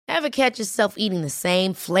Ever catch yourself eating the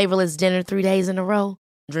same flavorless dinner 3 days in a row?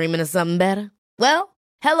 Dreaming of something better? Well,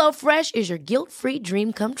 HelloFresh is your guilt-free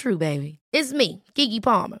dream come true, baby. It's me, Keke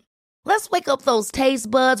Palmer. Let's wake up those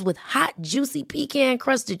taste buds with hot, juicy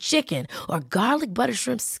pecan-crusted chicken or garlic butter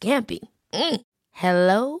shrimp scampi.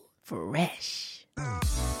 Hello Fresh.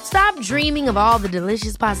 Stop dreaming of all the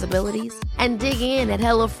delicious possibilities and dig in at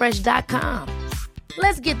HelloFresh.com.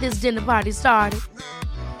 Let's get this dinner party started.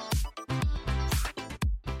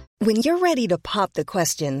 When you're ready to pop the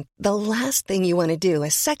question, the last thing you want to do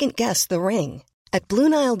is second-guess the ring. At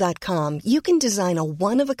BlueNile.com, you can design a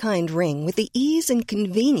one-of-a-kind ring with the ease and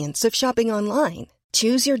convenience of shopping online.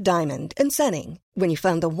 Choose your diamond and setting. When you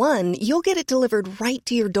find the one, you'll get it delivered right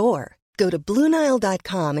to your door. Go to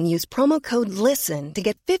BlueNile.com and use promo code LISTEN to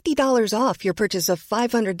get $50 off your purchase of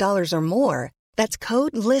 $500 or more. That's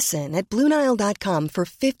code LISTEN at BlueNile.com for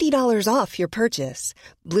 $50 off your purchase.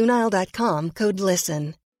 BlueNile.com, code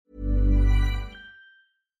LISTEN.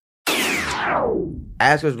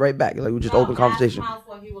 Ask us right back. Like, we just open conversation.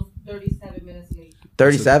 He was 37 minutes late.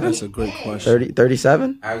 37? That's a great question.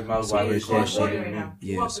 37? Ask Miles why he's question.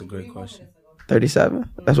 Yeah, it's a great question. 37?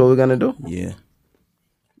 That's what we're going to do? Yeah.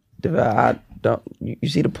 I don't. You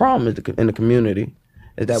see, the problem is in the community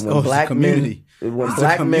is that when black men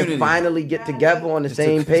finally get together on the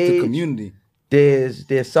same page, the community.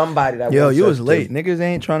 There's somebody that. Yo, you was late. Niggas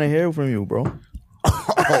ain't trying to hear from you, bro.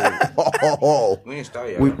 We ain't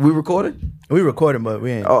started yet. We recorded? We recorded, but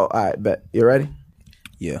we ain't. Oh, all right, bet. You ready?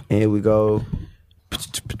 Yeah. And here we go.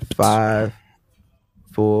 5,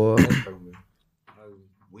 4.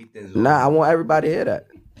 Nah, I want everybody to hear that.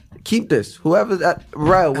 Keep this. Whoever's at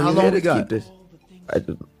Rel, when how you long hear we this, got? keep this. As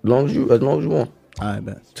long as you want. All right,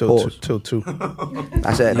 bet. Till 2.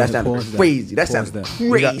 I said that sounded crazy. That sounds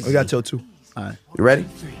crazy. We got till 2. All right. You ready?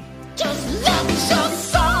 Just let your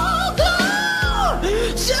soul glow.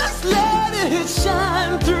 Just let it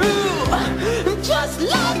shine through. Just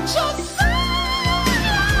let your soul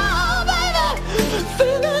glow, baby.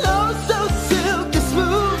 Feeling oh so silky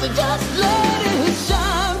smooth. Just let it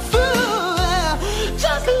shine through.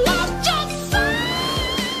 Just let your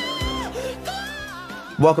soul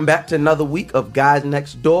glow. Welcome back to another week of Guys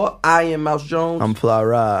Next Door. I am Mouse Jones. I'm Fly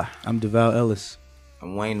Rye. I'm DeVal Ellis.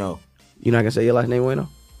 I'm Wayno. You're not going to say your last name, Wayno?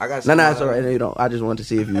 I got No, it's all right. No, you don't. I just wanted to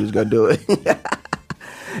see if you was going to do it.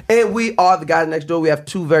 And we are the Guys Next Door. We have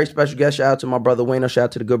two very special guests. Shout out to my brother Wayno. Shout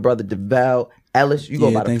out to the good brother DeVal Ellis. You go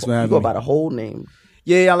by the whole name.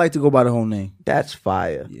 Yeah, I like to go by the whole name. That's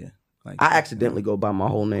fire. Yeah. I accidentally go by my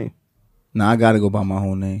whole name. No, I got to go by my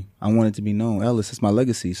whole name. I want it to be known. Ellis, it's my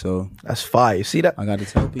legacy, so. That's fire. You see that? I got to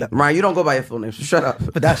tell people. Ryan, you don't go by your full name, so shut up.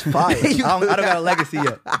 But that's fire. I don't got a legacy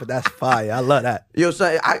yet, but that's fire. I love that. Yo,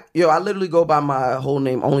 son, I literally go by my whole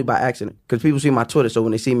name only by accident. Because people see my Twitter, so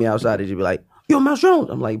when they see me outside, they just be like, yo, Mouse Jones.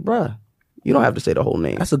 I'm like, bruh, you don't have to say the whole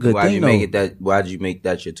name. That's a good thing, though. Why'd you make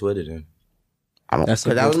that your Twitter then? Because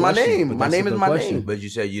that was my name. My name is my name. But you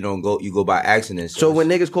said you go by accident. So when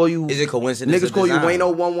niggas call you, is it coincidence? Niggas call you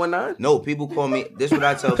Wayno 119? No, people call me. This is what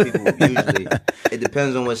I tell people usually. It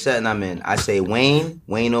depends on what setting I'm in. I say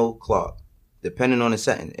Wayno Clark, depending on the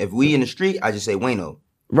setting. If we in the street, I just say Wayno.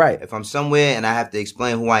 Right. If I'm somewhere and I have to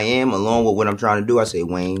explain who I am along with what I'm trying to do, I say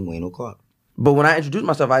Wayno Clark. But when I introduce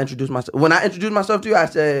myself, When I introduced myself to you, I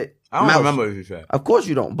said, I don't Mouse. remember what you said. Of course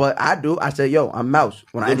you don't, but I do. I said, yo, I'm Mouse.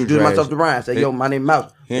 When I introduced myself to Ryan, I said, yo, my name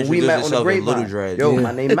Mouse. When we met on the grapevine, yo,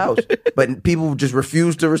 my name Mouse. But people just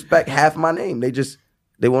refuse to respect half my name.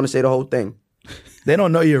 They want to say the whole thing. They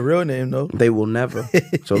don't know your real name, though. They will never.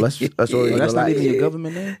 So let's already That's not even your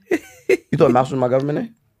government name? You thought Mouse was my government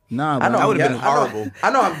name? Nah, bro. That would have been horrible.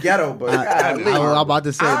 I know I'm ghetto, but I'm about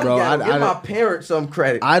to say, bro. Give my parents some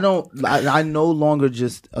credit. I no longer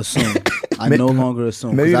just assume. I no longer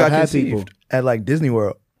assume. Maybe you got had conceived people at like Disney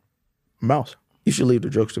World. Mouse. You should leave the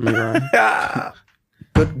jokes to me, Ryan.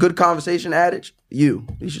 Good conversation adage. You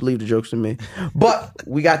should leave the jokes to me. But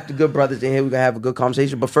we got the good brothers in here. We're going to have a good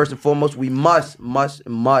conversation. But first and foremost, we must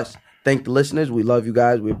thank the listeners. We love you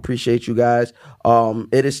guys. We appreciate you guys.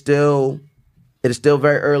 It is still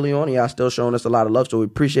very early on, and y'all still showing us a lot of love. So we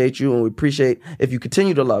appreciate you, and we appreciate if you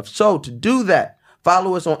continue to love. So to do that,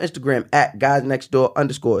 follow us on Instagram at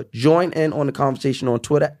guysnextdoor_. Join in on the conversation on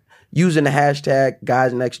Twitter using the hashtag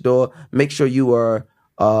guysnextdoor. Make sure you are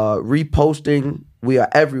reposting. We are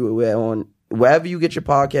everywhere on wherever you get your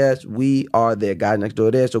podcast. We are there, Guys Next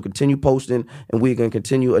Door there. So continue posting, and we're going to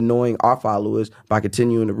continue annoying our followers by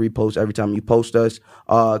continuing to repost every time you post us.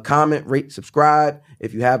 Comment, rate, subscribe.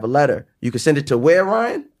 If you have a letter, you can send it to where,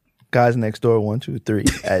 Ryan? Guysnextdoor123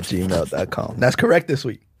 @gmail.com. That's correct this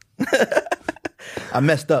week. I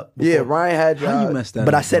messed up. Yeah, Ryan had. How you messed that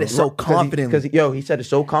But up, I said bro? it so confidently. Because he said it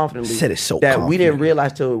so confidently. Said it so that we didn't confidently.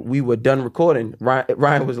 realize till we were done recording.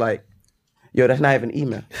 Ryan was like, "Yo, that's not even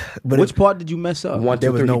email." But Which part did you mess up? One, there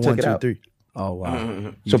two, was three. no He took 1, it 2, out. 3. Oh wow. So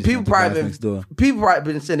You just people went to probably Guys Next Door.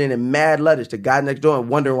 been sending in mad letters to God Next Door and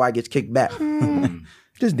wondering why it gets kicked back.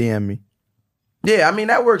 Just DM me. Yeah, I mean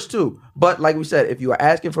that works too. But like we said, if you are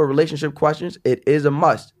asking for relationship questions, it is a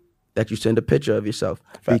must that you send a picture of yourself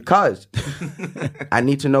because I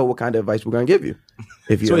need to know what kind of advice we're gonna give you.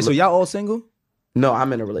 If you So wait, so y'all all single? no,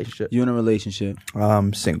 I'm in a relationship. You in a relationship?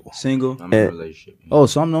 Single. Single? I'm in a relationship. Oh,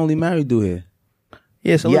 so I'm the only married dude here.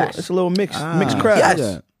 Yeah, it's a Yes. little mixed Ah, crowd. Yes.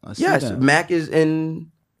 that. I see Yes, that. Mac is in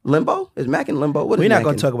limbo. Is Mac in limbo? What is We're not Mac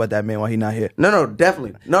going in? to talk about that man while he's not here. No,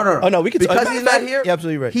 definitely. No. Oh no, we could because matter he's of not fact, here. You're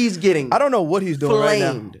absolutely right. He's getting. I don't know what he's doing right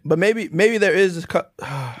now, flamed. but maybe there is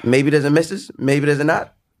Maybe there's a missus. Maybe there's a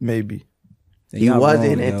not. maybe. He Y'all was wrong,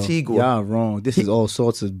 in yo. Antigua. Y'all wrong. This is all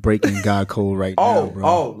sorts of breaking God code right now,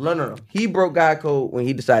 bro. No. He broke God code when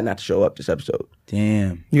he decided not to show up this episode.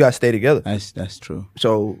 Damn. You gotta stay together. That's true.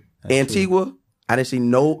 So Antigua, I didn't see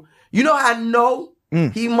no. You know how I know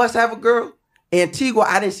he must have a girl? Antigua,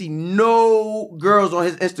 I didn't see no girls on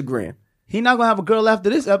his Instagram. He not gonna have a girl after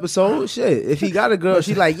this episode. Shit. If he got a girl,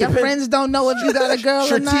 she like, your friends don't know if you got a girl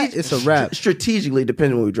or not. It's a wrap. Strategically,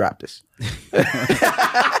 depending when we drop this.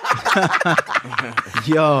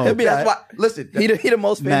 Yo. He'll be That's all why. right. Listen, He the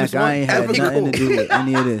most famous Mac, one. I ain't had ever nothing cool. to do with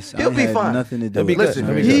any of this. He'll I ain't be had fine. nothing to do He'll be with good. it.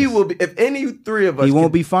 He'll be he good. will be. If any three of us, He won't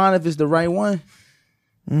can- be fine if it's the right one.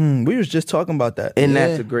 We was just talking about that. And Yeah.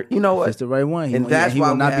 that's a great. You know If what? it's the right one. And that's he why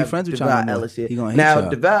will we not be have friends with DeVal y'all no more. Ellis here. He gonna hate Now,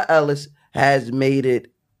 y'all. DeVal Ellis has made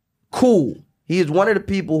it cool. He is one of the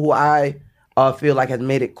people who I feel like has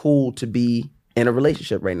made it cool to be in a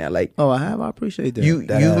relationship right now. Like Oh, I have. I appreciate that. you've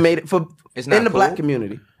made it for It's in not the black cool?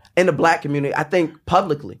 community. In the black community, I think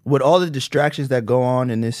publicly. With all the distractions that go on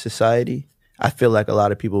in this society, I feel like a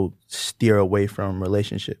lot of people steer away from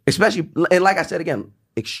relationship. Especially, and like I said again,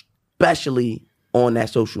 especially on that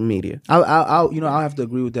social media. I'll have to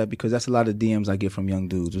agree with that because that's a lot of DMs I get from young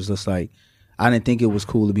dudes. It's just like, I didn't think it was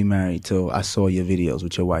cool to be married till I saw your videos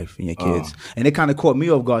with your wife and your kids. And it kind of caught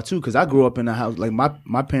me off guard too because I grew up in a house, like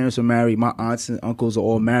my parents are married, my aunts and uncles are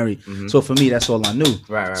all married. So for me, that's all I knew.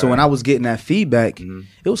 Right, so when I was getting that feedback,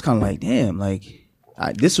 it was kind of like, damn, like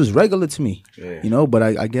this was regular to me, you know, but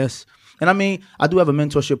I guess. And I mean, I do have a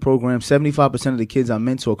mentorship program. 75% of the kids I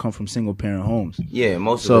mentor come from single parent homes. Yeah,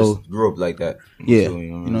 most So- of us grew up like that. Yeah, So,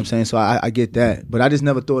 you know what I'm saying? So I get that. But I just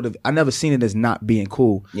never I never seen it as not being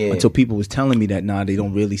cool Yeah. until people was telling me that, they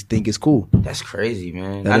don't really think it's cool. That's crazy,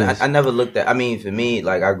 man. That is. I never looked at. I mean, for me,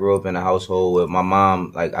 like I grew up in a household with my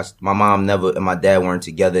mom. Like my mom never and my dad weren't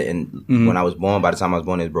together. And when I was born, by the time I was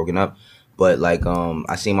born, it was broken up. But like,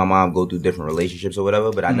 I seen my mom go through different relationships or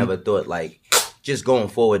whatever. But I never thought like just going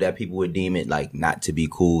forward that people would deem it like not to be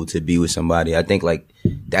cool to be with somebody. I think like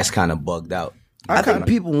that's kind of bugged out. I think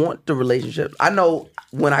people want the relationship. I know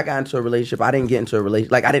when I got into a relationship, I didn't get into a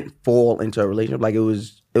relationship. Like I didn't fall into a relationship. Like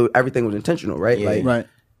everything was intentional, right? Yeah. Like Right.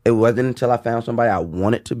 it wasn't until I found somebody I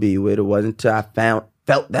wanted to be with. It wasn't until I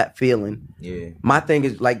felt that feeling. Yeah. My thing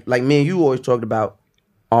is like me and you always talked about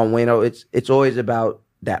on Wayno. It's always about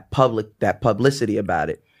that publicity about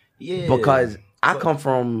it. Yeah. Because I come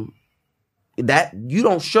from that. You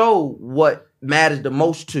don't show what matters the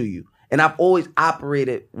most to you, and I've always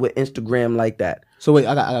operated with Instagram like that. So wait,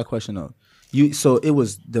 I got a question though. So it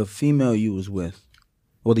was the female you was with,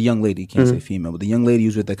 or the young lady, can't say female, but the young lady you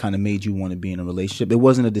was with that kind of made you want to be in a relationship. It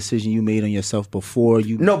wasn't a decision you made on yourself before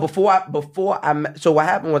you. No, before I met. So what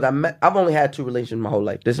happened was I've only had 2 relationships my whole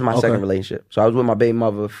life. This is my second relationship. So I was with my baby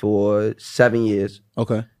mother for 7 years.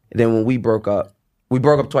 Okay. And then when we broke up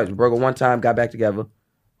twice. We broke up one time, got back together.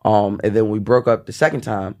 And then when we broke up the second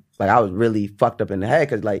time, like I was really fucked up in the head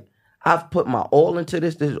because like I've put my all into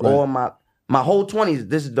this. This is all my whole 20s.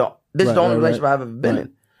 This is the only relationship I've ever been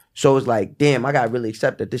in. So it's like, damn, I gotta really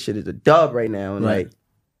accept that this shit is a dub right now. And Right. like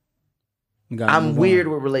You gotta I'm move weird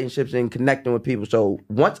on. with relationships and connecting with people. So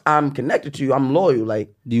once I'm connected to you, I'm loyal.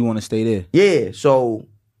 Like, Do you want to stay there? yeah. So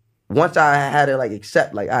once I had to like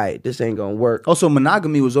accept, like, all right, this ain't gonna work. Also,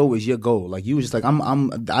 monogamy was always your goal. Like you was just like,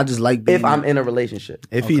 I just like being. If I'm in a relationship,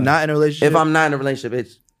 If he's not in a relationship, if I'm not in a relationship,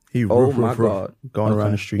 it's he oh my God. going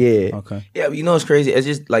around the street. yeah. Okay. Yeah, but you know what's crazy? It's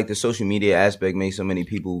just like the social media aspect makes so many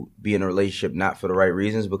people be in a relationship not for the right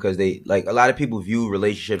reasons because they like a lot of people view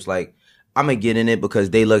relationships like I'm gonna get in it because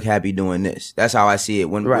they look happy doing this. That's how I see it.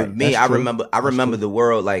 When Right, with me, that's true. I remember the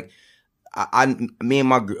world like me and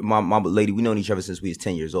my lady, we known each other since we was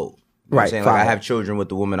 10 years old. You know what I'm Right, saying? Like I fire. have children with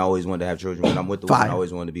the woman I always wanted to have children with. I'm with the woman I Fire.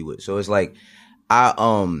 always wanted to be with. So it's like I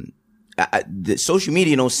the social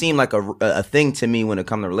media don't seem like a thing to me when it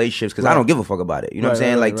comes to relationships because I don't give a fuck about it. You know what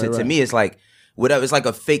I'm saying? To me, it's like whatever. It's like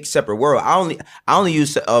a fake separate world. I only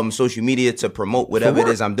use social media to promote whatever it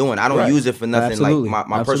is I'm doing. I don't use it for nothing like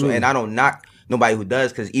my personal. And I don't knock nobody who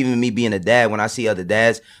does, because even me being a dad, when I see other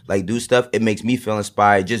dads like do stuff, it makes me feel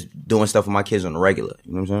inspired just doing stuff with my kids on the regular.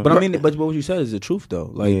 You know what I'm saying? But I mean, but what you said is the truth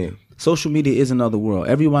though. Like social media is another world.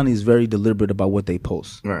 Everyone is very deliberate about what they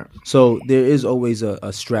post. Right. So there is always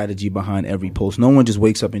a strategy behind every post. No one just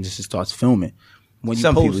wakes up and just starts filming. When you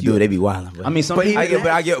some post, people do, they be wilding. I mean, some people.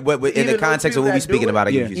 I get, but in the context of what we speaking about,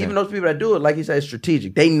 I get you. Even those people that do it, like you said, it's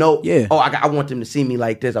strategic. They know. Yeah. Oh, I want them to see me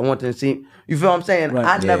like this. I want them to see. You feel what I'm saying? Right.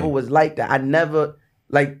 I never was like that. I never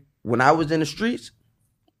like when I was in the streets.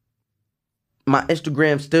 My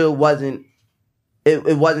Instagram still wasn't.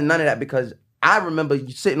 It wasn't none of that, because I remember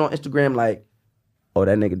you sitting on Instagram like, oh,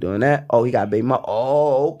 that nigga doing that. Oh, he got a baby mom.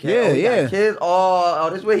 Oh, okay. Yeah, oh, he yeah. got kids. Oh,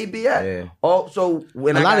 this where he be at. Yeah. Oh, so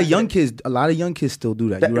when a lot of young kids still do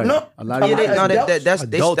that. You're right. No, a lot of young kids. That's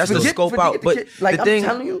the scope out. But like the I'm thing,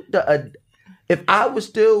 telling you, if I was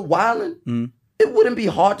still wilding, it wouldn't be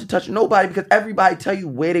hard to touch nobody, because everybody tell you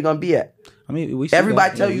where they're gonna be at. I mean, we see Everybody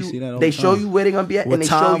that. tell we see that you, all they the show time. you where they're gonna be at, What and they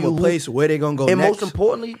show time, you what place, where they gonna go and next. most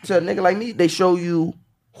importantly, to a nigga like me, they show you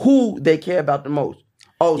who they care about the most.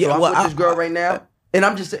 Oh, so I'm with this girl right now. And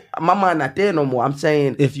I'm just saying, my mind not there no more. I'm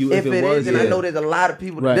saying if it is, and I know there's a lot of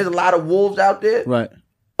people, there's a lot of wolves out there. Right.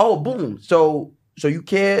 Oh, boom. So you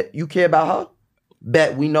care about her?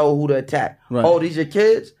 Bet we know who to attack. Right. Oh, these your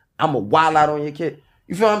kids? I'm a wild out on your kid.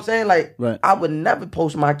 You feel what I'm saying? Like, I would never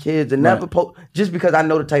post my kids and never post, just because I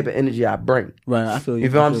know the type of energy I bring. Right. I feel you.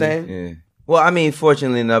 You feel what I'm saying? Yeah. Well, I mean,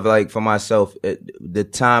 fortunately enough, like for myself, the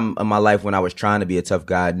time of my life when I was trying to be a tough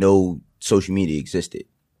guy, no social media existed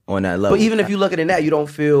on that level. But even if you look at it now, you don't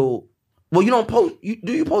feel. Well, you don't post.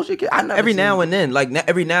 Do you post your kids? I never. Every now and then,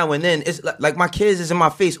 it's like my kids is in my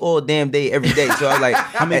face all damn day, every day. So I was like,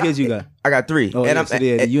 how many kids you got? I got 3. Oh, and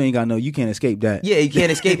yeah, you ain't got no. You can't escape that. Yeah, you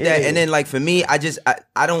can't escape that. And then like for me, I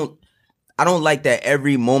don't like that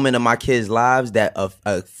every moment of my kids' lives that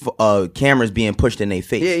cameras being pushed in their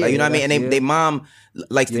face. Yeah, like, you know what I mean? And they mom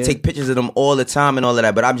likes to take pictures of them all the time and all of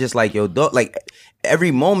that. But I'm just like, yo, like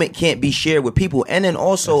every moment can't be shared with people. And then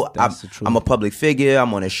also, I'm a public figure.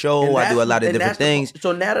 I'm on a show. I do a lot of different things.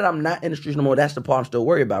 So now that I'm not in the streets no more, that's the part I'm still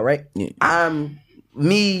worried about, right? Yeah.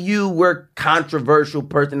 We're controversial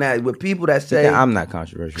personality with people that say I'm not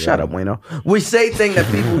controversial. Shut up, Wayno. We say things that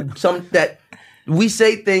people we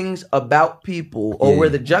say things about people, or we're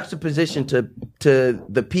the juxtaposition to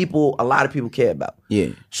the people a lot of people care about. Yeah.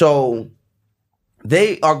 So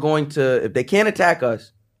they are going to, if they can't attack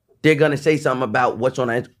us, they're gonna say something about what's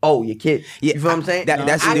on our. Oh, your kid. Yeah, you feel what I'm saying?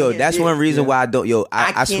 That's one reason why I don't.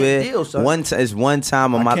 I swear, it's one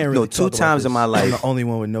time in my two times in my life. I'm the only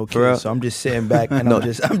one with no kids, so I'm just sitting back and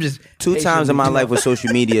I'm just two times in my life with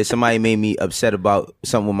social media. Somebody made me upset about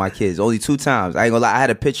something with my kids. Only 2 times. I ain't gonna lie. I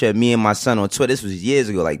had a picture of me and my son on Twitter. This was years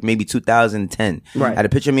ago, like maybe 2010. Right. I had a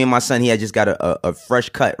picture of me and my son. He had just got a fresh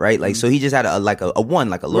cut, right? Like so, he just had a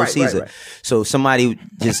Little Caesar. Right. So somebody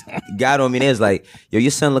just got on me and it was like, yo,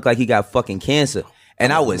 your son look like he got fucking cancer.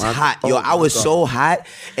 And I was hot. Yo, I was so hot.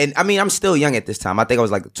 And I mean, I'm still young at this time. I think I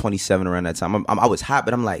was like 27 around that time. I was hot,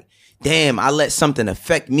 but I'm like, damn, I let something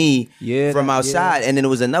affect me from outside. And then there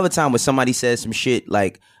was another time where somebody said some shit,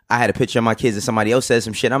 like I had a picture of my kids and somebody else said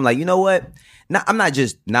some shit. I'm like, you know what? I'm not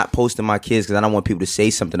just not posting my kids because I don't want people to say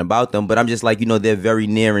something about them, but I'm just like, they're very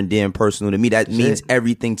near and dear and personal to me. That means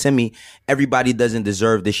everything to me. Everybody doesn't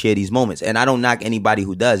deserve to share these moments. And I don't knock anybody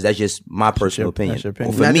who does. That's just my personal opinion. That's your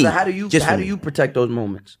opinion. For me, how do you protect those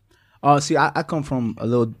moments? See, I come from a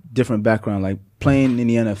little different background. Like playing in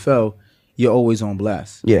the NFL, you're always on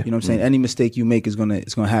blast. Yeah. You know what I'm saying? Any mistake you make is gonna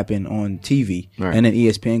happen on TV. Right. And then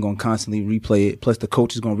ESPN gonna constantly replay it. Plus the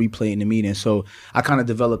coach is gonna replay it in the meeting. So I kind of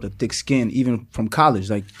developed a thick skin even from college.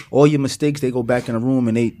 Like all your mistakes, they go back in the room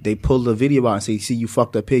and they pull the video out and say, see, you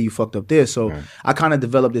fucked up here, you fucked up there. So I kind of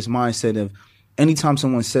developed this mindset of anytime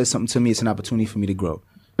someone says something to me, it's an opportunity for me to grow.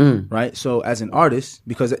 Right. So as an artist,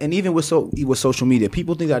 and even with social media,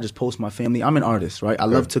 people think that I just post my family. I'm an artist, right? I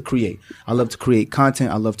love to create. I love to create content.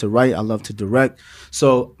 I love to write. I love to direct.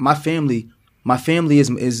 So my family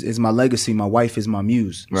is my legacy. My wife is my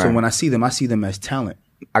muse. Right. So when I see them as talent.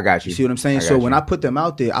 I got you. You see what I'm saying? So when I put them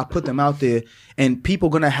out there, and people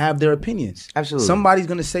gonna have their opinions. Absolutely. Somebody's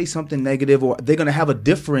gonna say something negative, or they're gonna have a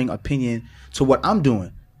differing opinion to what I'm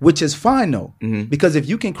doing. Which is fine though, because if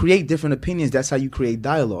you can create different opinions, that's how you create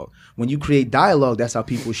dialogue. When you create dialogue, that's how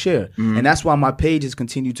people share. And that's why my page has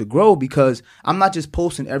continued to grow, because I'm not just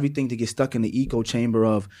posting everything to get stuck in the echo chamber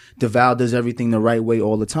of DeVal does everything the right way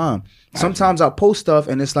all the time. Sometimes I'll post stuff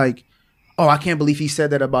and it's like, oh, I can't believe he said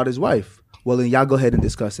that about his wife. Well, then y'all go ahead and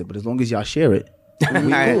discuss it. But as long as y'all share it, we cool. You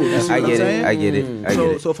see what I'm saying? I get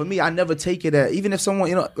it. So for me, I never take it at, even if someone,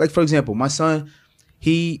 you know, like for example, my son,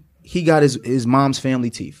 he got his mom's family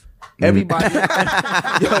teeth. Everybody,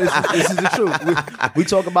 yo, this is the truth. We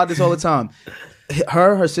talk about this all the time.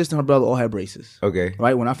 Her sister, and her brother all had braces. Okay.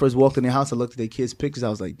 Right? When I first walked in their house, I looked at their kids' pictures. I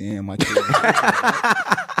was like, damn, my kid.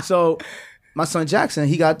 So my son Jackson,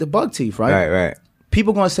 he got the bug teeth, right? Right.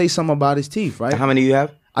 People gonna say something about his teeth, right? How many do you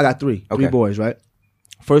have? I got three boys, right?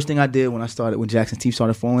 First thing I did when Jackson's teeth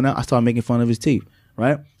started falling out, I started making fun of his teeth,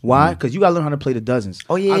 right? Why? Because you gotta learn how to play the dozens.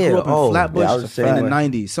 Oh, yeah. I grew up in Flatbush I was the same in the way.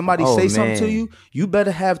 90s. Somebody say something to man. you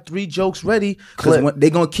better have 3 jokes ready because they're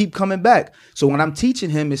gonna keep coming back. So when I'm teaching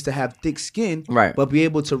him is to have thick skin, Right. but be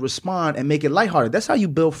able to respond and make it lighthearted. That's how you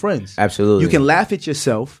build friends. Absolutely. You can laugh at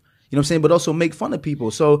yourself. You know what I'm saying? But also make fun of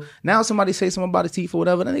people. So now somebody say something about his teeth or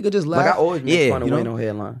whatever, then they could just laugh. Like I always make fun of you know? Wayno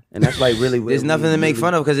hairline, and that's like really. There's nothing to make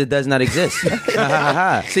fun of because it does not exist.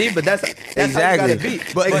 See, but that's Exactly. how you gotta be.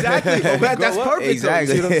 But exactly. That's perfect.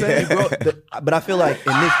 Exactly. You see what I'm saying? But I feel like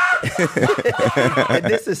in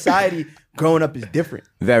this society, growing up is different.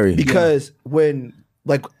 Very. Because when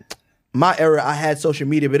like my era, I had social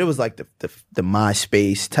media, but it was like the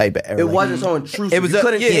MySpace type of era. It Like, wasn't so intrusive. It was you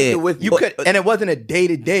couldn't take it with you could, and it wasn't a day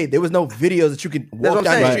to day. There was no videos that you could what walk I'm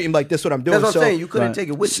down the saying. street and be like, "This is what I'm doing." That's what I'm So- saying. You couldn't take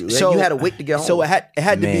it with you. You had to wait to get home. So it had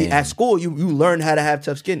to be Man. at school. You learn how to have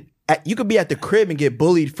tough skin. You could be at the crib and get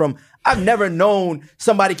bullied from. I've never known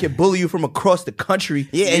somebody can bully you from across the country.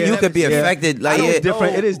 Yeah, and you could be affected. Like, I know it's yeah.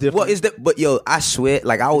 different. It is different. Well, but yo, I swear,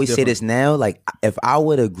 like I always say this now, like if I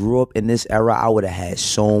would have grew up in this era, I would have had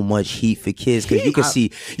so much heat for kids because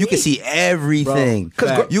you could see everything.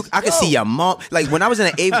 Because I could see your mom. Like when I was in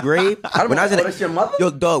the 8th grade, when I was in that's your mother? yo,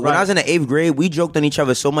 dog, when I was in the 8th grade, we joked on each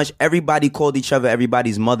other so much. Everybody called each other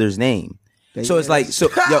everybody's mother's name. So it's like yo,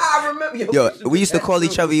 I remember. we used to call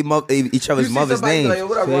each other each other's mother's names.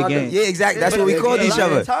 Yeah, exactly. That's what we called each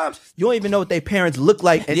other. Times you don't even know what their parents look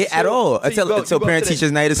like. Yeah, at all. Until parent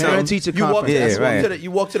teachers night or something. Parent teacher You walk, conference.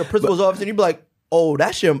 you walk to the principal's office and you be like, "Oh,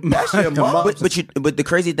 that's your mom." But the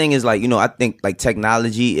crazy thing is, like, you know, I think like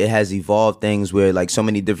technology, it has evolved things where like so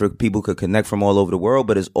many different people could connect from all over the world,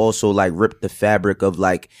 but it's also like ripped the fabric of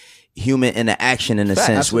like human interaction in a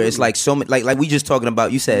sense where it's like so many, like we just talking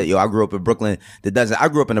about, you said, yo, I grew up in Brooklyn. I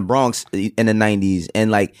grew up in the Bronx in the 90s, and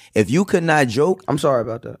like if you could not joke, I'm sorry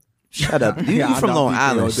about that. shut up. You I from know Long people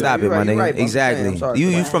Island. don't do Stop that. it, my You're nigga. right, but I'm Exactly. saying, I'm sorry.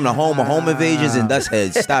 You from the home invasions and dust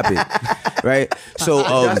heads. Stop it. Right? So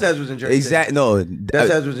Dust Heads was in Jersey exactly. No,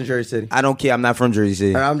 Dust Heads was in Jersey City. I don't care. I'm not from Jersey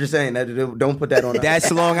City. I'm just saying that don't put that on. That's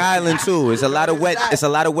Long Island too. It's a lot of wet. It's a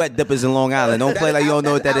lot of wet dippers in Long Island. Don't play like you don't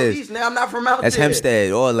know what that is. Now I'm not from out That's there.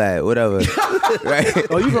 Hempstead, all that, whatever. Right?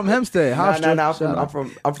 Oh, you from Hempstead? Nah,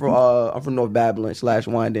 I'm from North Babylon /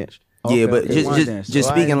 Wyandanch. Yeah, but okay. Wine dance. just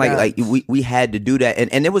So I speaking ain't like we had to do that,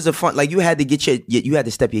 and it was a fun, like you had to get you had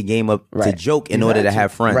to step your game up to Right. joke in You order had to to.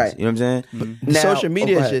 have friends. Right. You know what I'm saying? Now- Social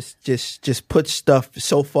media go ahead. just puts stuff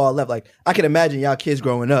so far left. Like I can imagine y'all kids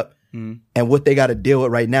growing up and what they got to deal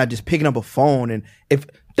with right now, just picking up a phone. And if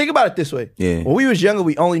think about it this way, Yeah. when we was younger,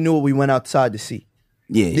 we only knew what we went outside to see.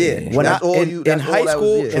 Yeah. When That's all in you- that's high all that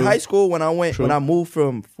school, was, in yeah. high school,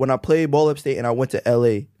 when I played ball upstate and I went to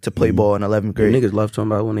LA to play ball in 11th grade. Niggas love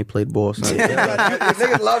talking about when they played ball. Son.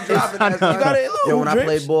 Niggas love dropping that. Son. You got it, Yo, when I Drips.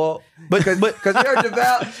 played ball, because you heard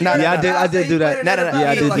JaVale. Yeah, I did do that. Yeah,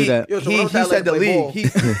 I did do that. He said the league. He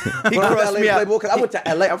crossed me out. Because I went to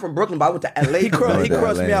LA. I'm from Brooklyn, but I went to LA. He crossed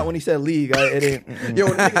LA. me out when he said league. It ain't. Yo,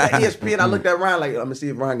 when the niggas at ESPN, I looked at Ryan like, let me see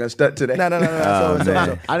if Ryan gonna stunt today. No.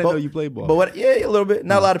 So, I didn't know you played ball. But what? Yeah, a little bit.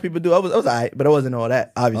 Not a lot of people do. I was alright, but I wasn't all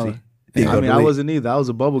that. Obviously, I mean, I wasn't either. I was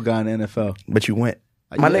a bubble guy in the NFL. But you went.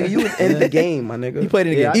 My nigga, you was in the game, my nigga. You played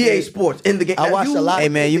in the Yeah, game. EA Sports in the game. I watched a lot. Hey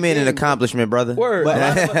man, you made an accomplishment, brother. Word. But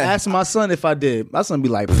ask my son if I did. My son be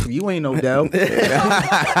like, "You ain't no Dell."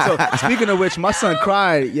 So speaking of which, my son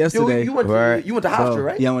cried yesterday. You went to Hofstra,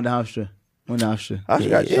 right? Yeah, I went to Hofstra.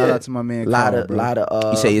 Yeah. Shout out to my man. Lot Carl, of, bro. lot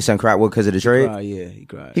of. You say your son cried because of the trade? Yeah, he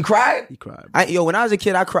cried. He cried. He cried. Yo, when I was a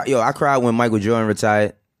kid, I cried. Yo, I cried when Michael Jordan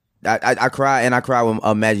retired. I cried, and I cried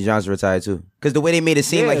when Magic Johnson retired too. Because the way they made it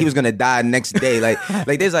seem like he was gonna die next day, like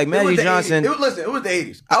there's like It was Magic the Johnson. 80s. It was the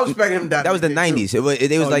 80s. I was expecting him to die. That was the '90s. It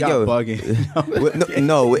was like y'all yo, bugging.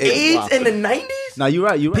 no. AIDS in the 90s. No, you're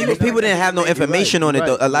right. People didn't have no information on it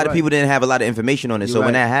though. A lot of people didn't have a lot of information on it. So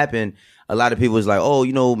when that happened, a lot of people was like, "Oh,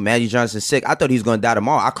 you know, Magic Johnson's sick." I thought he was gonna die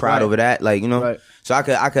tomorrow. I cried over that, like you know. Right. So I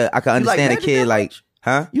could understand a Magic kid that like, much?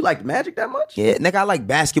 huh? You like Magic that much? Yeah, nigga, I like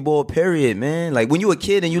basketball. Period, man. Like when you a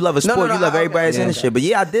kid and you love a sport, you love everybody's in the shit. But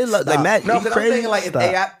yeah, I did love like Magic. No, you because I'm crazy? thinking like if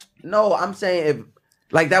AI. No, I'm saying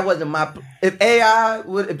Like that wasn't my. If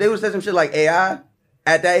if they would say some shit like AI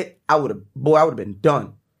at that, I would have been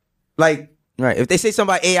done. Like Right. If they say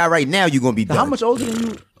something about AI right now, you're gonna be done. How much older than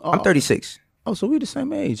you? I'm 36. Oh, so we're the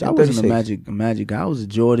same age. I I'm wasn't 36. a magic guy. I was a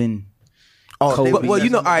Jordan. Oh, Kobe. Well,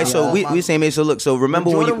 you know, all right. So we the same age. So look. So remember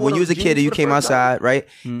when Jordan you was a wore kid and you jeans for the came first time? outside, right?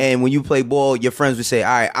 And when you play ball, your friends would say,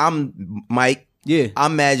 "All right, I'm Mike." Yeah.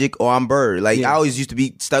 I'm Magic or I'm Bird. Like Yeah. I always used to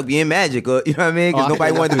be stuck being Magic, or you know what I mean? Because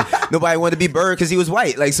nobody wanted to be Bird because he was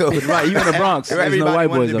white. Like so, Right, you in the Bronx. There's no Everybody white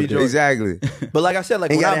wanted boys to be up there. Jordan. exactly. But like I said, like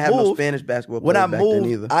and when y'all I didn't have no moved, Spanish basketball when players I back then moved,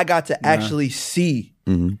 either. I got to actually see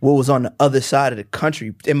what was on the other side of the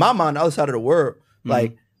country. In my mind, the other side of the world.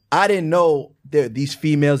 Like I didn't know that these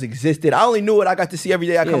females existed. I only knew what I got to see every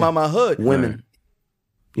day I come out my hood. Women.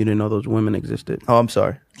 You didn't know those women existed. Oh, I'm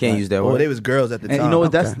sorry. Can't use that Well, word. they was girls at the And time. you know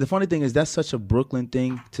what? That's the funny thing is that's such a Brooklyn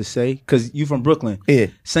thing to say because you from Brooklyn. Yeah.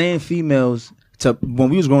 Saying females to when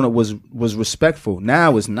we was growing up was respectful.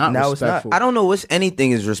 Now it's not Now it's not. respectful. I don't know what's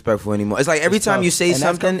anything is respectful anymore. It's like every time tough. you say And that's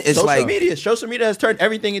something, come- it's social like media. Social media has turned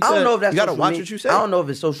everything into. I don't know if that's you gotta social watch media. what you say. I don't know if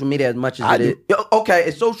it's social media as much as I it is. do. Yo, okay,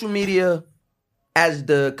 it's social media as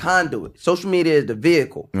the conduit. Social media is the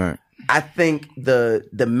vehicle. Right. I think the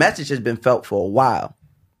message has been felt for a while.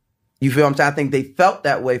 You feel what I'm saying? I think they felt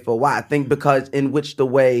that way for a while. I think because in which the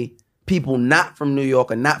way people not from New York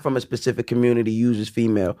or not from a specific community uses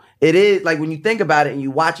female. It is like when you think about it and you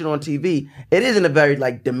watch it on TV, it is in a very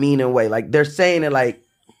like demeaning way. Like they're saying it like,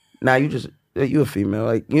 nah, you a female.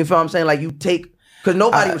 Like you feel what I'm saying? Like you take because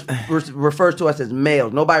nobody refers to us as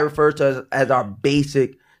males. Nobody refers to us as our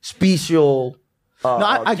basic special. No,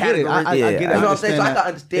 I get it. I category. get it. You know what I'm I saying? So I understand can that.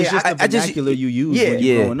 understand. It's just the I just- vernacular you use Yeah. when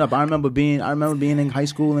you're Yeah. growing up. I remember being in high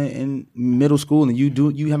school and in middle school, and you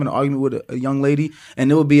having an argument with a young lady,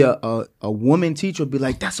 and there would be a woman teacher would be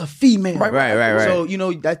like, "That's a female." Right. So you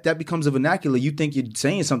know that becomes a vernacular. You think you're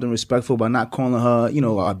saying something respectful by not calling her, a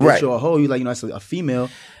bitch Right. or a hoe. You like, that's a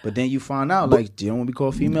female, but then you find out like you don't want to be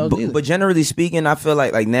called females either. But generally speaking, I feel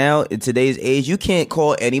like now in today's age, you can't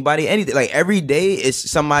call anybody anything. Like every day, is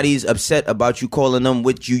somebody's upset about you calling them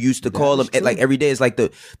what you used to call them. Like every day, it's like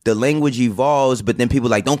the language evolves, but then people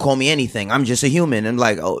like don't call me anything. I'm just a human. And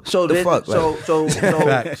like, oh, So the then, fuck.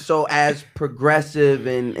 Like, so as progressive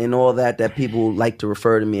and all that people like to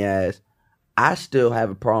refer to me as, I still have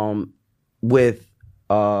a problem with.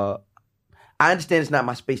 I understand it's not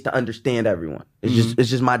my space to understand everyone. It's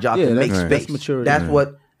just my job Yeah, to make that's- space. that's maturity. That's Right.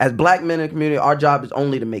 what as black men in the community, our job is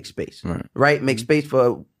only to make space. Right? Make space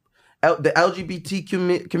for the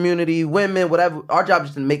LGBT community, women, whatever. Our job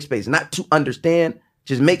is to make space, not to understand.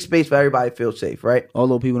 Just make space for everybody to feel safe, right?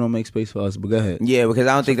 Although people don't make space for us, but go ahead. yeah, because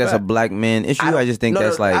I don't think that's a black man issue. I just think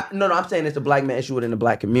that's like I'm saying it's a black man issue within the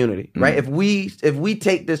black community, right? If we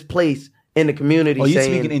take this place in the community, Oh, you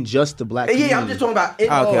saying, speaking in just the black community? yeah, I'm just talking about. Okay.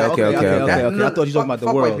 okay. I thought you were talking fuck- about the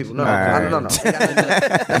fuck white world. people. No, Alright. no.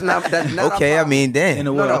 That's not. That's not. okay. our I mean, In damn. the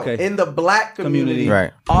no, world, no. okay. In the black community,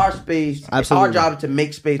 Right. our space, Absolutely. our job is to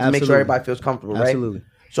make space to make Absolutely. sure everybody feels comfortable, right? Absolutely.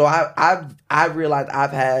 So I've realized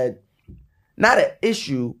I've had not an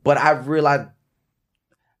issue, but I've realized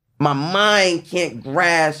my mind can't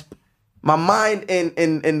grasp. My mind and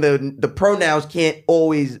the pronouns can't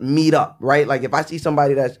always meet up, right? Like if I see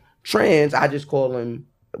somebody that's trans, I just call him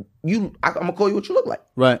you. I'm gonna call you what you look like.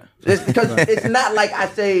 Right. It's because it's not like I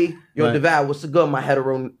say, yo, Right. Deval, what's good, my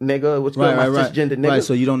hetero nigga? What's good, my cisgender nigga? Right,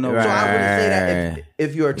 so you don't know. So I wouldn't say that Right.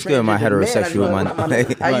 if you're a What's good, my transgender heterosexual man, man. I'd be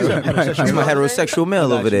like, how you- It's my heterosexual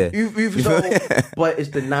male over there. but it's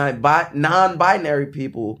the non-binary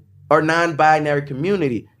people or non-binary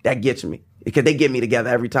community that gets me because they get me together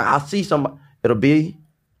every time. I'll see somebody. It'll be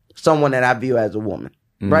someone that I view as a woman,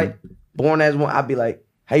 right? Born as one. I'll be like,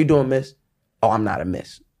 "How you doing, miss?" Oh, I'm not a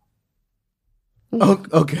miss.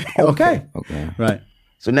 Okay. Okay. Right.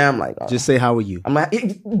 So now I'm like, Just say how are you. I'm like,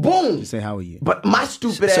 boom. Just say how are you. But my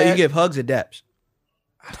stupid ass. So you give hugs or daps?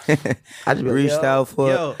 I just be like, Reached yo. out for.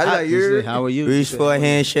 Yo, I Just like, say how are you. Reached for a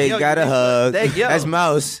handshake, Yo, got a you- hug. yo. That's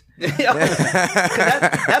Mouse.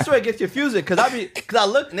 that's where it gets confusing because I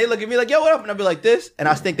look and they look at me like, yo, what up? And I be like this, and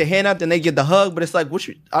I stick the hand up, then they get the hug, but it's like,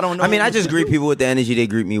 I don't know. I mean, I what just to greet do. people with the energy they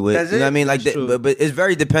greet me with. That's You know what I it. mean? Like, That's true. but it's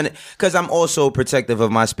very dependent because I'm also protective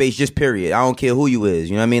of my space. Just period. I don't care who you is.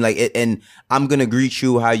 You know what I mean? Like, and I'm gonna greet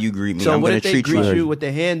you how you greet me. So I'm what gonna if they treat greet you you. with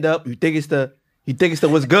the hand up? You think it's the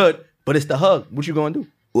what's good, but it's the hug. What you gonna do?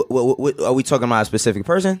 What, are we talking about a specific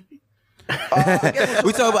person? We talking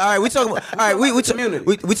about all right. We talking about all right. We Community.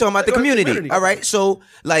 We talking about the community. Community. All right. So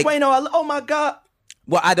like, Wait, no. Oh my God.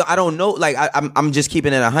 well, I don't know. Like, I'm just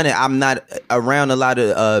keeping it 100. I'm not around a lot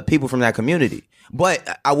of people from that community.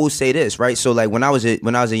 But I will say this, right? So like when I was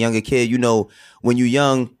a younger kid, you know, when you're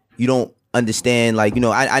young, you don't understand. Like, you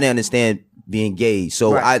know, I didn't understand being gay.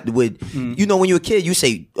 So I would, you know, when you're a kid, you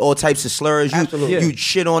say all types of slurs. You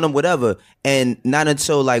shit on them, whatever. And not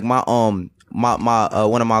until like my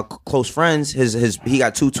one of my close friends, he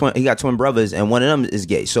got twin brothers, and one of them is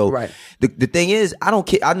gay. So the thing is, I don't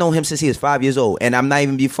care. I know him since he was 5 years old, and I'm not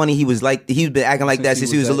even being funny. He's been acting like that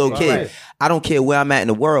since he was a little kid. Right. I don't care where I'm at in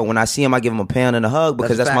the world. When I see him, I give him a pound and a hug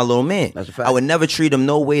because that's my little man. That's a fact. I would never treat him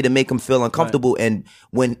no way to make him feel uncomfortable. Right. And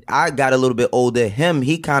when I got a little bit older,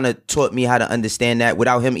 he kind of taught me how to understand that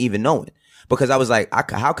without him even knowing. Because I was like,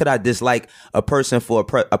 how could I dislike a person for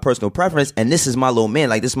a personal preference? And this is my little man.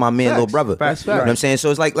 Like, this is my man, little brother. Facts. You know what I'm saying? So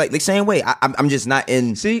it's like the same way. I'm just not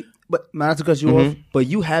in... See, but not to cut you off, but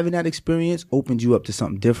you having that experience opened you up to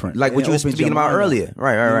something different. Like what you were speaking about earlier.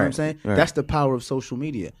 Right. You know what I'm saying? Right. That's the power of social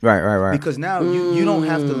media. Right. Because now you don't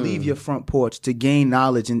have to leave your front porch to gain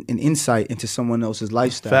knowledge and insight into someone else's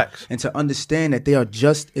lifestyle. Facts. And to understand that they are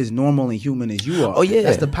just as normal and human as you are. Oh, yeah.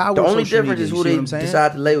 That's the power The of only social difference media. is who they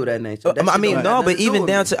decide to label that name. So but even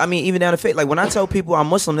down to faith. Like, when I tell people I'm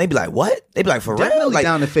Muslim, they be like, what? They be like, for real? Definitely Like,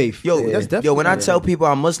 down to faith. When I tell people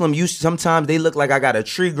I'm Muslim, sometimes they look like I got a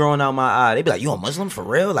tree growing out my eye. They be like, you a Muslim for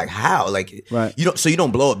real? Like, how? Like, you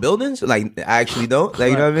don't blow up buildings? Like, I actually don't.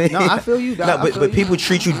 Like, you know what I mean? No, I feel you. But people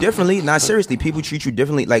treat you differently. Not seriously, people treat you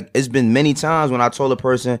differently. Like, it's been many times when I told a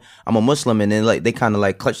person I'm a Muslim, and then like they kind of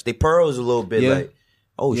like clutch their pearls a little bit. Like,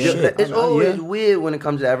 oh shit. It's always weird when it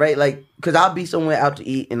comes to that, right? Like, because I'll be somewhere out to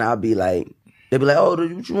eat, and I'll be like, they'll be like, oh,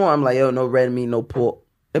 what you want? I'm like, yo, no red meat, no pork.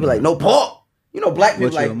 They'll be like, no pork. You know, black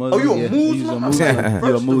people like, oh, you a Muslim? I'm like,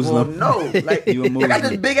 You're a Muslim. No, like, You a Muslim. I got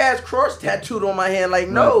this big ass cross tattooed on my hand. Like,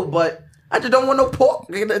 no, but I just don't want no pork.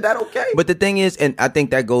 Is that okay? But the thing is, and I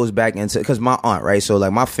think that goes back into, because my aunt, right? So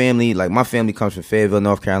like my family comes from Fayetteville,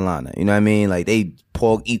 North Carolina. You know what I mean? Like, they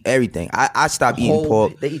pork, eat everything. I stopped eating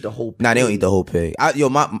pork. They eat the whole pig. Nah, they don't eat the whole pig. My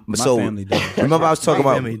family does. Remember I was talking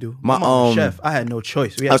about my chef. I had no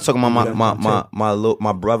choice. I was talking about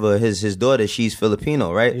my brother, his daughter. She's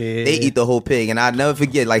Filipino, right? Yeah. They eat the whole pig, and I never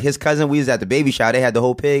forget. Like, his cousin, we was at the baby shower. They had the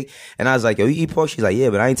whole pig, and I was like, "Yo, you eat pork?" She's like, "Yeah,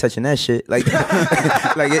 but I ain't touching that shit." Like,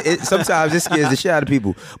 sometimes it scares the shit out of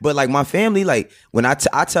people. But like my family, like when I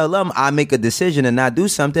tell them I make a decision and not do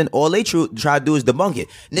something, all they try to do is debunk it.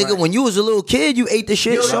 Nigga, when you was a little kid, you ate the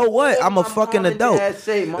shit. So what? I'm a fucking adult.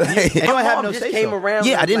 You don't have no say so.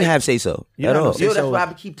 I didn't have say so at all. Yo, that's why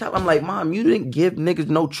I keep telling. I'm like, Mom, you didn't give niggas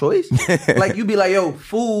no choice. Like, you be like, yo,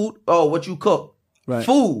 food. Oh, what you cook? Right.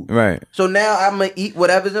 Food. Right. So now I'm gonna eat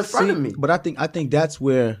whatever's in front of me. But I think that's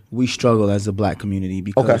where we struggle as a black community,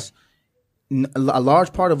 because a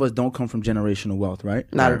large part of us don't come from generational wealth, right?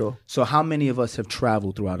 Not at all. So how many of us have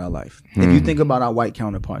traveled throughout our life? If you think about our white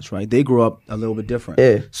counterparts, right? They grew up a little bit different.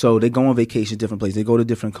 Yeah. So they go on vacation different places. They go to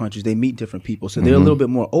different countries. They meet different people. So they're a little bit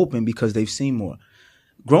more open because they've seen more.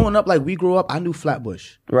 Growing up like we grew up, I knew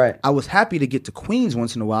Flatbush. Right. I was happy to get to Queens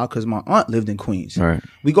once in a while because my aunt lived in Queens. Right.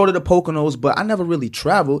 We go to the Poconos, but I never really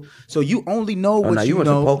traveled. So you only know what you went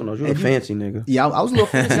know. to Poconos. You a fancy nigga. Yeah, I was a little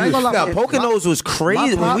fancy. I ain't gonna lie. Poconos was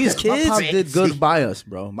crazy when we was kids. My pops did good by us,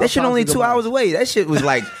 bro. That shit only 2 hours away. That shit was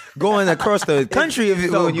like going across the country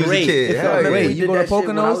when you was a kid. Great. You go to Poconos?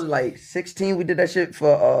 When I was like 16, we did that shit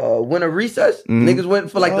for winter recess. Niggas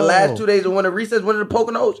went for like the last 2 days of winter recess, went to the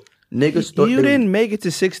Poconos. Niggas you didn't make it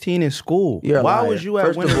to 16 in school. Why was you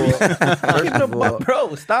at winter recess?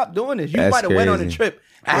 Bro, stop doing this. You might have went on a trip.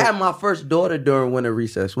 I had my first daughter during winter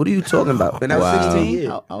recess. What are you talking about? And I was 16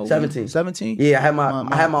 years. 17. 17? Yeah,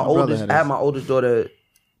 I had my oldest daughter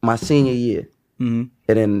my senior year. And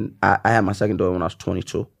then I had my second daughter when I was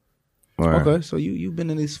 22. Right. Okay, so you've been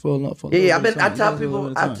in this for a long time. Yeah, I tell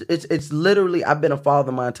people it's literally I've been a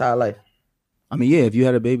father my entire life. I mean, yeah, if you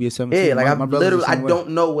had a baby at 17, yeah, like I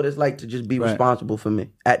don't know what it's like to just be responsible for me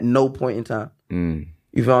at no point in time.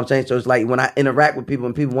 You feel what I'm saying? So it's like when I interact with people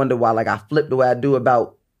and people wonder why like I flip the way I do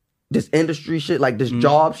about this industry shit, like this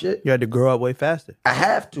job shit. You had to grow up way faster. I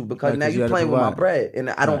have to because now you're playing with my bread and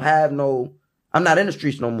I don't have I'm not in the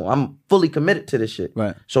streets no more. I'm fully committed to this shit.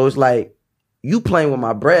 Right. So it's like you playing with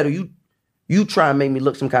my bread or you try and make me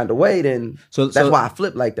look some kind of way, then that's why I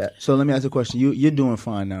flip like that. So let me ask you a question. You're doing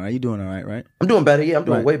fine now. Are you doing all right? I'm doing better. Yeah, I'm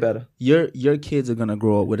doing way better. Your kids are going to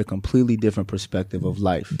grow up with a completely different perspective of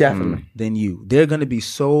life. Definitely. Than you. They're going to be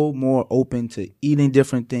so more open to eating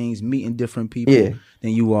different things, meeting different people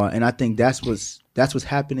than you are. And I think that's what's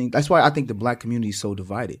happening. That's why I think the black community is so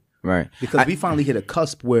divided. Right. Because we finally hit a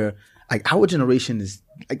cusp where like our generation is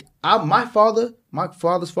like my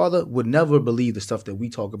father's father would never believe the stuff that we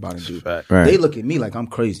talk about and do. Right. They look at me like I'm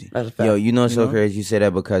crazy. That's a fact. Yo, you know it's so crazy you say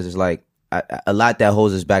that because it's like a lot that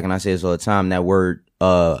holds us back, and I say this all the time, that word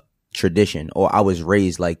tradition or I was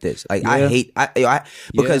raised like this. Like I hate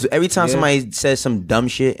because every time somebody says some dumb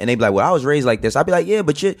shit and they be like, well, I was raised like this, I'd be like, yeah,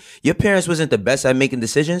 but your parents wasn't the best at making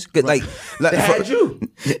decisions. Like They had you.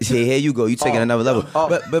 See, here you go, you taking another level.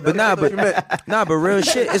 But real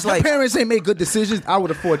shit, it's like parents ain't make good decisions. I would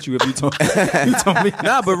have fought you if you told me.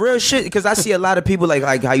 Nah, but real shit, because I see a lot of people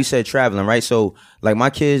like how you said traveling, right? So like my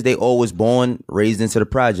kids, they all was born, raised into the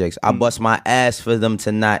projects. I bust my ass for them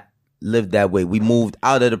to not live that way. We moved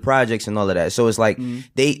out of the projects and all of that. So it's like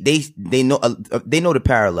they know the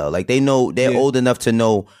parallel. Like they're old enough to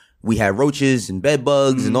know we had roaches and bed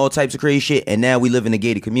bugs and all types of crazy shit, and now we live in a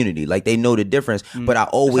gated community. Like they know the difference. But I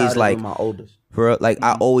always like my oldest.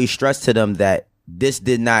 I always stress to them that this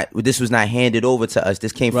was not handed over to us.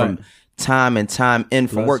 This came from time and time in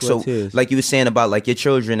from work. So like you were saying about like your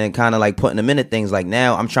children and kind of like putting them into things, like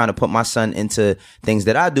now I'm trying to put my son into things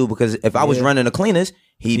that I do, because if I was running the cleaners,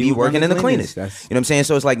 he'd be working in the cleaners. You know what I'm saying?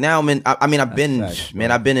 So it's like now I've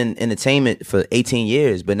been in entertainment for 18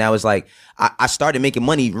 years, but now it's like I started making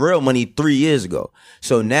real money 3 years ago.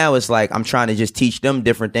 So now it's like I'm trying to just teach them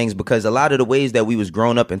different things, because a lot of the ways that we was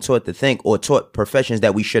grown up and taught to think or taught professions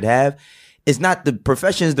that we should have, it's not the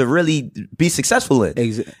professions to really be successful in.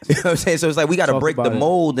 Exactly. You know what I'm saying? So it's like we got to break the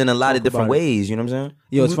mold in a lot of different ways. You know what I'm saying?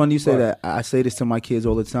 Yo, it's funny you say that. I say this to my kids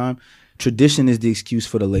all the time. Tradition is the excuse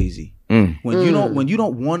for the lazy. When you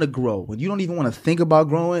don't want to grow, when you don't even want to think about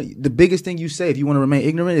growing, the biggest thing you say if you want to remain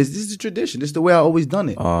ignorant is, this is tradition. This is the way I always done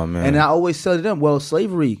it. Oh man! And I always tell them, well,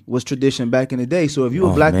 slavery was tradition back in the day. So if you're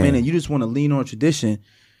a black man and you just want to lean on tradition,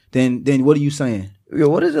 then what are you saying? Yo,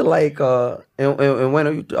 what is it like? And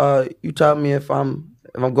when you tell me if I'm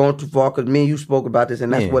going too far, because me and you spoke about this,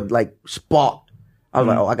 and that's what like sparked. I was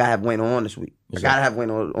like, oh, I gotta have Wayne on this week. I gotta have Wayne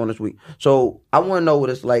on this week. So I want to know what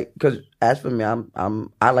it's like, because as for me,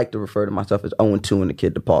 I like to refer to myself as 0-2 in the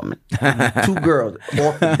kid department. 2 girls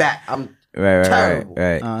off the bat. I'm terrible.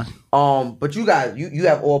 Right. But you guys, you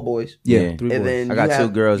have all boys. Yeah, 3 boys. And then I got 2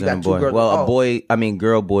 girls and a boy. Well, a boy. I mean,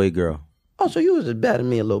 girl, boy, girl. Oh, so you was as bad as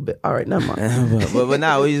me a little bit. All right, never mind. but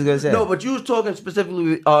now, what you gonna say? No, but you was talking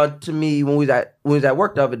specifically to me when we was at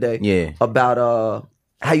work the other day. Yeah. About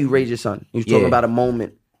how you raise your son. You was talking about a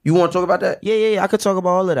moment. You want to talk about that? Yeah. I could talk about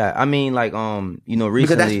all of that. I mean, like, recently,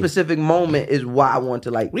 because that specific moment is why I want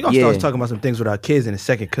to like. We gonna start talking about some things with our kids in a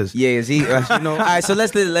second, because is he? All right, so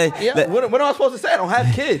let's what am I supposed to say? I don't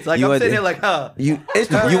have kids. Like I'm sitting there like, you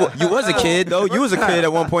was a kid though. You was a kid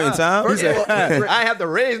at one point in time. I ain't have to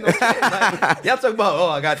raise no kids. Like, y'all talking about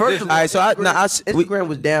I got first this. All right, so Instagram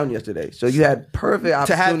was down yesterday, so you had perfect opportunity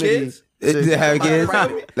to have kids. To have kids,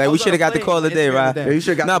 like we should have got the call today, right? Yeah, you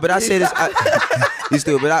should got. No, but I say this. You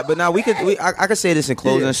still, but now I could say this in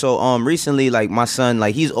closing. Yeah. So recently, like my son,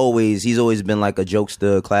 like he's always been like a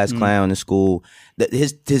jokester, class clown in school.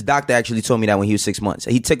 His doctor actually told me that when he was 6 months.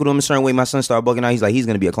 He tickled him a certain way. My son started bugging out. He's like, he's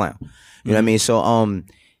gonna be a clown. You know what I mean? So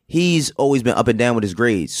he's always been up and down with his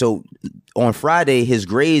grades. So on Friday, his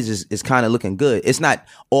grades is kind of looking good. It's not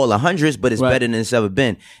all 100s, but it's better than it's ever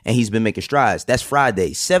been. And he's been making strides. That's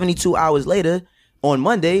Friday. 72 hours later, on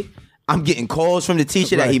Monday, I'm getting calls from the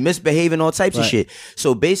teacher that he misbehaving, all types of shit.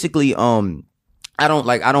 So basically, I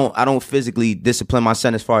don't physically discipline my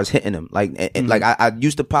son as far as hitting him. Like, like I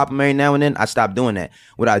used to pop him every now and then. I stopped doing that.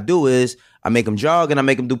 What I do is I make him jog and I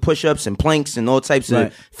make him do push-ups and planks and all types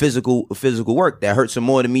of physical work that hurts him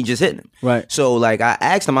more than me just hitting him. Right. So like I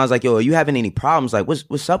asked him, I was like, yo, are you having any problems? Like,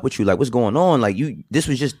 what's up with you? Like, what's going on? Like, this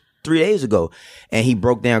was just 3 days ago. And he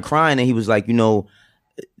broke down crying and he was like,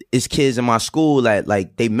 it's kids in my school that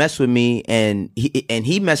like they mess with me, and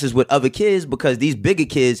he messes with other kids because these bigger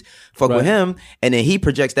kids fuck with him, and then he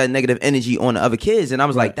projects that negative energy on the other kids. And I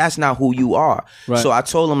was like, that's not who you are. So I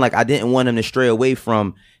told him like I didn't want him to stray away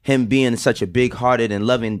from him being such a big hearted and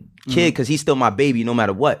loving kid, because he's still my baby no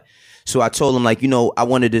matter what. So I told him like, I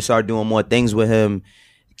wanted to start doing more things with him,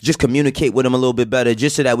 just communicate with him a little bit better,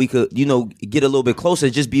 just so that we could, get a little bit closer,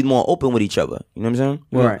 just be more open with each other. You know what I'm saying?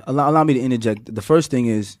 Well, right. Allow me to interject. The first thing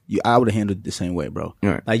is, I would have handled it the same way, bro.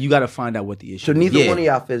 Right. Like, you got to find out what the issue is. So neither one of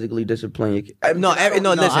y'all physically discipline your kid? Listen.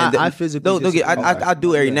 I physically I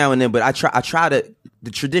do every now and then, but I try to, the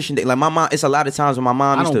tradition, like my mom, it's a lot of times when my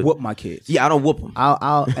mom I don't whoop my kids. Yeah, I don't whoop them.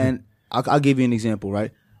 I'll give you an example, right?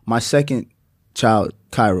 My second child,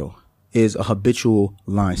 Cairo, is a habitual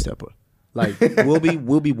line stepper. Like,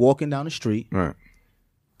 we'll be walking down the street. Right.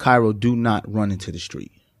 Cairo, do not run into the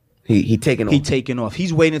street. He taking off. He taking off.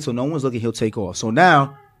 He's waiting until no one's looking. He'll take off. So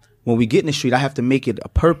now when we get in the street, I have to make it a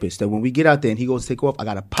purpose that when we get out there and he goes to take off, I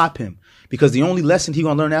got to pop him. Because the only lesson he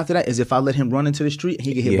going to learn after that is if I let him run into the street and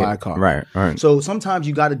he get hit by a car. Right. So sometimes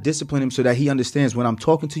you got to discipline him so that he understands when I'm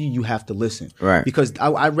talking to you, you have to listen. Right. Because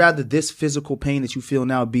I'd rather this physical pain that you feel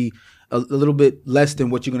now be a little bit less than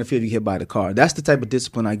what you're going to feel if you get hit by the car. That's the type of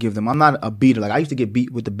discipline I give them. I'm not a beater. Like I used to get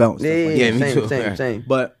beat with the belt. And stuff like that. me too. Same.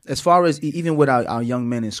 But as far as even with our young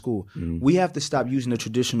men in school, we have to stop using the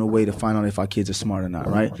traditional way to find out if our kids are smart or not,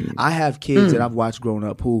 right? I have kids that I've watched growing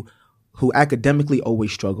up who academically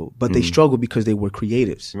always struggled, but they struggled because they were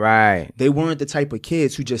creatives. Right. They weren't the type of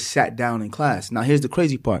kids who just sat down in class. Now, here's the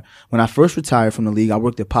crazy part. When I first retired from the league, I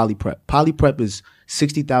worked at Poly Prep. Poly Prep is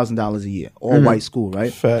 $60,000 a year, all white school,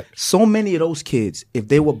 right? Fact. So many of those kids, if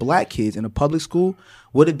they were black kids in a public school,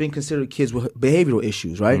 would have been considered kids with behavioral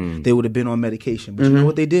issues, right? They would have been on medication. But you know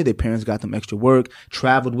what they did? Their parents got them extra work,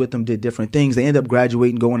 traveled with them, did different things. They ended up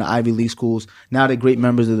graduating, going to Ivy League schools. Now they're great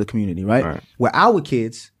members of the community, right? Where our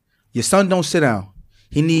kids, your son don't sit down.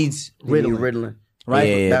 He needs Ritalin. Right?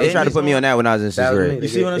 Yeah. They tried to put me on that when I was in sixth grade. You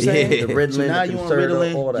see what I'm saying? The Ritalin, So now the you're on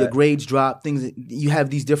Concerta, all Ritalin, that. your grades drop, things. You have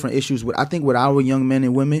these different issues. I think with our young men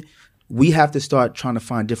and women, we have to start trying to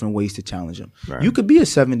find different ways to challenge them. Right. You could be a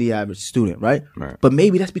 70 average student, right? But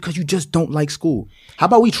maybe that's because you just don't like school. How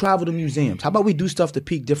about we travel to museums? How about we do stuff to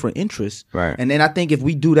pique different interests? Right. And then I think if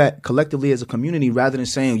we do that collectively as a community, rather than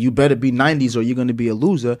saying you better be 90s or you're going to be a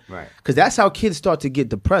loser, Right. Because that's how kids start to get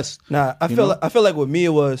depressed. Nah, I feel like with me it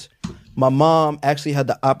was my mom actually had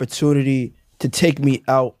the opportunity to take me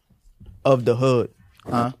out of the hood.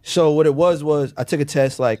 So what it was I took a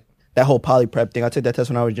test, like that whole Poly Prep thing. I took that test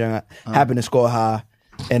when I was young. I happened to score high,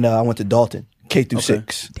 and I went to Dalton K through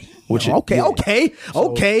 6. Which Okay.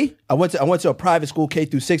 I went to a private school K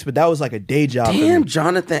through 6, but that was like a day job. for Damn, me.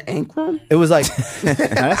 Jonathan Ankrum. It was like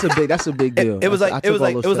That's a big deal. it was I like took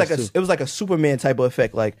all those tests, too. it was like a Superman type of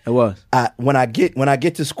effect. Like It was. when I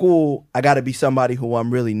get to school, I got to be somebody who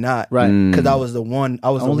I'm really not. Right. Because I was the one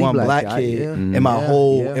Only black black guy, kid yeah. in my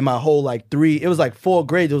whole like 3. It was like 4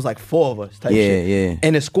 grades. It was like 4 of us type shit. Yeah.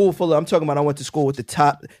 And a school full of, I'm talking about, I went to school with the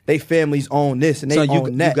top. They families own this and they So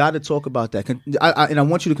own that. you got to talk about that. And I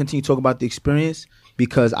want you to continue to talk about the experience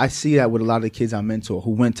because I see that with a lot of the kids I mentor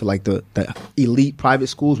who went to like the elite private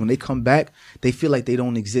schools. When they come back, they feel like they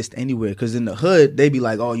don't exist anywhere because in the hood, they be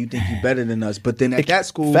like, oh, you think you're better than us. But then at that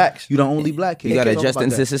school, Facts. you're the only black kid. You got to Talk adjust about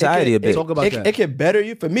into that. society a bit. Talk about that. It can better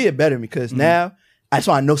you. For me, it bettered me because now that's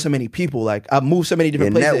why I know so many people. Like I moved so many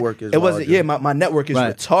different Your places. network is it wasn't. larger. Yeah, my network is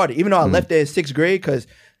Right. retarded. Even though I left there in 6th grade, because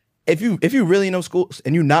if you really know schools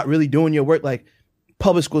and you're not really doing your work, like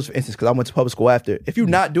public schools, for instance, because I went to public school after. If you're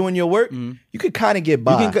not doing your work, you could kind of get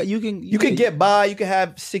by. You can get by. You can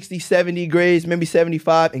have 60, 70 grades, maybe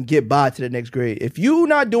 75, and get by to the next grade. If you're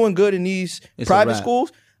not doing good in these It's a private wrap.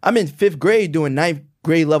 schools, I'm in 5th grade doing 9th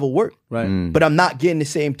grade level work. Right. But I'm not getting the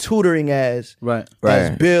same tutoring as Right.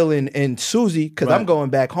 as Bill and Susie because I'm going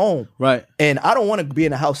back home. Right. And I don't want to be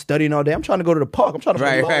in the house studying all day. I'm trying to go to the park. I'm trying to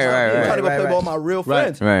play Right, ball. right, right, I'm trying to go right, play right. ball with my real Right,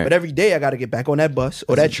 friends. right. But every day I got to get back on that bus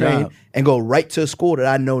or That's that a train job. and go right to a school that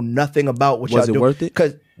I know nothing about what Was y'all it do. worth it?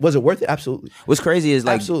 Because was it worth it? Absolutely. What's crazy is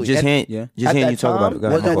like Absolutely. just At- hearing yeah. just At hearing that you talk time, about it. Go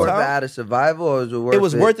Was ahead. it that worth time? it out of survival or was it worth it? It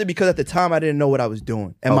was worth it because at the time I didn't know what I was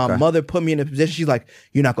doing, and my Okay. mother put me in a position. She's like,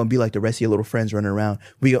 "You're not gonna be like the rest of your little friends running around.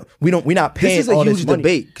 We're not paying This is a all huge this money."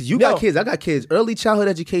 debate because you Yo, got kids. I got kids. Early childhood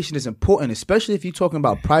education is important, especially if you're talking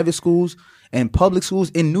about private schools and public schools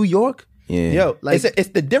in New York. Yeah. Yo, Like- it's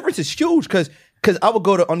the difference is huge because I would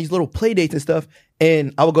go to on these little play dates and stuff,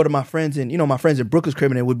 and I would go to my friends and my friends in Brooklyn's crib,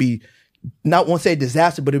 and it would be won't say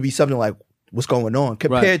disaster, but it'd be something like what's going on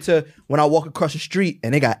compared to when I walk across the street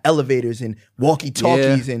and they got elevators and walkie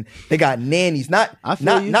talkies and they got nannies, not I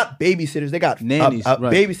feel you. babysitters. They got Nannies, a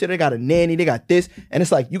right. babysitter. They got a nanny. They got this, and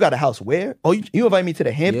it's like you got a house where? Oh, you invite me to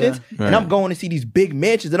the Hamptons, Yeah, and I'm going to see these big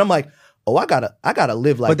mansions, and I'm like, oh, I gotta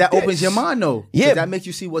live like. But that this. opens your mind, though. 'Cause Yeah, that makes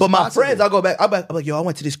you see what's But my possible. friends, I'll go back. I'm like, yo, I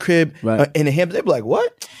went to this crib Right. in the Hamptons. They be like,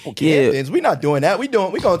 what? Yeah. Hamptons? We not doing that. We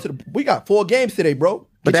going to we got 4 games today, bro.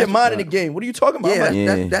 Get your that's- mind in the game. What are you talking about? Yeah, I'm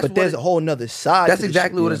like, that's but what there's it- a whole nother side. That's to this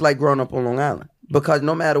exactly shit. what it's like growing up on Long Island. Because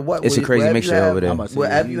no matter what, It's a crazy wherever mixture you have- over there. I'm about to say,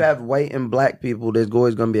 Wherever yeah. you have white and black people, there's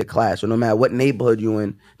always going to be a clash. So no matter what neighborhood you're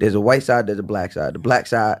in, there's a white side, there's a black side. The black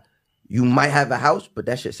side, you might have a house, but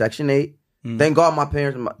that shit Section 8. Thank God my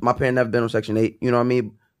parents never been on Section 8. You know what I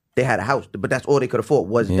mean? They had a house, but that's all they could afford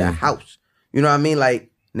was the house. You know what I mean?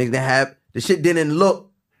 Like niggas didn't have the shit didn't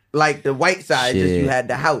look like the white side. Just Shit. you had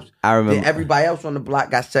the house. I remember- Then everybody else on the block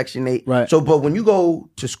got Section 8. Right. So, but when you go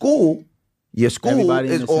to school, your school Everybody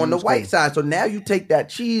in is the same on the white school. side. So now you take that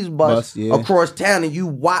cheese bus Yeah. across town and you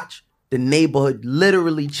watch the neighborhood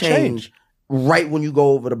literally change right when you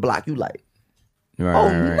go over the block. You like,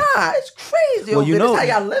 Nah, it's crazy. Well, over you there. know, That's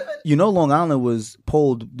how y'all living. You know, Long Island was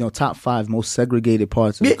polled, top 5 most segregated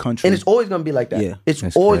parts of the country, and it's always gonna be like that. Yeah, it's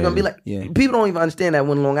that's always crazy. gonna be like. Yeah. People don't even understand that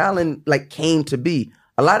when Long Island came to be,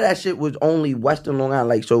 a lot of that shit was only Western Long Island.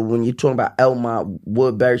 Like, so when you're talking about Elmont,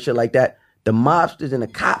 Woodbury, shit like that, the mobsters and the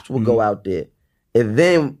cops would go out there. And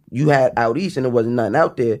then you had out east, and there wasn't nothing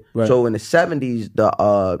out there. Right. So in the 70s,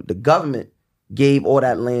 the government gave all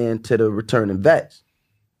that land to the returning vets,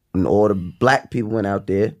 and all the black people went out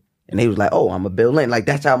there. And they was like, "Oh, I'm a build land." Like,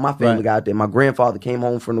 that's how my family Right. got out there. My grandfather came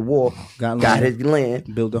home from the war, Got got land. his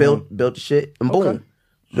land, Built the built home. the shit, and Okay. boom.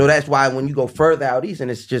 So that's why when you go further out east,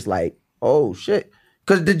 and it's just like, oh shit,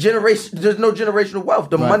 because there's no generational wealth.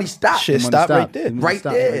 The Right. money stopped. Shit Money stopped right stopped. there. The money Right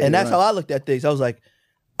stopped there. And that's how I looked at things. I was like,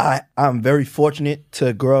 I'm very fortunate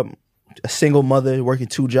to grow up a single mother working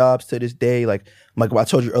 2 jobs to this day. Like I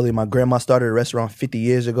told you earlier, my grandma started a restaurant 50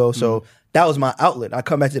 years ago. So that was my outlet. I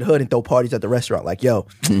come back to the hood and throw parties at the restaurant. Like, yo,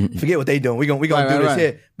 forget what they doing. We gonna Right, do this right.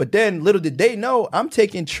 here. But then little did they know, I'm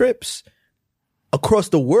taking trips across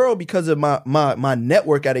the world because of my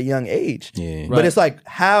network at a young age. Yeah. But it's like,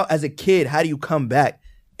 how as a kid, how do you come back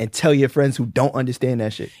and tell your friends who don't understand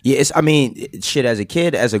that shit? Yeah, shit. As a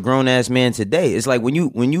kid, as a grown ass man today, it's like when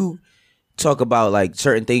you talk about like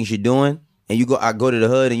certain things you're doing, and I go to the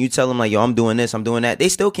hood and you tell them like, yo, I'm doing this, I'm doing that. They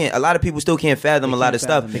still can't. A lot of people still can't fathom a lot of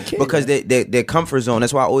stuff because their comfort zone.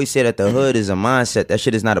 That's why I always say that the hood is a mindset. That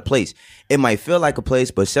shit is not a place. It might feel like a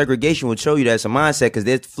place, but segregation will show you that it's a mindset because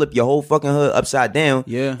they flip your whole fucking hood upside down.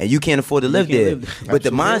 Yeah. and you can't afford to live can't there. live there. But the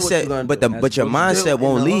Absolutely. What you mindset, gonna but do? your mindset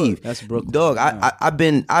won't leave. That's Brooklyn. Dog, I've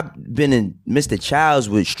been in Mr. Child's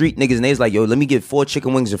with street niggas and they was like, yo, let me get 4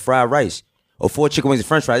 chicken wings and fried rice. Or 4 chicken wings and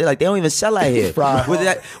french fries. They're like, they don't even sell out here.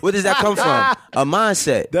 Where does that come from? A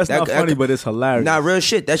mindset. That's not funny, but it's hilarious. Nah, real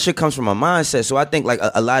shit. That shit comes from a mindset. So I think like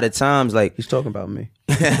a lot of times, like, He's talking about me.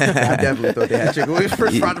 I definitely thought they had chicken wings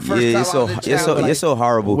first time. The first time I was in town, you're so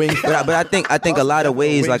horrible. But I think a lot of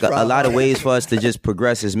ways, like a lot of ways for us to just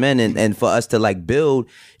progress as men and for us to like build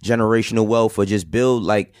generational wealth or just build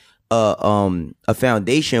like a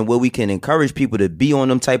foundation where we can encourage people to be on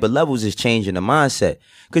them type of levels is changing the mindset.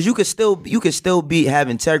 Cause you could still have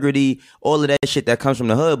integrity, all of that shit that comes from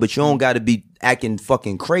the hood, but you don't got to be acting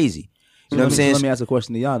fucking crazy. You know what I'm saying? Let me ask a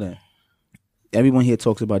question to y'all then. Everyone here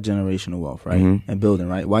talks about generational wealth, right? Mm-hmm. And building,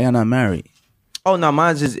 right? Why y'all not married? Oh no,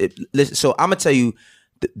 mine's is listen. So I'm gonna tell you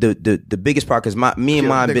the biggest part because me and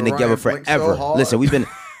mine been nigga together Ryan blinked forever. so hard. Listen,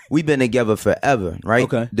 we've been together forever, right?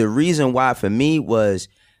 Okay. The reason why for me was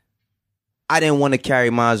I didn't want to carry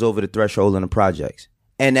mines over the threshold in the projects.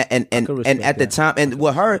 And respect at the that. time, and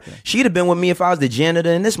with her, she'd have been with me if I was the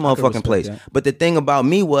janitor in this motherfucking respect place. that. But the thing about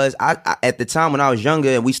me was, I at the time when I was younger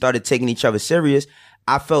and we started taking each other serious,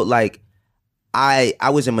 I felt like I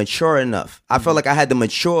wasn't mature enough. I felt like I had to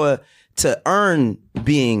mature to earn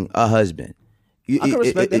being a husband. I can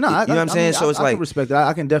respect that. No, you know what I'm saying? So it's I like, can respect that.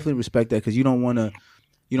 I can definitely respect that because you don't want to,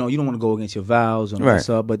 you don't want to go against your vows and all Right. that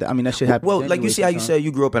stuff. But I mean, that shit happens. well, like you anyway see how you sometimes. said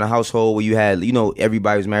you grew up in a household where you had,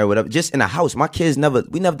 everybody was married, whatever. Just in a house. My kids never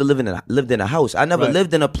lived in a house. I never Right.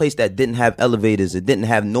 lived in a place that didn't have elevators. It didn't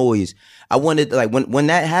have noise. I wanted, like, when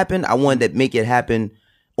that happened, I wanted to make it happen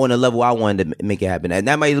on a level I wanted to make it happen. And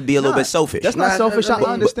that might be a little bit selfish. That's not Nah, selfish. I I mean,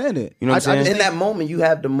 understand it. You know what I'm saying? in that moment, you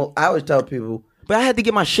have I always tell people, But I had to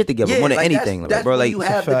get my shit together more than like, anything, That's bro. when Like, you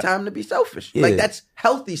have the time to be selfish. Yeah. Like, that's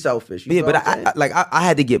healthy selfish. You yeah, know but what I'm saying? I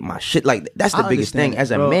had to get my shit. Like, that's the I biggest thing. understand it,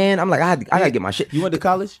 As a bro. man, I'm like, I gotta get my shit. You went to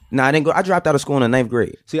college? Nah, I didn't go. I dropped out of school in the 9th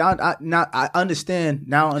grade. See, I understand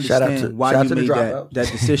now. I Shout out understand to- why shout out you to the made dropouts.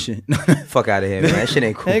 that decision. Fuck out of here, man. That shit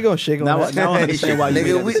ain't cool. Ain't gonna shake on now, that. now I understand why you made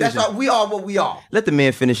Nigga, that that's decision. why we are what we are. Let the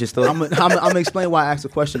man finish his story. I'm gonna explain why I asked the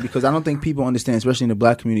question because I don't think people understand, especially in the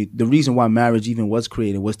black community, the reason why marriage even was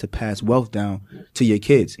created was to pass wealth down to your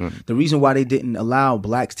kids. The reason why they didn't allow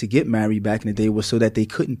blacks to get married back in the day was so that they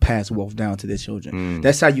couldn't pass wealth down to their children.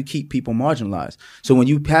 That's how you keep people marginalized. So when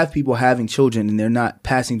you have people having children and they're not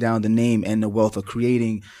passing down the name and the wealth of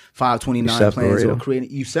creating 529 plans or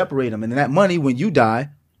you separate them, and then that money when you die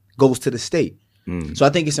goes to the state. So I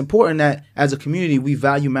think it's important that as a community we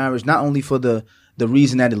value marriage not only for the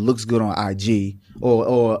reason that it looks good on IG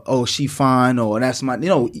or oh she fine or that's my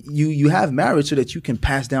you have marriage so that you can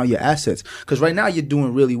pass down your assets because right now you're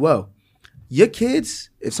doing really well. Your kids,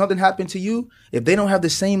 if something happened to you, if they don't have the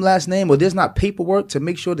same last name or there's not paperwork to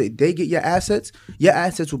make sure that they get your assets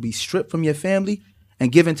will be stripped from your family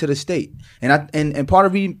and given to the state. And part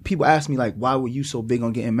of people ask me like, why were you so big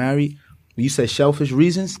on getting married? When you say selfish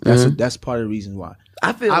reasons, that's part of the reason why.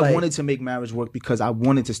 I feel like wanted to make marriage work because I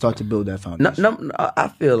wanted to start to build that foundation. No, I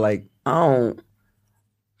feel like I don't,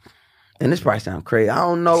 and this probably sounds crazy. I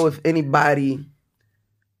don't know if anybody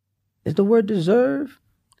is the word deserve?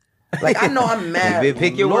 Like, I know I'm mad.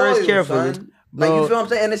 Pick your words loyal, carefully. son. Like, you feel what I'm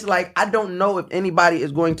saying? And it's like, I don't know if anybody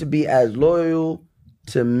is going to be as loyal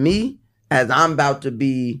to me as I'm about to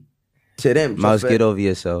be to them. Mouse, get over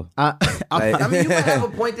yourself. I mean, you might have a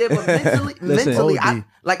point there, but mentally,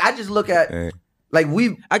 I just look at, like,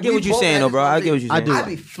 I get what you're saying, though, bro. I get what you're saying. I'd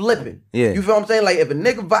be flipping. Yeah. You feel what I'm saying? Like, if a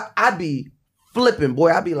nigga, I'd be flipping,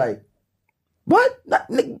 boy. I'd be like, what?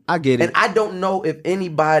 I get it. And I don't know if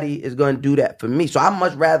anybody is going to do that for me. So I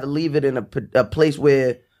much rather leave it in a place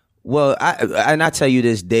where. Well, I tell you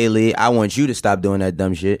this daily. I want you to stop doing that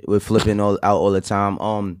dumb shit with flipping out all the time.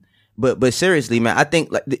 But seriously, man, I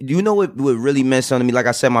think, like, you know what really meant something to me? Like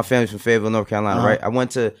I said, my family's from Fayetteville, North Carolina, right? I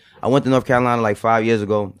went to North Carolina like 5 years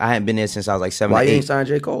ago. I hadn't been there since I was like 7 or 8. Why you ain't signed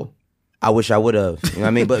J. Cole? I wish I would have. You know what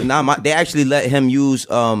I mean? But now they actually let him use.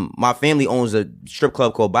 My family owns a strip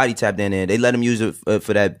club called Body Tap down there. They let him use it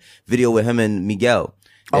for that video with him and Miguel.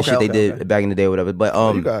 That shit they did back in the day, or whatever.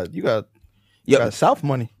 But you got South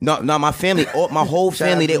money. No, my family, my whole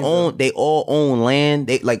family, they all own land.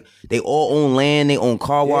 They all own land. They own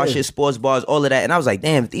car washes, sports bars, all of that. And I was like,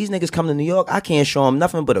 damn, if these niggas come to New York, I can't show them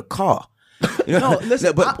nothing but a car. You know? No,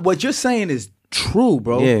 listen, but what you're saying is true,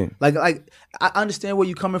 bro. Yeah. Like I understand where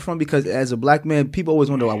you're coming from, because as a black man, people always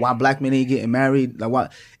wonder, like, why black men ain't getting married. Like, why?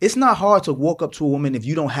 It's not hard to walk up to a woman if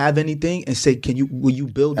you don't have anything and say, will you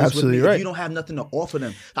build this Absolutely with me? right. If you don't have nothing to offer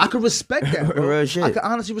them, I could respect that, bro. Real shit. I could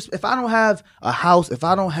honestly if I don't have a house, if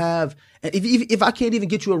I don't have, and if I can't even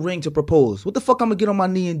get you a ring to propose, what the fuck I'm gonna get on my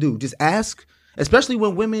knee and do? Just ask? Especially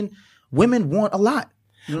when women want a lot.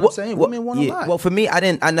 You know what I'm saying? Women want a lot. Well, for me,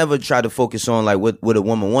 I never tried to focus on like what a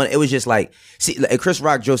woman want. It was just like, see, like Chris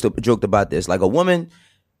Rock joked about this. Like, a woman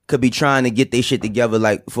could be trying to get their shit together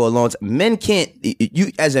like for a long time. Men can't.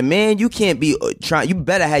 You as a man, you can't be trying. You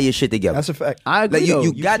better have your shit together. That's a fact. I agree. Like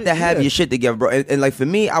you got to have your shit together, bro. And like for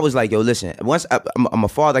me, I was like, yo, listen. Once I'm a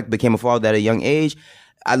father, I became a father at a young age.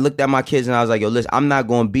 I looked at my kids and I was like, yo, listen, I'm not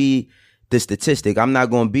gonna be the statistic. I'm not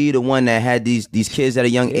going to be the one that had these kids at a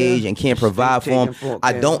young age and can't provide for them.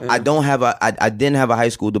 I didn't have a high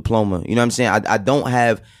school diploma. You know what I'm saying? I don't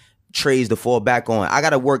have trades to fall back on. I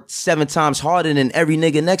got to work 7 times harder than every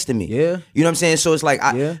nigga next to me. Yeah. You know what I'm saying? So it's like,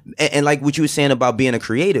 and like what you were saying about being a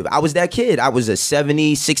creative. I was that kid. I was a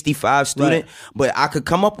 70, 65 student, but I could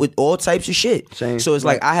come up with all types of shit. So it's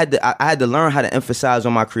like I had to learn how to emphasize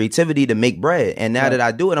on my creativity to make bread. And now that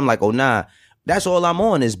I do it, I'm like, oh, nah. That's all I'm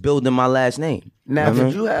on is building my last name. Now,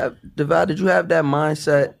 did you have that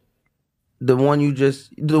mindset? The one you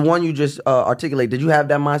just articulate. Did you have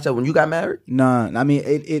that mindset when you got married? Nah, I mean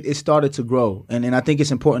it started to grow, and I think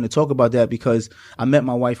it's important to talk about that, because I met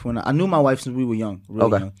my wife when I knew my wife since we were young.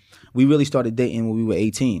 Really young. We really started dating when we were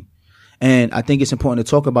 18, and I think it's important to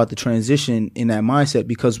talk about the transition in that mindset,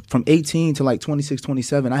 because from 18 to like 26,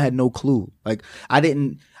 27, I had no clue. Like I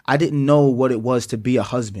didn't know what it was to be a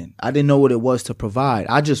husband. I didn't know what it was to provide.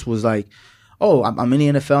 I just was like, oh, I'm in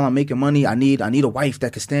the NFL. I'm making money. I need a wife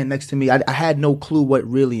that could stand next to me. I had no clue what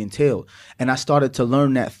really entailed. And I started to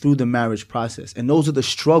learn that through the marriage process. And those are the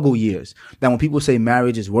struggle years. That when people say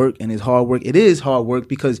marriage is work and it's hard work, it is hard work,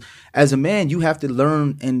 because as a man, you have to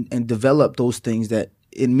learn and develop those things that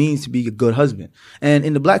it means to be a good husband. And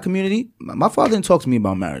in the black community, my father didn't talk to me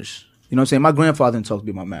about marriage. You know what I'm saying? My grandfather didn't talk to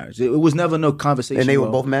me about marriage. It was never no conversation. And they were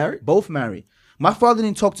both married? Both married. My father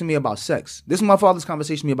didn't talk to me about sex. This is my father's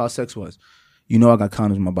conversation to me about sex was, you know I got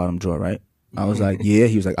condoms in my bottom drawer, right? I was like, yeah.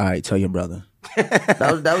 He was like, all right, tell your brother.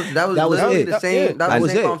 That was it. The same. That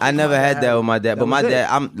was it. I never had that with my dad. But my dad,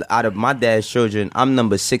 I'm out of my dad's children, I'm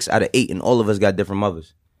number 6 out of 8, and all of us got different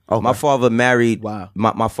mothers. Okay. My father married. Wow.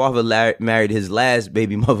 My father married his last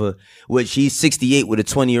baby mother, which he's 68 with a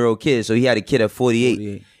 20-year-old kid, so he had a kid at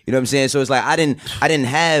 48. You know what I'm saying? So it's like I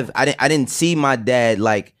didn't see my dad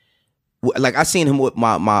like I seen him with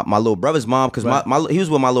my little brother's mom, because he was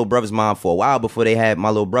with my little brother's mom for a while before they had my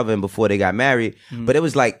little brother and before they got married. But it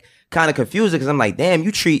was like kind of confusing, because I'm like, damn,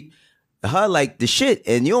 you treat her like the shit,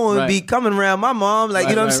 and you don't be coming around my mom, like,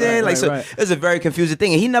 you know what I'm saying? It's a very confusing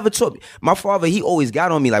thing. And he never taught me. My father, he always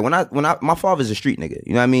got on me. Like my father's a street nigga.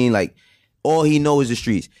 You know what I mean? Like all he knows is the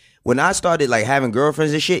streets. When I started like having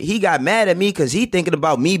girlfriends and shit, he got mad at me because he thinking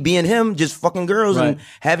about me being him, just fucking girls and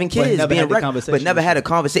having kids, being reckless, but never had a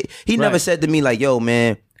conversation. He never said to me like, yo,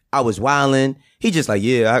 man, I was wilding. He just like,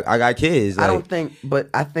 yeah, I got kids. Like,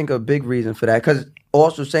 I think a big reason for that, because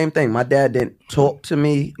also same thing, my dad didn't talk to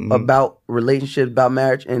me about relationships, about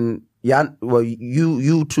marriage, and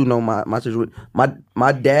you two know my situation.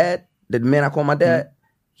 My dad, the man I call my dad,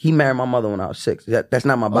 he married my mother when I was 6. That's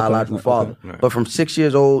not my biological father. Right. But from 6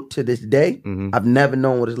 years old to this day, I've never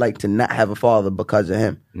known what it's like to not have a father because of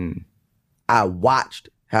him. I watched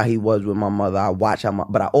how he was with my mother. I watch how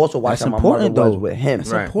but I also watch That's how my mother important, was though. with him.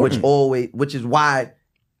 That's important. Which is why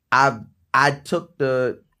I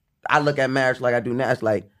look at marriage like I do now. It's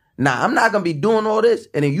like, nah, I'm not gonna be doing all this,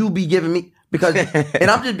 and then you be giving me because, and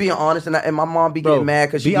I'm just being honest, and my mom be getting mad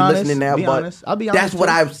because she be listening now. But I'll be honest. that's what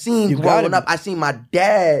I've seen growing up. I seen my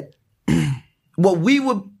dad. What we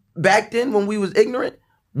would back then when we was ignorant,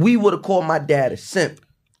 we would have called my dad a simp.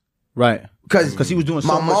 Right. Because he was doing so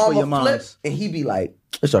my much mom for your would flip, moms. and he'd be like,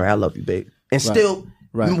 "It's all right, I love you, babe." And still,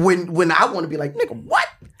 when I want to be like, "Nigga, what?"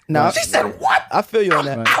 Nah, she said, "What?" I feel you on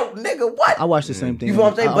that. Out, nigga, what? I watch the same thing. You know what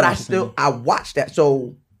I'm saying? But I watched that.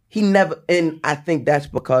 So he never, and I think that's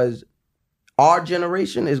because our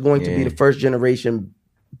generation is going to be the first generation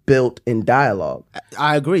built in dialogue.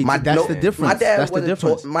 I agree. That's the difference. My dad That's the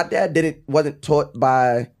difference. my dad wasn't taught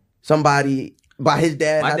by somebody. By his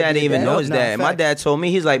dad. My dad didn't even know his dad. My dad told me,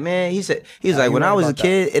 he's like, man, he's like, when I was a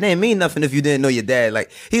kid, it didn't mean nothing if you didn't know your dad. Like,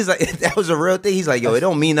 he's like, that was a real thing. He's like, yo, it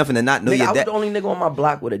don't mean nothing to not know your I was dad. the only nigga on my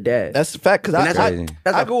block with a dad. That's the fact, because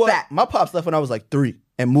I grew up, my pops left when I was like 3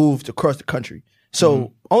 and moved across the country.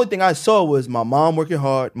 So only thing I saw was my mom working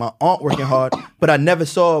hard, my aunt working hard, but I never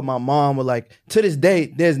saw my mom with like, to this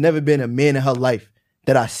day, there's never been a man in her life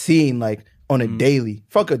that I seen like on a daily,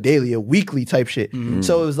 a weekly type shit.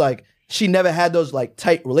 So it was like, she never had those like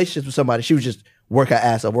tight relationships with somebody. She was just work her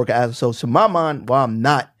ass off. So to my mind, while I'm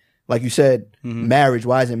not, like you said, marriage,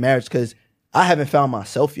 why isn't marriage? Because I haven't found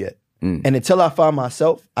myself yet. And until I find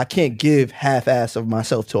myself, I can't give half-ass of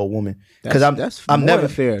myself to a woman. Because I'm never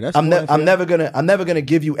fair. I'm never gonna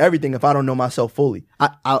give you everything if I don't know myself fully.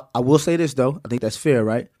 I will say this though. I think that's fair,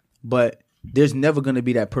 right? But there's never going to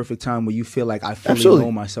be that perfect time where you feel like I fully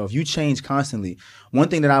know myself. You change constantly. One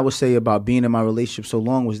thing that I would say about being in my relationship so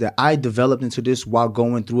long was that I developed into this while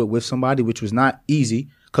going through it with somebody, which was not easy.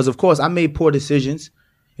 Because, of course, I made poor decisions.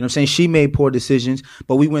 You know what I'm saying? She made poor decisions,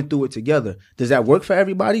 but we went through it together. Does that work for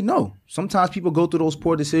everybody? No. Sometimes people go through those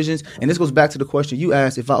poor decisions. And this goes back to the question you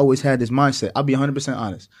asked, if I always had this mindset. I'll be 100%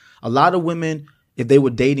 honest. A lot of women, if they were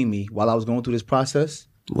dating me while I was going through this process,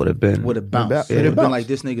 would have bounced. It would have been like,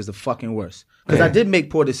 this nigga's the fucking worst. Because I did make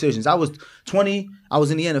poor decisions. I was 20. I was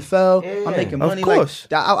in the NFL. I'm making money. Of course.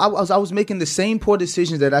 Like, I was making the same poor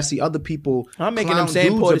decisions that I see other people. I'm making them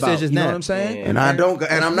same poor decisions now. You know what I'm saying? And I don't.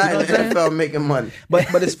 And I'm not in the NFL making money.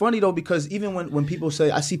 But it's funny though, because even when people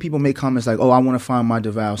say, I see people make comments like, "Oh, I want to find my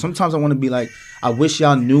DeVal." Sometimes I want to be like, I wish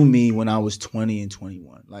y'all knew me when I was 20 and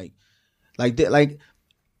 21.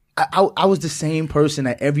 I was the same person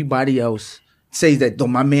that everybody else says that, though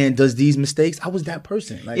my man does these mistakes. I was that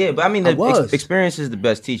person. Like, yeah, but I mean, the experience is the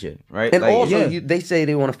best teacher, right? And like, also, they say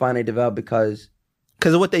they want to find a DeVal because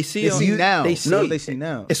of what they see. They see now. They see. They see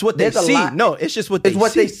now. It's what they see. No, it's just what they see. It's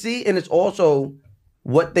what they see, and it's also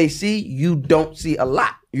what they see you don't see a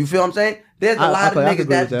lot. You feel what I'm saying? There's a lot of niggas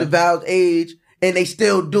that's DeVal's age, and they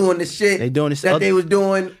still doing the shit they doing this that they was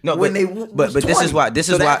doing when they but this is why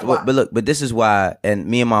but this is why, and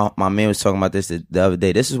me and my man was talking about this the other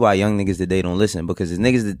day. This is why young niggas today don't listen, because the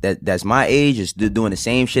niggas that's my age is doing the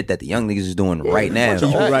same shit that the young niggas is doing right now.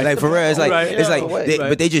 Like for real,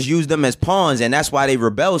 but they just use them as pawns, and that's why they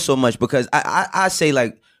rebel so much. Because I say,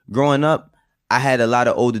 like, growing up, I had a lot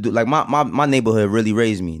of older dudes. Like my neighborhood really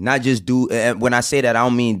raised me. Not just when I say that, I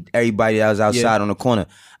don't mean everybody that was outside on the corner.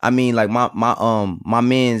 I mean, like my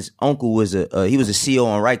man's uncle was he was a CO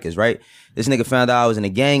on Rikers, right? This nigga found out I was in a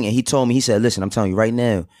gang, and he told me, he said, "Listen, I'm telling you right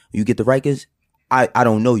now, when you get to Rikers, I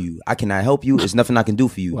don't know you. I cannot help you. There's nothing I can do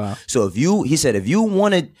for you. Wow. So if you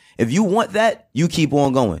want that, you keep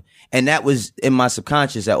on going." And that was in my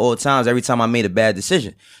subconscious at all times. Every time I made a bad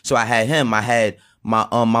decision, so I had him. I had my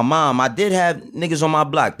mom. I did have niggas on my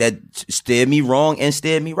block that steered me wrong and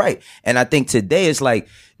steered me right. And I think today it's like,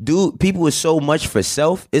 dude, people is so much for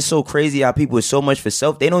self. It's so crazy how people is so much for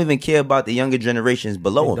self. They don't even care about the younger generations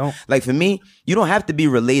below them. Like for me, you don't have to be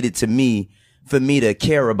related to me for me to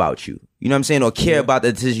care about you. You know what I'm saying? Or care about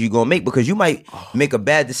the decision you're gonna make, because you might make a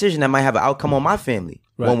bad decision that might have an outcome on my family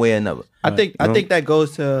one way or another. I think that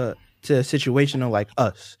goes to a situation of like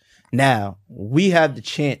us. Now, we have the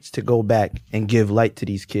chance to go back and give light to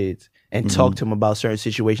these kids and talk to them about certain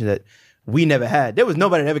situations that we never had. There was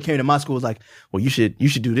nobody that ever came to my school was like, "Well, you should do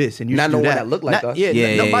this and you should do that." Not no one that looked like us.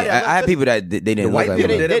 Nobody. I had people that they didn't look like us.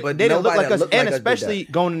 They didn't look like us, and especially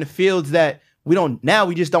going in the fields that we don't. Now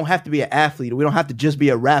we just don't have to be an athlete. We don't have to just be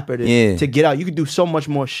a rapper to get out. You can do so much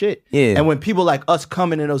more shit. Yeah. And when people like us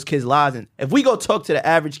come into those kids' lives, and if we go talk to the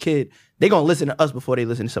average kid, they're gonna listen to us before they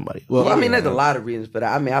listen to somebody. Well, I mean, there's a lot of reasons for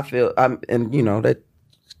that. I mean, I feel, and you know, that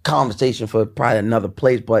conversation for probably another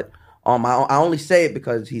place, but I only say it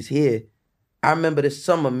because he's here. I remember this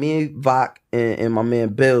summer, me, Vok, and my man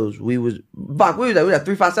Bills, we was at? We was at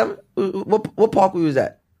 357? What park we was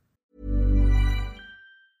at?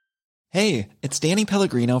 Hey, it's Danny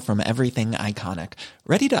Pellegrino from Everything Iconic.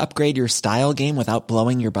 Ready to upgrade your style game without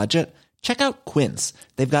blowing your budget? Check out Quince.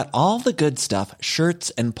 They've got all the good stuff,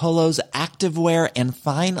 shirts and polos, activewear, and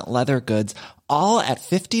fine leather goods, all at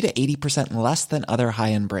 50 to 80% less than other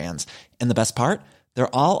high-end brands. And the best part?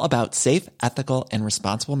 They're all about safe, ethical, and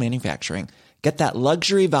responsible manufacturing. Get that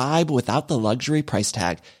luxury vibe without the luxury price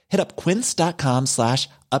tag. Hit up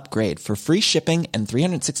quince.com/upgrade for free shipping and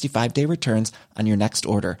 365-day returns on your next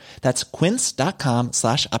order. That's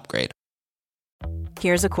quince.com/upgrade.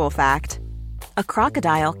 Here's a cool fact. A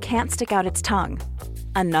crocodile can't stick out its tongue.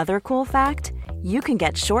 Another cool fact, you can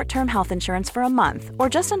get short-term health insurance for a month or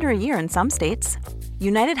just under a year in some states.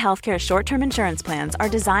 United Healthcare short-term insurance plans are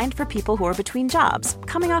designed for people who are between jobs,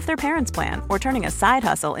 coming off their parents' plan, or turning a side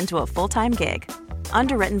hustle into a full-time gig.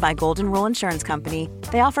 Underwritten by Golden Rule Insurance Company,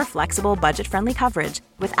 they offer flexible, budget-friendly coverage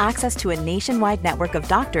with access to a nationwide network of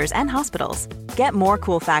doctors and hospitals. Get more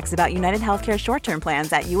cool facts about United Healthcare short-term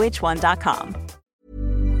plans at uh1.com.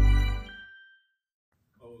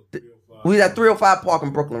 We was at 305 Park in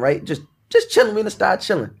Brooklyn, right? Just chilling. We done started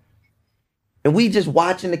chilling. And we just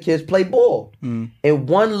watching the kids play ball. And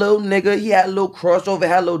one little nigga, he had a little crossover,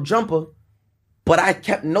 had a little jumper. But I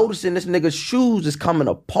kept noticing this nigga's shoes is coming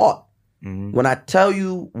apart. When I tell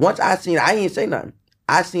you, once I seen it, I ain't say nothing.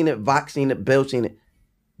 I seen it, Vok seen it, Bill seen it.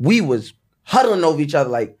 We was huddling over each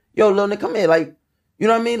other like, yo, little nigga, come here. Like, you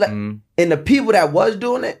know what I mean? Like, and the people that was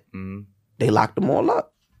doing it, they locked them all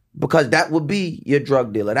up. Because that would be your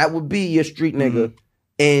drug dealer. That would be your street nigga.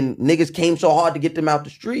 And niggas came so hard to get them out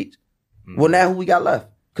the streets. Well, now who we got left?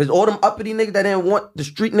 Because all them uppity niggas that didn't want the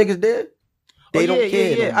street niggas there, they don't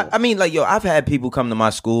care. Yeah. No more. I mean, like, yo, I've had people come to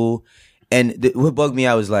my school, and what bugged me,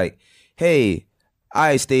 I was like, hey,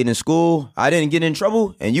 I stayed in school, I didn't get in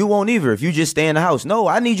trouble, and you won't either if you just stay in the house. No,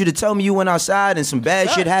 I need you to tell me you went outside and some bad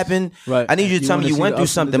shit happened. Right. I need you to tell me you went through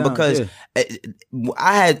something, because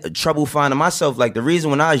I had trouble finding myself. Like, the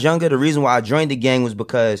reason when I was younger, the reason why I joined the gang was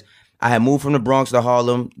because I had moved from the Bronx to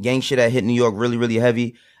Harlem. Gang shit had hit New York really, really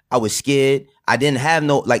heavy. I was scared. I didn't have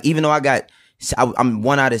no, like, even though I'm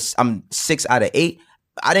 6 out of 8.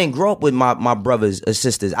 I didn't grow up with my brothers or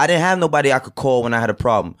sisters. I didn't have nobody I could call when I had a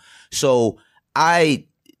problem. So I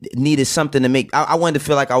needed something to make, I wanted to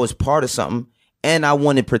feel like I was part of something, and I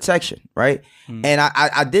wanted protection, right? And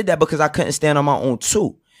I did that because I couldn't stand on my own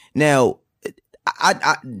too. Now,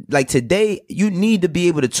 I like today, you need to be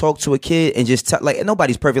able to talk to a kid and just like,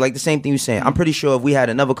 nobody's perfect. Like the same thing you're saying. I'm pretty sure if we had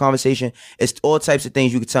another conversation, it's all types of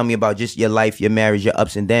things you could tell me about just your life, your marriage, your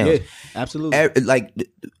ups and downs. Yeah, absolutely. Like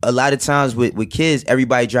a lot of times with kids,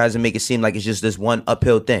 everybody tries to make it seem like it's just this one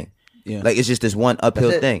uphill thing. Yeah. Like it's just this one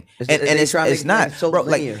uphill thing. It's not. Bro,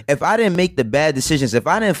 like if I didn't make the bad decisions, if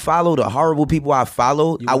I didn't follow the horrible people I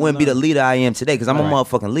followed, I wouldn't be the leader I am today, because I'm a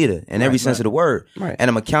motherfucking leader in every sense of the word. Right. And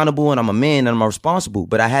I'm accountable, and I'm a man, and I'm responsible.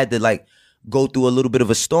 But I had to like go through a little bit of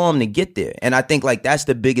a storm to get there. And I think like that's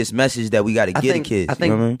the biggest message that we got to get to kids. I think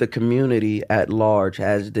you know what I mean? the community at large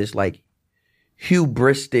has this like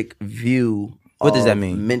hubristic view. What does that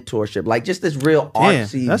mean? Mentorship, like just this real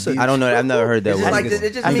artsy. I don't know. I've never heard that word.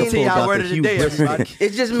 It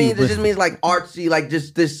just means it just means like artsy, like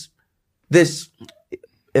just this.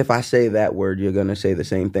 If I say that word, you're gonna say the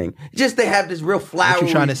same thing. Just they have this real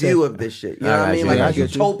flowery view of this shit. You know what I mean? Like a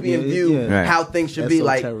utopian view, how things should be.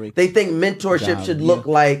 Like they think mentorship should look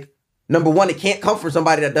like, number one, it can't come from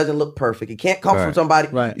somebody that doesn't look perfect. It can't come from somebody.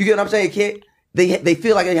 Right. You get what I'm saying? It can't. They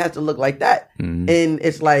feel like it has to look like that, and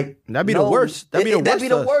it's like that'd be the worst. That'd be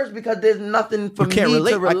the worst because there's nothing for me to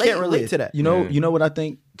relate. I can't relate to that. You know what I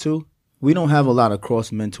think too. We don't have a lot of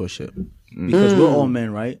cross mentorship because we're all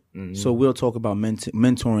men, right? So we'll talk about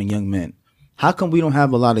mentoring young men. How come we don't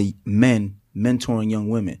have a lot of men mentoring young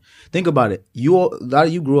women? Think about it. A lot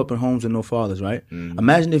of you grew up in homes with no fathers, right?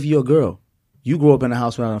 Imagine if you're a girl, you grew up in a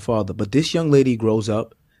house without a father, but this young lady grows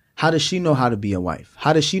up. How does she know how to be a wife?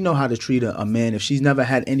 How does she know how to treat a man if she's never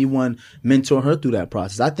had anyone mentor her through that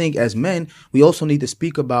process? I think as men, we also need to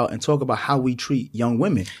speak about and talk about how we treat young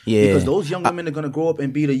women. Yeah. Because those young women are going to grow up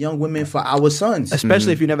and be the young women for our sons.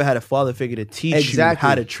 Especially if you never had a father figure to teach you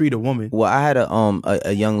how to treat a woman. Well, I had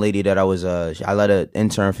a young lady that I let her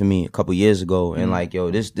intern for me a couple years ago. And like,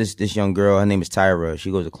 yo, this young girl, her name is Tyra.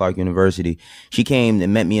 She goes to Clark University. She came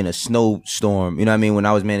and met me in a snowstorm. You know what I mean? When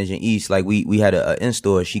I was managing East, like we had an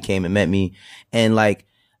in-store. She came and met me, and like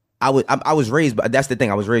I was raised by, that's the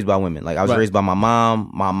thing, I was raised by women. Like I was raised by my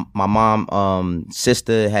mom. My mom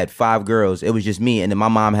sister had 5 girls. It was just me, and then my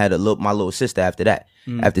mom had my little sister after that,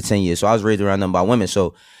 after 10 years. So I was raised around them by women.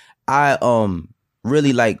 So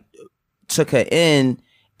really like took her in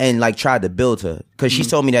and like tried to build her, because she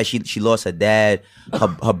told me that she lost her dad,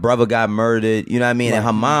 her brother got murdered, you know what I mean, and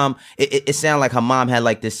her mom, it sounded like her mom had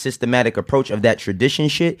like this systematic approach of that tradition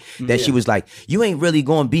shit, that she was like, you ain't really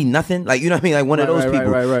gonna be nothing, like, you know what I mean, like one of those people.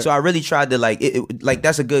 Right. So I really tried to like like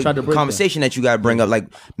that's a good conversation that you gotta bring up, like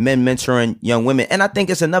men mentoring young women. And I think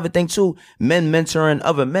it's another thing too, men mentoring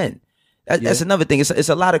other men. That's another thing. It's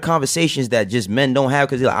a lot of conversations that just men don't have,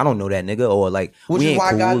 because like, I don't know that nigga, or like, which we is ain't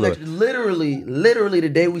why cool, God or, literally the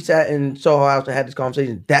day we sat in Soho House and had this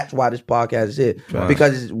conversation, that's why this podcast is here.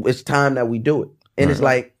 Because it's time that we do it. And it's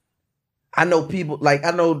like, I know people, like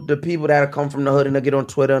I know the people that come from the hood and they get on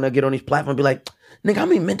Twitter and they get on these platforms and be like, nigga, how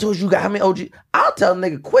many mentors you got? How many OG? I'll tell a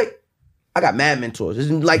nigga quick, I got mad mentors. It's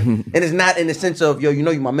like, and it's not in the sense of, yo, you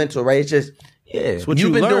know you my mentor, right? It's just, it's what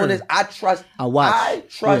you've been doing this. I trust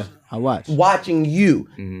watching you.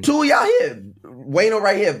 Two of y'all here, Wayno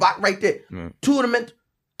right here, Vok right there. Two of the men.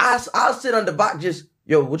 I'll sit under Vok, just,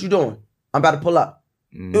 yo, what you doing? I'm about to pull up.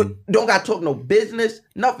 Don't got to talk no business,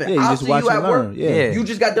 nothing. I'll see you at work. You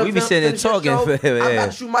just got done. We be sitting there talking. I'm about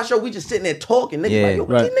to shoot my show. We just sitting there talking. Niggas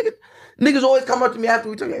like, yo, niggas always come up to me after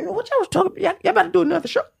we talk. Yo, what y'all was talking about? Y'all about to do another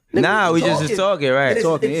show? Niggas we just talking, right? It's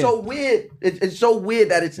so weird. It's so weird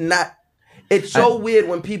that it's not. It's so weird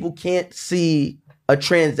when people can't see a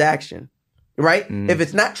transaction, right? If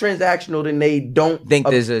it's not transactional, then they don't think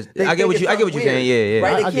there's a. I get what you're saying. Yeah.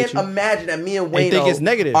 Right? They can't imagine that me and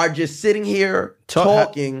Wayno are just sitting here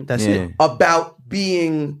talking about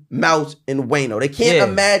being Mouse and Wayno. They can't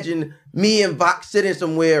imagine me and Vok sitting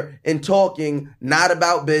somewhere and talking not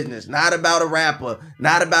about business, not about a rapper,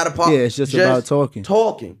 not about a part. Yeah, it's just about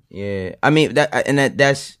talking. Yeah, I mean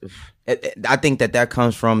that's. I think that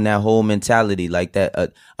comes from that whole mentality, like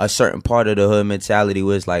that a certain part of the hood mentality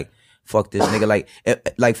was like, fuck this nigga.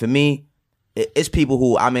 Like for me, it's people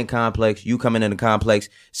who I'm in complex, you coming in the complex.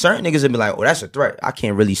 Certain niggas would be like, oh, that's a threat. I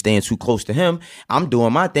can't really stand too close to him. I'm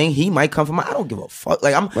doing my thing. He might come from I don't give a fuck.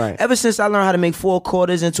 Like ever since I learned how to make 4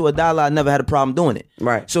 quarters into $1, I never had a problem doing it.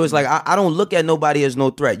 Right. So it's like I don't look at nobody as no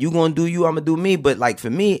threat. You gonna do you, I'm gonna do me. But like for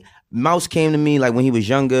me, Mouse came to me like when he was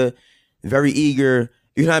younger, very eager.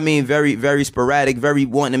 You know what I mean? Very, very sporadic, very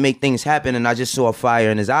wanting to make things happen. And I just saw a fire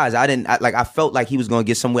in his eyes. I felt like he was going to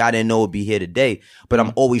get somewhere. I didn't know it would be here today. But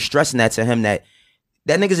I'm always stressing that to him, that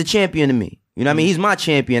nigga's a champion to me. You know what I mean? He's my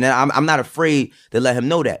champion. And I'm not afraid to let him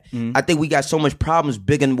know that. I think we got so much problems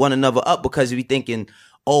bigging one another up because we thinking,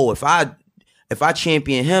 oh, if I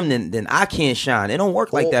champion him, then I can't shine. It don't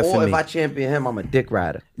work like that for me. Or if I champion him, I'm a dick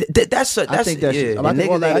rider. I think I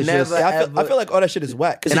feel like all that shit is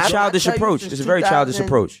whack. It's a childish approach. It's a very childish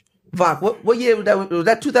approach. Vok, what year was that? Was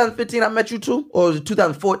that 2015 I met you too? Or was it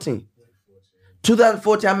 2014?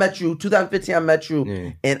 2014 I met you. 2015 I met you.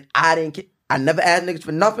 Yeah. And I never asked niggas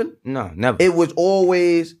for nothing. No, never. It was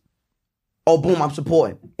always, oh, boom, I'm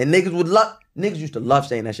supporting. And niggas used to love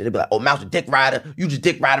saying that shit. They'd be like, oh, Mouse a dick rider. You just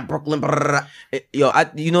dick riding Brooklyn. Yo,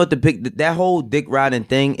 you know what that whole dick riding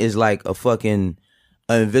thing is like a fucking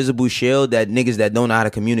invisible shield that niggas that don't know how to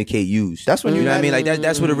communicate use. That's when you know what I mean? Like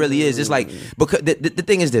that's what it really is. It's like, because the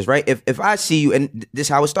thing is this, right? If I see you, and this is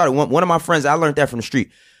how it started. One of my friends, I learned that from the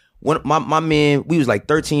street. My man, we was like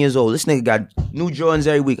 13 years old. This nigga got new Jordans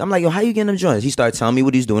every week. I'm like, yo, how you getting them Jordans? He started telling me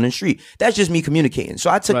what he's doing in the street. That's just me communicating.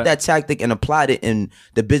 So I took that tactic and applied it in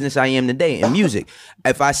the business I am today, in music.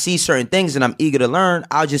 If I see certain things and I'm eager to learn,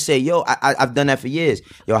 I'll just say, yo, I've done that for years.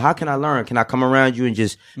 Yo, how can I learn? Can I come around you and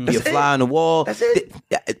just be a fly on the wall? That's it.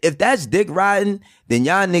 If that's dick riding, then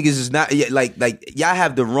y'all niggas is not like y'all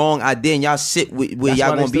have the wrong idea and y'all sit where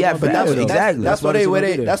y'all gonna be at. Exactly. That's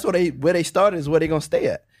where they started is where they gonna stay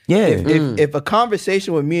at. Yeah. If a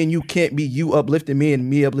conversation with me and you can't be you uplifting me and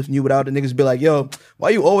me uplifting you without the niggas be like, yo, why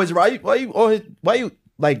you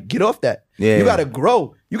like get off that? Yeah. You gotta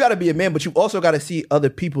grow. You gotta be a man, but you also gotta see other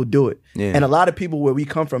people do it. Yeah. And a lot of people where we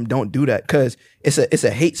come from don't do that because it's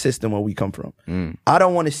a hate system where we come from. I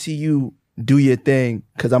don't want to see you do your thing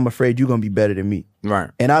because I'm afraid you're gonna be better than me. Right.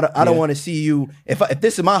 And I don't want to see you if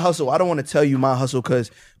this is my hustle. I don't want to tell you my hustle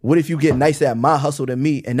because what if you get nicer at my hustle than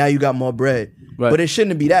me and now you got more bread? Right. But it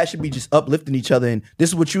shouldn't be that. It should be just uplifting each other. And this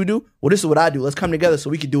is what you do. Well, this is what I do. Let's come together so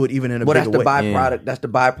we can do it even in a bigger way. Byproduct. That's the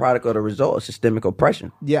byproduct of the result of systemic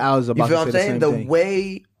oppression. Yeah, I was about to say the same thing. The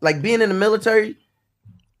way, like being in the military,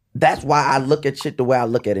 that's why I look at shit the way I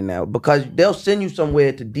look at it now. Because they'll send you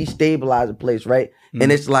somewhere to destabilize a place, right?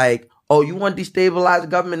 And it's like, oh, you want to destabilize the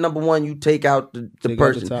government? Number one, you take out the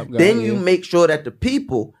person. The top guy, then you make sure that the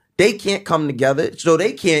people, they can't come together, so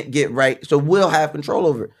they can't get right. So we'll have control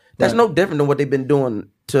over it. That's no different than what they've been doing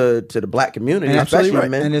to the black community, And especially absolutely,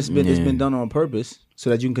 men. and it's been done on purpose so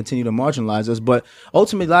that you can continue to marginalize us. But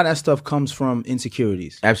ultimately, a lot of that stuff comes from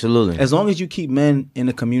insecurities. Absolutely. As long as you keep men in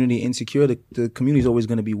the community insecure, the community is always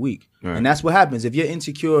going to be weak. Right. And that's what happens. If you're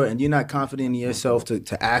insecure and you're not confident in yourself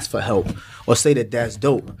to ask for help or say that that's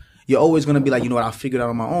dope, you're always going to be like, you know what, I'll figure it out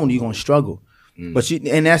on my own. You're going to struggle. But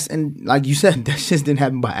and like you said, that shit didn't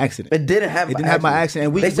happen by accident. It didn't happen. It didn't happen by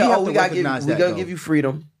accident. And they said, have "Oh, to we gotta recognize give you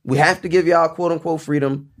freedom. We have to give y'all quote unquote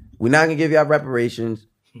freedom. We're not gonna give y'all reparations,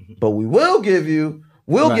 but we will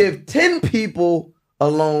give 10 people a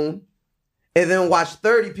loan, and then watch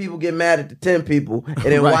 30 people get mad at the 10 people, and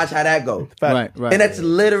then watch how that goes. Right. And that's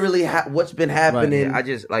literally what's been happening. I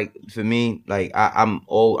just like, for me, like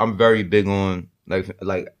I'm very big on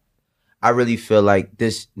like I really feel like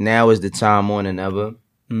this now is the time more than ever,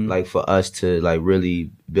 like for us to like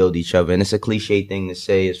really build each other. And it's a cliche thing to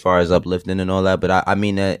say as far as uplifting and all that, but I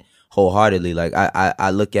mean that wholeheartedly. Like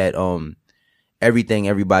I look at everything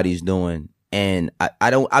everybody's doing, and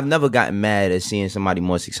I've never gotten mad at seeing somebody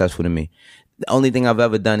more successful than me. The only thing I've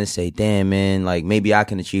ever done is say, damn, man, like maybe I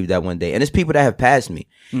can achieve that one day. And it's people that have passed me.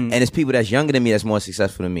 And it's people that's younger than me that's more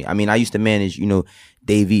successful than me. I mean, I used to manage,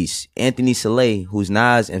 Dave East. Anthony Saleh, who's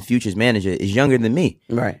Nas and Future's manager, is younger than me.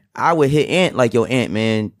 Right. I would hit Ant like, yo, Ant,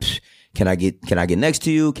 man, can I get next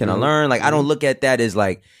to you? Can I learn? Like, I don't look at that as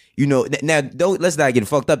like, now let's not get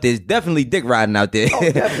fucked up. There's definitely dick riding out there.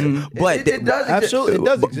 Oh, definitely. But it does Absolutely, it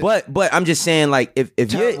does exist. But I'm just saying, like, if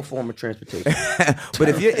Terrible you're form of transportation. but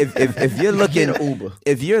if you're looking Get an Uber.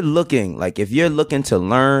 if you're looking to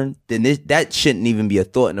learn, then that shouldn't even be a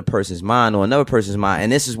thought in a person's mind or another person's mind.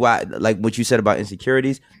 And this is why, like what you said about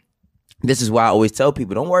insecurities, this is why I always tell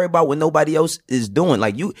people, don't worry about what nobody else is doing.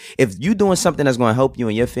 Like if you doing something that's going to help you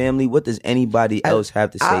and your family, what does anybody else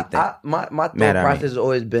have to say? My thought process has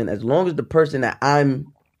always been, as long as the person that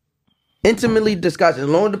I'm intimately discussing, as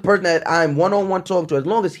long as the person that I'm one-on-one talking to, as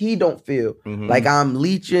long as he don't feel like I'm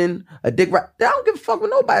leeching a dick right, I don't give a fuck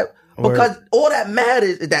with nobody. Because all that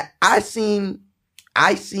matters is that I seen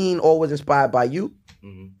or was inspired by you,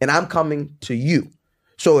 and I'm coming to you.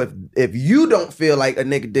 So if you don't feel like a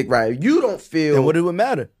nigga dick right, you don't feel, then what do it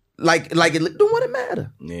matter? Like then what it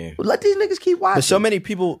matter? Yeah. Let these niggas keep watching. But so many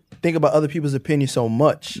people think about other people's opinion so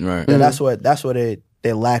much, Right. and that's where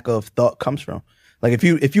their lack of thought comes from. Like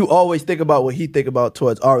if you always think about what he think about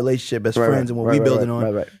towards our relationship as friends and what we building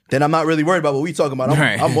on, then I'm not really worried about what we talking about.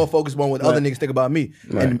 I'm more focused on what other niggas think about me.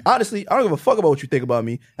 And honestly, I don't give a fuck about what you think about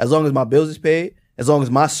me as long as my bills is paid, as long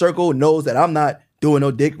as my circle knows that I'm not doing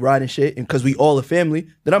no dick riding shit, and because we all a family,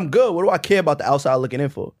 then I'm good. What do I care about the outside looking in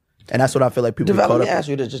for? And that's what I feel like people get caught Let me up ask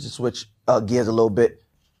you this, just to switch gears a little bit.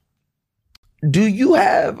 Do you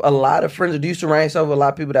have a lot of friends, or do you surround yourself with a lot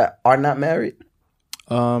of people that are not married?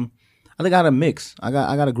 I think I got a mix. I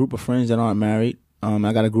got a group of friends that aren't married.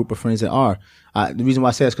 I got a group of friends that are. The reason why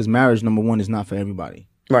I say that's because marriage, number one, is not for everybody.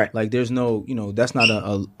 Right. Like there's no, that's not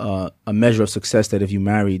a measure of success that if you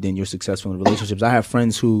marry, then you're successful in relationships. I have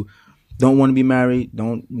friends who don't want to be married.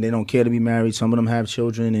 They don't care to be married. Some of them have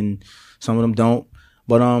children and some of them don't.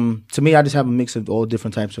 But to me, I just have a mix of all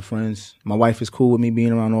different types of friends. My wife is cool with me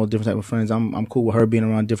being around all different types of friends. I'm cool with her being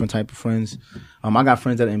around different types of friends. I got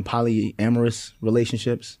friends that are in polyamorous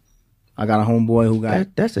relationships. I got a homeboy who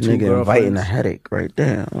got that's a two nigga inviting a girlfriends. headache right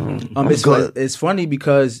there. It's funny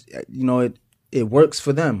because it works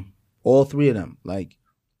for them, all three of them. Like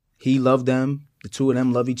he loved them, the two of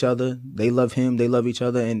them love each other. They love him, they love each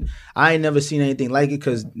other, and I ain't never seen anything like it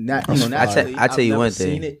because I tell you one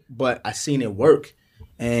thing, seen it, but I seen it work.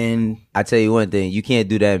 And I tell you one thing, you can't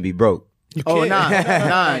do that and be broke. You cannot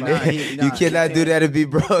do that and be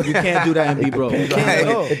broke. You can't do that and be broke.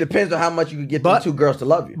 It depends on how much you can get the two girls to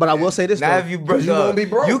love you. But I will say this, now, if you broke, you won't be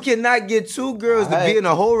broke. You cannot get two girls to be in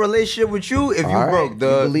a whole relationship with you if you broke.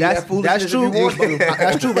 That's true.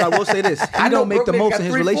 That's true. But I will say this: he don't make the most in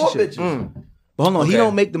his relationship. But hold on, he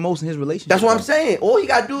don't make the most in his relationship. That's what I'm saying. All you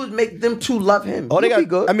gotta do is make them two love him. Oh, they got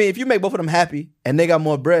good. I mean, if you make both of them happy and they got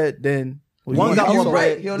more bread, then one got more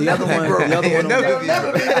bread. The other one, he'll never be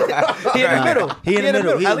broke. He in the middle. He in the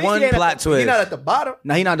middle. At least one he ain't plot twist. He's not at the bottom.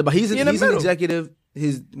 No, he's not at the bottom. He's in the an middle. executive.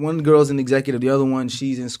 His one girl's an executive. The other one,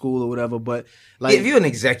 she's in school or whatever. But like, if you're an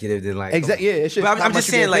executive, then like, yeah, but I'm just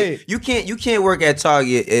saying, like, you can't work at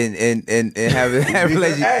Target and have a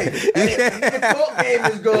relationship. The talk game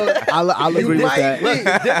is good. I'll agree with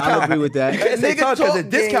that. I'll agree with that. Because the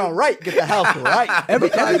discount right, get the house right.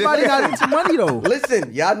 Everybody got into money though.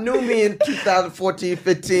 Listen, y'all knew me in 2014,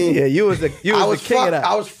 15. Yeah, you was the king of that.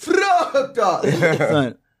 I was fucked up.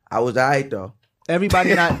 Son, I was alright though.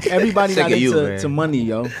 Everybody not Sick of you, into man. to money,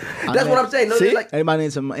 yo. That's what I'm saying. No, See? like, Everybody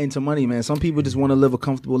into money, man. Some people just want to live a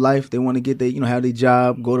comfortable life. They want to get their, have their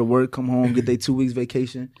job, go to work, come home, get their 2 weeks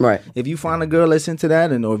vacation. Right. If you find a girl that's into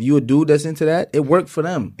that, or if you a dude that's into that, it worked for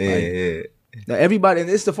them. Yeah. Now everybody, and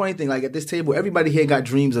it's the funny thing, like at this table, everybody here got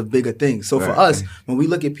dreams of bigger things. So for us, when we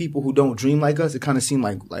look at people who don't dream like us, it kind of seems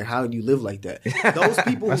like how do you live like that? Those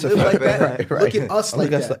people who live like that, look at us like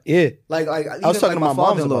that. Yeah. Like I was talking to my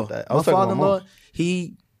mom about that. I My was talking to my father-in-law, mom.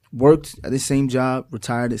 he worked at the same job,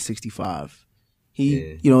 retired at 65.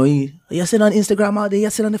 He sit on Instagram all day, he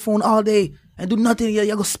sit on the phone all day and do nothing.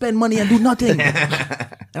 You go spend money and do nothing.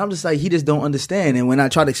 And I'm just like, he just don't understand. And when I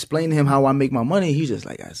try to explain to him how I make my money, he's just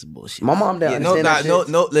like, that's bullshit. my mom didn't understand that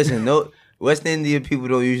shit. Listen, West Indian people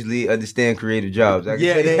don't usually understand creative jobs. I can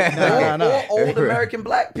Yeah, tell you they- that. Or old American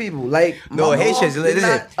black people. Like, No, my mom Haitians. did Listen,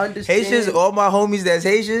 not understand. Haitians. All my homies that's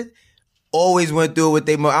Haitian always went through it with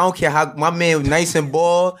their mom. I don't care how my man was nice and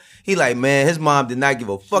bald. He like, man, his mom did not give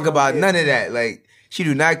a fuck about none of that. Like, she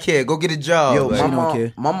do not care. Go get a job. Yo,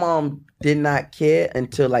 like, my mom did not care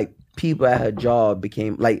until like people at her job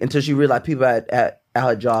became like until she realized people at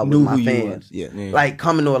her job Knew was my who you fans. was. Yeah. Like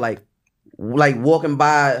coming to her like walking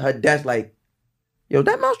by her desk like, yo,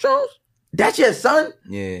 that Mouse Jones? That's your son?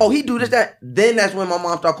 Yeah. Oh, he do this, that. Then that's when my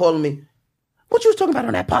mom started calling me. What you was talking about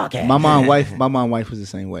on that podcast? My mom wife was the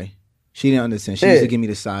same way. She didn't understand. She used to give me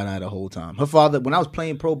the side eye the whole time. Her father, when I was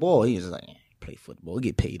playing pro ball, he was just like, play football. You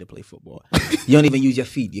get paid to play football. You don't even use your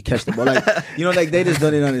feet. You catch the ball. Like, like they just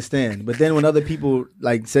didn't understand. But then when other people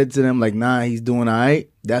like said to them, like, nah, he's doing all right,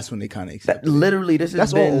 that's when they kind of accept. Literally, this has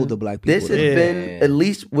That's been all older black people. This has been, at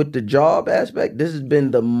least with the job aspect, this has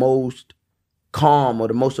been the most calm or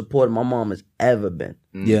the most supportive my mom has ever been.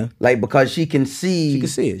 Yeah. Like, because she can see, She can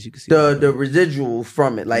see it. She can see the residual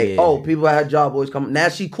from it. Like, people at her job always come. Now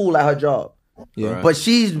she cool at her job. Yeah. But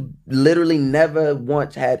she's literally never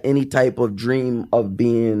once had any type of dream of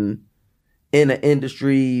being in an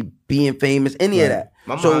industry, being famous, any of that.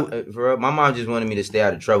 My mom just wanted me to stay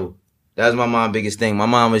out of trouble. That was my mom's biggest thing. My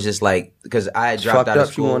mom was just like, because I had dropped Fucked out of up,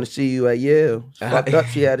 school. she wanted to see you at Yale. Fucked up,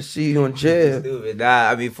 she had to see you in jail. Stupid. Nah,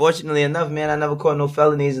 I mean, fortunately enough, man, I never caught no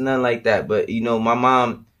felonies and nothing like that. But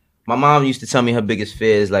my mom used to tell me her biggest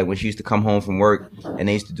fear is like when she used to come home from work and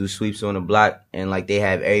they used to do sweeps on the block and like they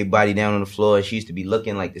have everybody down on the floor. She used to be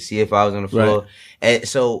looking like to see if I was on the floor. Right. And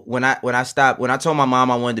so when I told my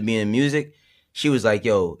mom I wanted to be in music, she was like,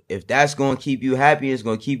 yo, if that's going to keep you happy, it's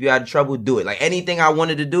going to keep you out of trouble, do it. Like anything I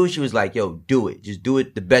wanted to do, she was like, yo, do it. Just do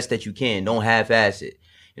it the best that you can. Don't half-ass it.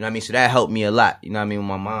 You know what I mean? So that helped me a lot. You know what I mean? With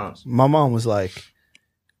my mom's. My mom was like,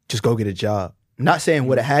 just go get a job. Not saying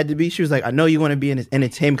what it had to be. She was like, I know you want to be in this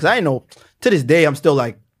entertainment. Because I didn't know, to this day, I'm still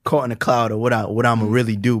like caught in a cloud of what I'm going to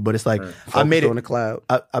really do. But it's like, I made it on the cloud.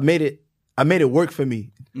 I made it work for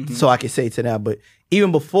me so I could say to that. But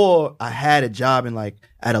even before I had a job and like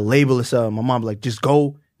at a label or something, my mom was like, just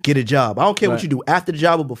go get a job. I don't care what you do after the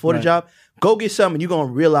job or before the job. Go get something and you're going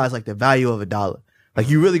to realize like the value of $1. Like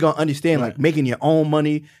you really going to understand like making your own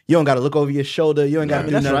money. You don't got to look over your shoulder. You ain't got to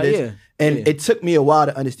do none of this. Yeah. And it took me a while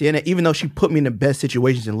to understand that, even though she put me in the best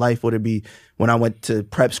situations in life, whether it be when I went to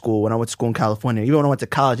prep school, when I went to school in California, even when I went to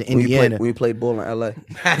college in Indiana. When you played ball in LA.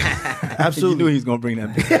 Absolutely. You knew he was going to bring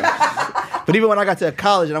that back. But even when I got to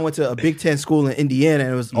college and I went to a Big Ten school in Indiana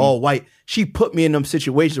and it was all white, she put me in them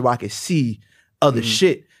situations where I could see other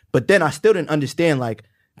shit. But then I still didn't understand, like,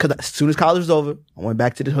 because as soon as college was over, I went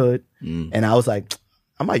back to the hood and I was like,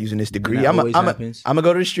 I'm not using this degree. That I'm always going happens. to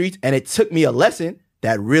go to the streets. And it took me a lesson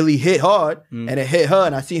that really hit hard and it hit her.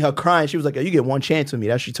 And I seen her crying. She was like, yo, you get one chance with me.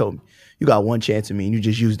 That's what she told me. You got one chance with me and you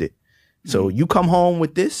just used it. So you come home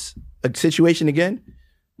with this situation again,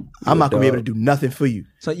 I'm not going to be able to do nothing for you.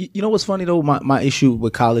 So you know what's funny though? My issue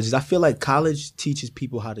with college is I feel like college teaches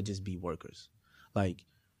people how to just be workers. Like,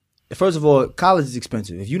 first of all, college is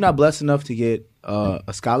expensive. If you're not blessed enough to get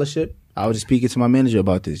a scholarship, I was just speaking to my manager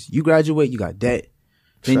about this. You graduate, you got debt.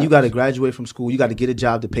 Then you got to graduate from school. You got to get a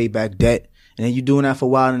job to pay back debt. And then you're doing that for a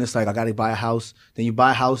while and it's like, I got to buy a house. Then you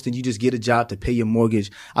buy a house, then you just get a job to pay your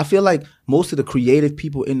mortgage. I feel like most of the creative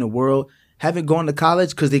people in the world haven't gone to college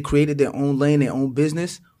because they created their own lane, their own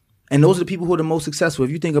business. And those are the people who are the most successful.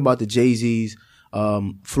 If you think about the Jay-Z's,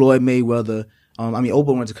 Floyd Mayweather,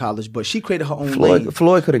 Oprah went to college, but she created her own lane.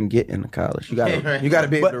 Floyd couldn't get into college. You gotta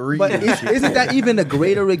be able to read. But isn't that even a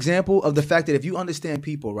greater example of the fact that if you understand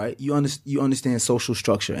people, right, you understand social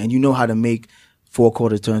structure and you know how to make 4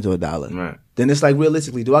 quarters turn to $1. Right. then it's like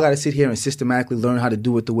realistically, do I got to sit here and systematically learn how to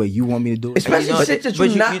do it the way you want me to do it? Especially shit that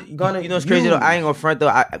you're not gonna. You know what's crazy though? I ain't gonna front though.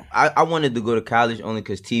 I wanted to go to college only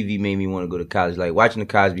because TV made me want to go to college. Like watching the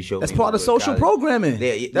Cosby Show. That's part of social programming.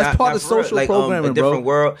 That's part of social programming, a different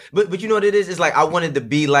world. But you know what it is? It's like I wanted to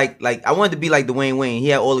be like Dwayne Wayne. He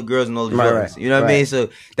had all the girls and all the villains. You know what I mean? So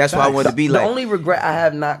that's why I wanted to be like. The only regret I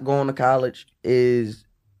have not going to college is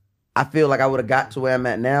I feel like I would have got to where I'm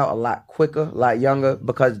at now a lot quicker, a lot younger,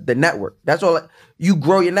 because the network. That's all. You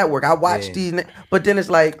grow your network. I watch these, but then it's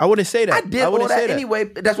like I wouldn't say that. I did all that anyway.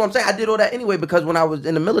 That's what I'm saying. I did all that anyway because when I was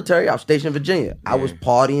in the military, I was stationed in Virginia. I was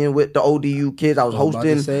partying with the ODU kids. I was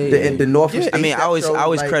hosting the Norfolk. I mean, I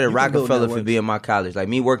always credit Rockefeller for being my college. Like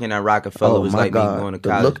me working at Rockefeller was like me going to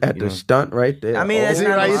college. Look at the stunt right there. I mean, that's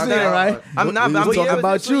not right. I'm talking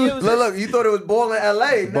about you. Look, you thought it was ball in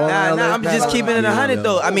LA. Nah, I'm just keeping it 100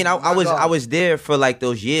 though. I mean, I was there for like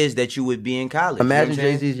those years that you would be in college. Imagine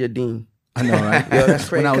Jay-Z's your dean. I know, right? Yo, that's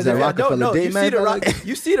crazy. When I was at Rockefeller Day, man.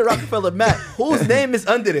 You see the Rockefeller map. Whose name is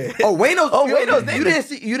under there? Oh, Wayno's name.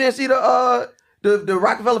 You didn't see the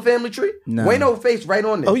Rockefeller family tree? No. Wayno face right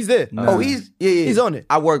on there. Oh, he's there. No. Oh, he's on it.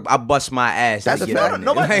 I bust my ass. That's a fact.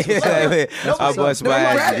 I bust my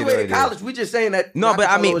ass. Graduated college. We just saying that. No, but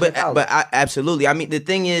I mean, but I absolutely. I mean, the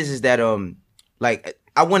thing is that like.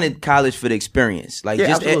 I wanted college for the experience, like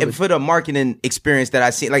just for the marketing experience that I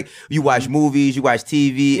see. Like you watch movies, you watch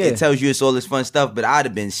TV, it tells you it's all this fun stuff. But I'd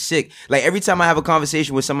have been sick. Like every time I have a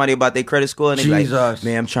conversation with somebody about their credit score, and they're like,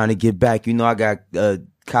 "Man, I'm trying to get back. You know, I got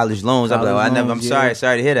college loans." I'm like, I'm sorry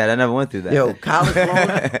to hear that. I never went through that. Yo, college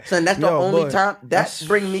loans, son. That's the only time that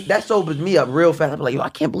sobers me up real fast. I'm like, yo, I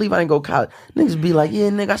can't believe I didn't go to college. Niggas be like, yeah,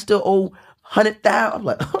 nigga, I still owe 100,000. I'm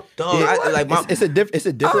like, dog, it's a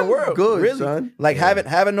different world. Good, really. Son. Like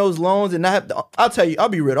having those loans and not have to, I'll tell you, I'll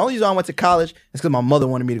be real. The only reason I went to college is because my mother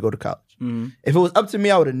wanted me to go to college. Mm-hmm. If it was up to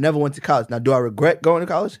me, I would have never went to college. Now, do I regret going to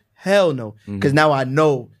college? Hell no. Because now I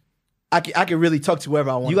know I can really talk to whoever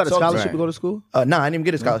I want. You got a scholarship to go to school? Nah, I didn't even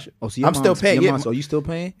get a scholarship. Oh, so I'm still paying. So you still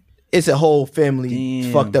paying? It's a whole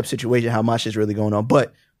family fucked up situation how my shit's really going on.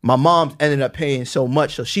 But my mom ended up paying so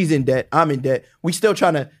much, so she's in debt. I'm in debt. We still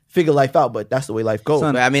trying to figure life out, but that's the way life goes.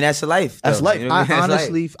 Son, I mean, that's life. That's life. You know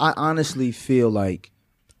I honestly feel like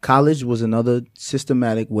college was another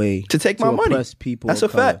systematic way to take my money. Oppress people. That's a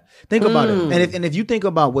fact. Think about it. And if you think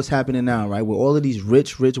about what's happening now, right, where all of these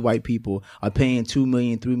rich white people are paying $2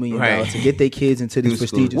 million, $3 million to get their kids into these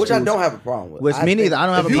prestigious schools, which I don't have a problem with. Which me neither. I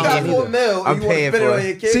don't have a problem either. If you got $4 million, I'm paying for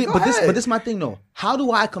it. See, but this is my thing though. How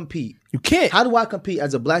do I compete? You can't. How do I compete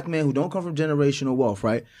as a black man who don't come from generational wealth,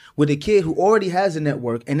 right, with a kid who already has a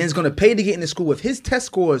network and then is going to pay to get into school? If his test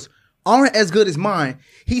scores aren't as good as mine,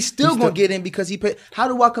 he's still going to get in because he paid. How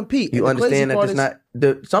do I compete? You understand that it's not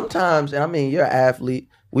sometimes, and I mean, you're an athlete.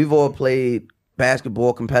 We've all played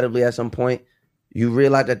basketball competitively at some point. You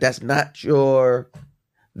realize that that's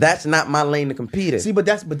not my lane to compete in. See, but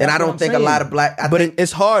that's and I don't think a lot of black.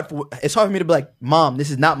 It's hard for me to be like, Mom, this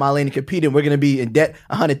is not my lane to compete in. We're gonna be in debt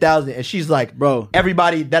 100,000, and she's like, bro,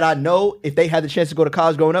 everybody that I know, if they had the chance to go to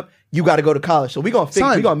college growing up, you got to go to college. So we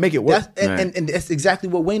gonna make it work. And that's exactly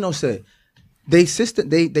what Wayno said.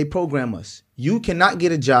 They program us. You cannot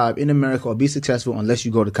get a job in America or be successful unless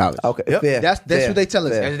you go to college. Okay, that's what they tell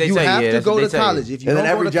us. You have to go to college. If you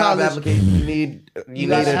don't go to college, application you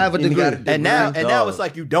gotta have a degree. And now it's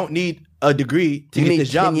like you don't need a degree to get this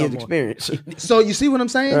job. 10 years experience. So you see what I'm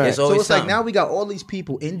saying? Right. So it's like now we got all these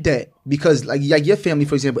people in debt because like your family,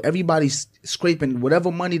 for example, everybody's scraping whatever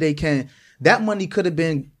money they can. That money could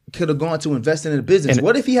have gone to investing in a business.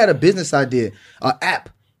 What if he had a business idea, an app?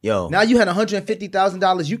 Yo, now you had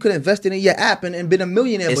 $150,000. You could invest in your app and been a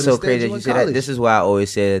millionaire. It's so crazy that you say that. This is why I always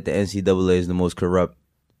say that the NCAA is the most corrupt.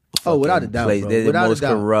 Oh, without a doubt, bro. They're the most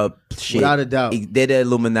corrupt shit. Without a doubt, they're the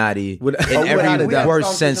Illuminati in every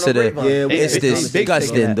worst sense of the. It's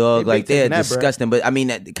disgusting, dog. Like they're disgusting. But I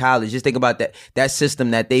mean, at college, just think about that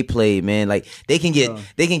system that they played, man. Like they can get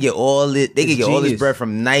all this bread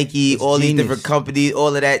from Nike, all these different companies,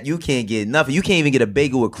 all of that. You can't get nothing. You can't even get a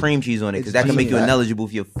bagel with cream cheese on it because that can make you ineligible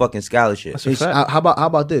for your fucking scholarship. How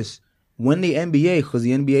about this? When the NBA, because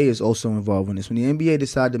the NBA is also involved in this, when the NBA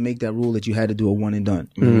decided to make that rule that you had to do a one and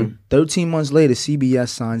done, 13 months later, CBS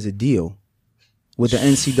signs a deal with the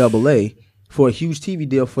NCAA for a huge TV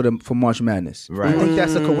deal for March Madness. Right. You think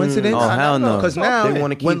that's a coincidence? Oh, hell no. Because now They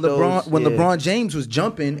wanna keep when those, LeBron James was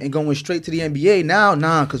jumping and going straight to the NBA,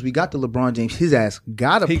 now because we got the LeBron James, his ass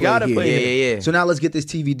gotta play here. Yeah. So now let's get this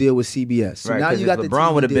TV deal with CBS. So Right, now 'cause you got if the LeBron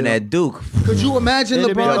TV would have been deal. at Duke. Could you imagine It'd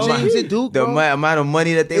have LeBron been James at Duke, The bro? amount of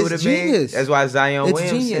money that they It's would have made. genius. That's why Zion It's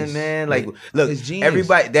Williamson, genius. man. Like, look, It's genius.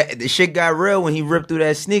 everybody, the shit got real when he ripped through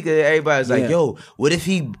that sneaker. Everybody was like, Yeah. yo, what if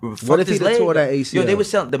he fucked if his he leg? tore that ACL? Yo, they were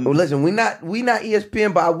selling Well, the. listen, we not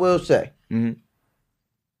ESPN, but I will say, Mhm.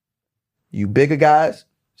 you bigger guys,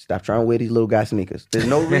 stop trying to wear these little guy sneakers. There's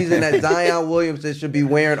no reason that Zion Williamson should be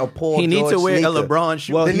wearing a Paul He needs George to wear sneaker. a LeBron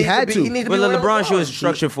shoe. Well, They he need had be- to. He needs to Well, be the wearing LeBron shoe is shoe.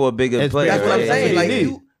 structured for a bigger It's player. That's what I'm Yeah, saying. yeah, Like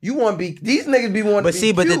yeah. you want to be these niggas be wanting. But to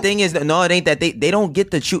see, be but the cute. thing is that no, it ain't that they don't get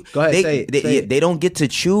to choose. Go ahead, say it. They don't get to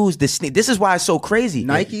choose the sneak. This is why it's so crazy.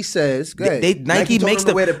 Nike says, go They, ahead. Nike told makes him to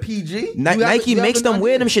them wear the PG. Nike you makes have an them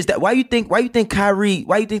wear idea? them shits. Why you think Kyrie?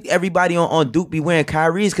 Why you think everybody on Duke be wearing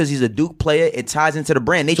Kyrie's? Because he's a Duke player. It ties into the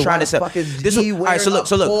brand. They So trying why to the sell. fuck is This he all right. So wearing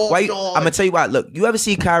look. a Paul Why? George? I'm gonna tell you why. Look, you ever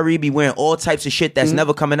see Kyrie be wearing all types of shit that's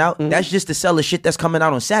never coming out? That's just to sell the shit that's coming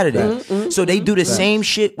out on Saturday. So they do the same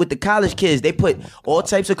shit with the college kids. They put all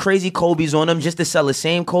types of crazy Kobe's on them just to sell the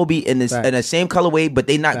same Kobe in the same colorway, but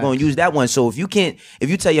they not going to use that one. So if you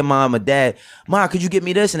tell your mom or dad, Mom, could you get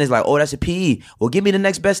me this? And it's like, oh, that's a PE. Well, give me the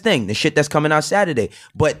next best thing, the shit that's coming out Saturday.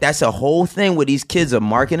 But that's a whole thing where these kids are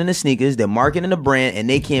marketing the sneakers, they're marketing the brand, and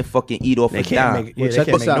they can't fucking eat off a dime. Well, check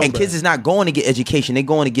this out. And kids is not going to get education; they're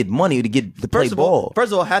going to get money to play ball.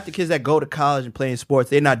 First of all, half the kids that go to college and play in sports,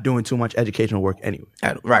 they're not doing too much educational work anyway.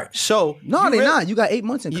 Right. So No, you they're really- not. You got 8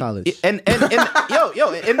 months in college. And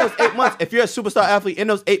yo, in those 8 months, if you're a superstar athlete, in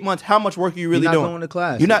those 8 months, how much work are you really You're not doing? going to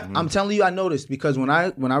class. You're not. I'm telling you, I noticed because when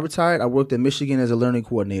I retired, I worked at Michigan as a learning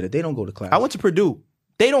coordinator. They don't go to class. I went to Purdue.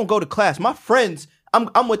 They don't go to class. My friends,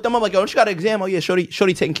 I'm with them. I'm like, yo, don't you got an exam? Oh yeah, Shorty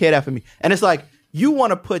taking care of that for me. And it's like, you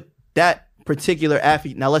want to put that particular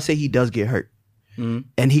athlete. Now let's say he does get hurt, and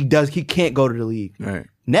he can't go to the league. Right.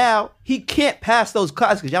 Now he can't pass those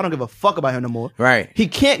classes because y'all don't give a fuck about him no more. Right. He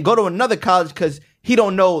can't go to another college because he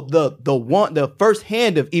don't know the first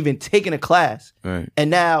hand of even taking a class. Right. And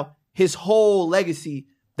now his whole legacy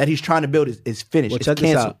that he's trying to build is finished. Well, It's check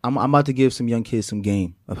this canceled. out. I'm about to give some young kids some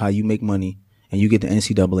game of how you make money and you get the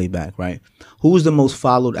NCAA back, right? Who was the most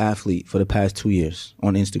followed athlete for the past 2 years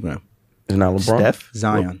on Instagram? It's not LeBron. Steph?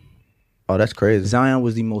 Zion. Oh, that's crazy. Zion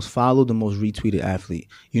was the most followed, the most retweeted athlete.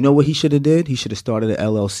 You know what he should have did? He should have started an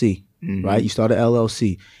LLC, right? You start an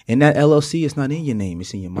LLC. In that LLC, it's not in your name.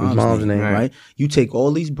 It's in your mom's name, right? You take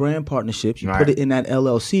all these brand partnerships, you put it in that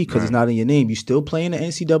LLC because it's not in your name. You still playing the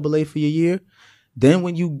NCAA for your year. Then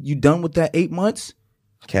when you done with that 8 months,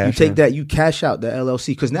 you take that, you cash out the LLC.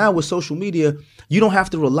 Because now with social media, you don't have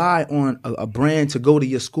to rely on a brand to go to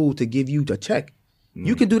your school to give you the check.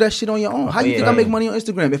 You can do that shit on your own. How you think I make money on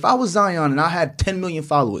Instagram? If I was Zion and I had 10 million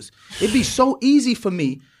followers, it'd be so easy for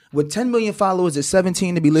me with 10 million followers at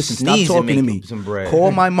 17 to be listening. Sneeze Stop and talking to make me. some bread.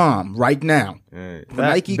 Call my mom right now.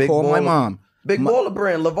 Nike, Big call my baller. mom. Big baller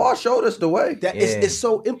brand. LeVar showed us the way. That it's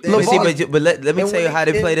so. But let me tell you how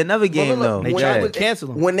they played another game though. They tried to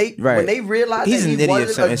cancel him. When they realized he's that an he idiot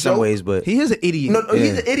wasn't a in some joke- ways, but he is an idiot. No,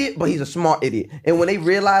 he's an idiot, but he's a smart idiot. And when they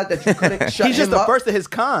realized that you couldn't shut He's just him the up, first of his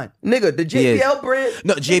kind. nigga, the JBL brand.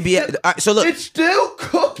 No, JBL. So look, it's still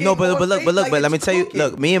cooking. no, but on look, tape but like let me it's tell you. cooking.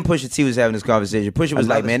 Look, me and Pusha T was having this conversation. Pusha was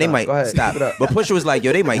like, Another man, they stop. might Go ahead. stop. Keep it up. But Pusha was like,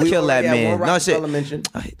 yo, they might kill that man. No shit.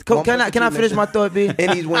 Can I finish my thought, B?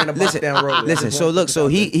 And he's wearing a bust-down robe. Listen, so look, so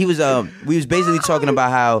he was we was basically talking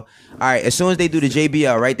about how, all right, as soon as they do the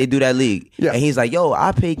JBL, right, they do that league, and he's like, yo,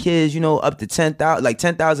 I pay kids, up to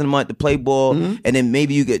 $10,000 a month to play ball, and then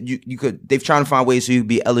maybe you could they've trying to find ways so you could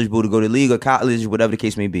be eligible to go to league or college, whatever the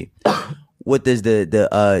case may be. What does the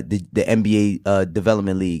NBA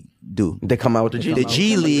development league do? They come out with the G The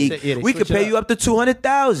G League. We could pay you up to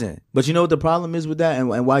 $200,000. But you know what the problem is with that,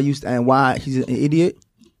 and why he's an idiot.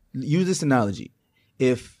 Use this analogy.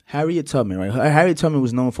 If Harriet Tubman, right? Harriet Tubman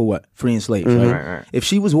was known for what? Freeing slaves, right? Right. If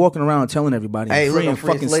she was walking around telling everybody, Hey, look, freeing I'm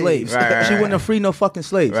freeing fucking slaves. slaves, Right. she wouldn't have freed no fucking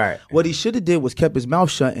slaves. Right. What he should have did was kept his mouth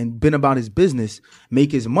shut and been about his business,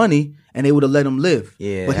 make his money, and they would have let him live.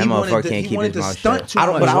 Yeah, but that he motherfucker wanted to, can't he keep wanted his to mouth stunt shut. too I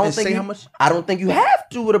don't, much. but I don't and think say you, how much. I don't think you have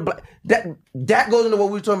to with a black. That goes into what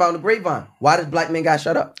we were talking about in the grapevine. Why does black men got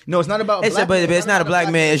shut up? No, it's not about. But it's not a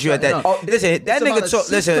black man issue at that. No. Listen, that It's about nigga a talk.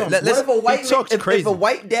 Listen, system. let's. What if a white he talks if crazy. a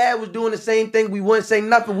white dad was doing the same thing, we wouldn't say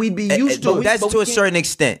nothing. We'd be used to it. That's but to we a certain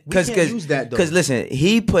extent. we can't use that, though. Because listen,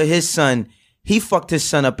 he fucked his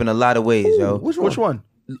son up in a lot of ways, yo. Which one?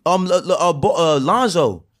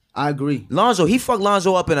 Lonzo. I agree. Lonzo, he fucked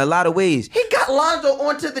Lonzo up in a lot of ways. He got Lonzo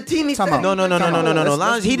onto the team. He said No.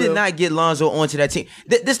 Let's He be did real. not get Lonzo onto that team.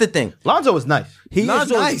 This is the thing. Lonzo was nice.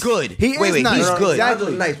 Lonzo nice. is good. He wait, is nice. he's good. Exactly.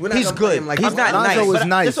 Lonzo's nice. We're not He's gonna play good. him like He's not Lonzo nice. was But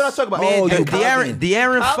nice. that's what I talk about. Oh, you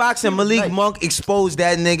De'Aaron Fox and Malik nice. Monk exposed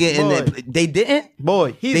that nigga, and they didn't.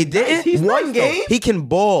 Boy, They didn't. Nice. He's One nice, game? He can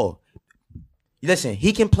ball. Listen,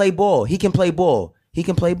 he can play ball. He can play ball. He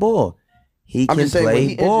can play ball. He I'm can just saying, when play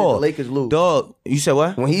he injured, ball. the Lakers lose. Dog, you said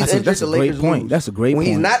what? When he's That's injured, a the great Lakers point. lose. That's a great When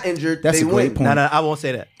he's point. not injured, That's they a great win. point. No, I won't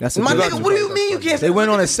say that. That's a My great nigga, what do you mean you can't say They went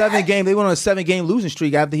on a that? 7-game. They went on a 7-game losing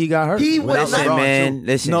streak after he got hurt. He was Listen, not. man.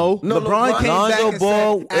 Listen. No, No, LeBron came back Lonzo and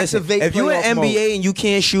Ball. said, Listen, activate if you're in playoff NBA mode. and you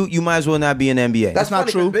can't shoot, you might as well not be in the NBA. That's not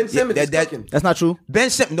funny, true. 'cause Ben Simmons Yeah, is that- cooking. That's not true. Ben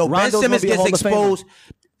Simmons Rondo's gonna be a gets Hall of Famer. exposed.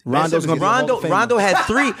 Rondo's gonna be a Hall of Famer. Rondo had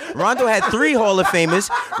three. Rondo had 3 Hall of Famers.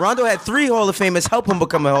 Rondo had 3 Hall of Famers help him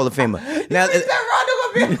become a Hall of Famer. Now,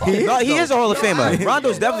 no, he is a Hall of Famer.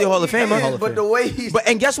 Rondo's definitely a Hall of Famer. But the way he's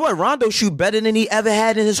And guess what? Rondo shoot better than he ever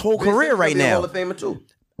had in his whole career right Hall now. of Famer too.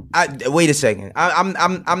 Wait a second. I'm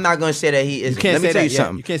not going to say that he isn't. can't Let me say tell that you yet.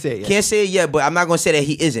 something. You can't say it yet. Can't say it yet, but I'm not going to say that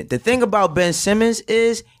he isn't. The thing about Ben Simmons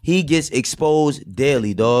is he gets exposed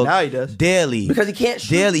daily, dog. Now he does. Daily. Because he can't shoot.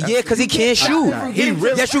 Daily. Yeah, because he can't shoot.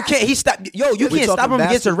 Yes, you can't. He stopped. Yo, you We can't stop talking him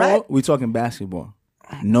against a basketball? rack. We talking basketball.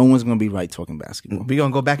 No one's gonna be right talking basketball. We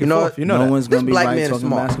gonna go back and know forth. what? You know no that. one's This gonna be black right man is talking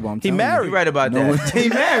smart. basketball. I'm He telling married. You're right about No that. He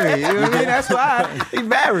married. You know what I mean? That's why he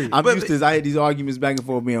married. I'm used to this. I had these arguments back and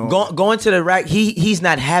forth being on. Going to the rack, he's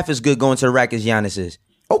not half as good going to the rack as Giannis is.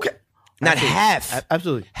 Okay. Not half.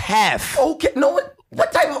 Absolutely. Half. Okay. No,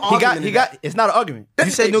 what type of argument is that? It's not an argument.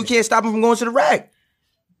 You said no, can't stop him from going to the rack.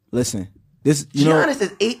 Listen, this you know. Giannis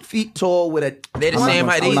is 8 feet tall with a. They're the I'm not same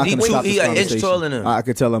gonna- height. I'm not gonna stop He this an inch conversation. taller than him. I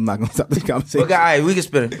could tell I'm not gonna stop this conversation. Okay, all right, we can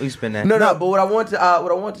spin it. We can spin that. No. But what I want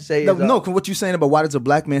to say No, is no, what you're saying about why does a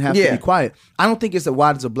black man have to Yeah. be quiet? I don't think it's a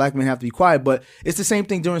why does a black man have to be quiet, but it's the same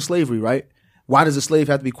thing during slavery, right? Why does a slave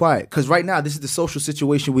have to be quiet? Because right now, this is the social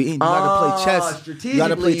situation we in. You gotta play chess. You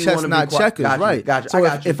gotta play strategically, you chess, wanna be not quiet. checkers, Got you, right? got you. So I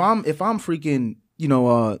got you. if I'm freaking,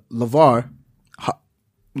 LeVar,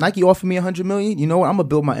 Nike offered me $100 million. You know what? I'm gonna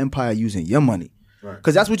build my empire using your money.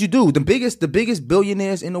 Because that's what you do. The biggest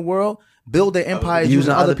billionaires in the world build their empires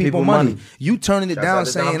using other people's money. You turning it down, out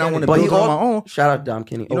to saying Dom I want to Kennedy. build on my own. Shout out Dom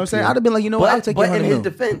Kenny. You know what I'm saying? I'd have been like, you know what? I'll take your But in $100 his million.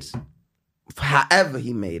 defense, however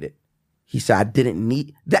he made it, he said I didn't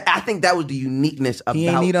need that. I think that was the uniqueness about He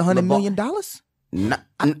ain't need $100 LeBron. million.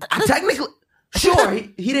 Technically, sure,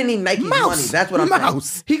 he didn't need Nike's Mouse. money. That's what I'm Mouse.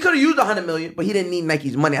 saying. He could have used $100 million, but he didn't need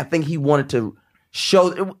Nike's money. I think he wanted to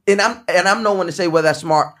show, and I'm no one to say whether that's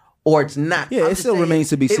smart or it's not. Yeah, I'm it just still saying remains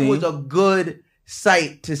to be seen. It was a good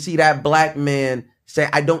sight to see that black man say,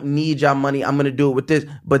 "I don't need y'all money. I'm gonna do it with this."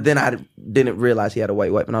 But then I didn't realize he had a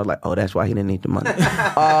white wife, and I was like, "Oh, that's why he didn't need the money."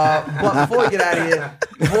 But before we get out of here,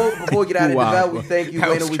 before we get out of here, Wow. Devel, we thank you. That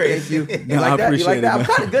was Wayne, we crazy. thank you. No, You like I that? You appreciate like it, that? I'm man.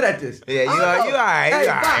 kind of good at this. Yeah, you I don't are- know. you all right, Hey, you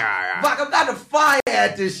all right, Bach, you all right. Bach, I'm kind of fire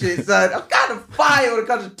at this shit, son. I'm kind of fire when it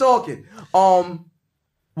comes to talking.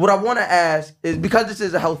 What I want to ask is, because this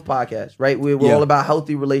is a health podcast, right? We're Yeah. all about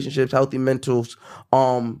healthy relationships, healthy mentals,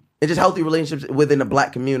 and just healthy relationships within the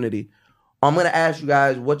black community. I'm going to ask you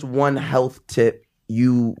guys, what's one health tip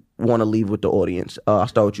you want to leave with the audience? I'll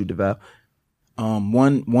start with you, Deval.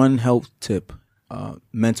 One health tip,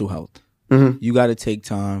 mental health. You got to take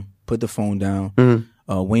time, put the phone down.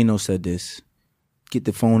 Wayno said this: get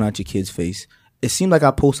the phone out your kid's face. It seemed like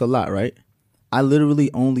I post a lot, right? I literally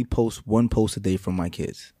only post one post a day from my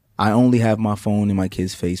kids. I only have my phone in my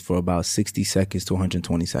kid's face for about 60 seconds to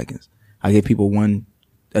 120 seconds. I give people one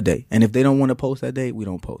a day, and if they don't want to post that day, we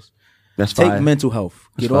don't post. That's Take fire. mental health.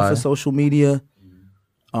 That's Get off fire. of social media.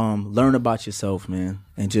 Learn about yourself, man,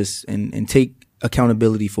 and just and take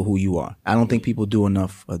accountability for who you are. I don't think people do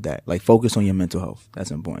enough of that. Like, focus on your mental health. That's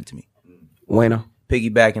important to me. Wayno.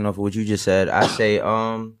 Piggybacking off of what you just said, I say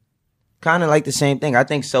kind of like the same thing. I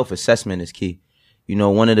think self-assessment is key. You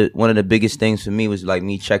know, one of the biggest things for me was like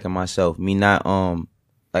me checking myself. Me not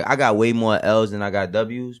like I got way more L's than I got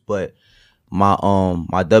W's, but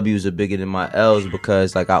my W's are bigger than my L's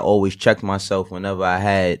because like I always checked myself whenever I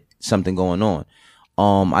had something going on.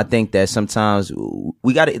 I think that sometimes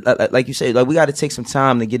we got to, like you say, like we got to take some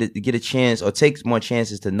time to get a chance or take more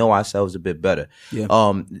chances to know ourselves a bit better. Yeah.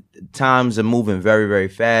 Times are moving very, very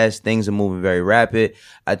fast. Things are moving very rapid.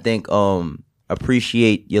 I think,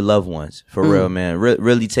 appreciate your loved ones for real, man.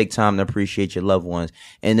 Really take time to appreciate your loved ones.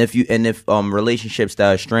 And if relationships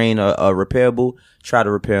that are strained are repairable, try to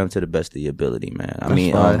repair them to the best of your ability, man. I mean,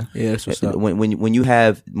 Yeah, that's what's up. when you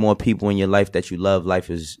have more people in your life that you love, life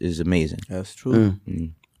is amazing. That's true.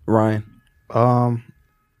 Ryan. I'll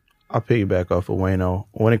piggyback off of Wayno.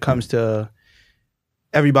 When it comes to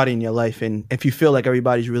everybody in your life, and if you feel like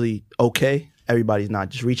everybody's really okay, everybody's not.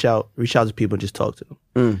 Just reach out to people and just talk to them.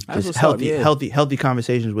 That's Just what's up, yeah. healthy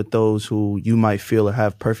conversations with those who you might feel or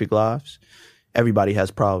have perfect lives. Everybody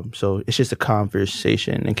has problems, so it's just a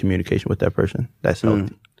conversation and communication with that person. That's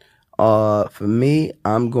healthy. For me,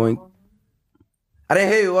 I'm going. I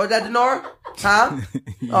didn't hear you. What was that, Denora? Huh?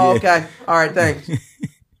 Oh, okay. All right, thanks.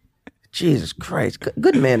 Jesus Christ.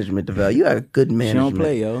 Good management, DeVal. You have good management. She don't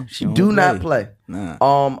play, yo. She do not play. Nah.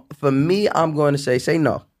 For me, I'm going to say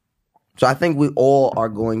no. So I think we all are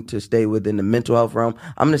going to stay within the mental health realm.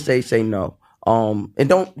 I'm going to say no. And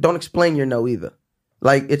don't explain your no either.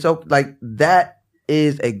 Like it's okay. Like that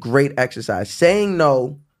is a great exercise. Saying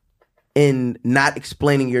no and not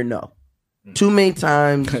explaining your no. Too many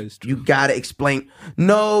times you gotta explain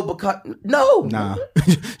no because no. Nah.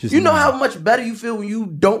 You know how much better you feel when you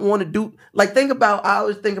don't want to do. Like I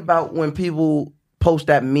always think about when people post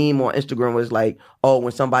that meme on Instagram where it's like, oh,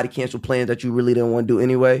 when somebody canceled plans that you really didn't want to do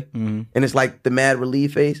anyway, and it's like the mad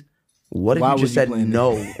relief face. What if Why you just would you said plan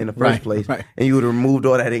no that? in the first Right, place, right. and you would have removed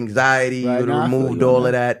all that anxiety, Right, you would nah, I have feel removed you on all that.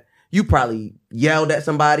 of that. You probably yelled at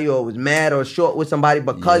somebody or was mad or short with somebody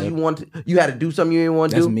because you had to do something you didn't want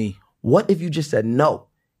to do. That's me. What if you just said no?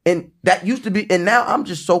 And that used to be, and now I'm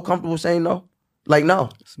just so comfortable saying no. Like, no.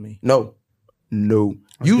 That's me. No. No.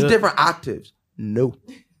 Use good. different octaves. No.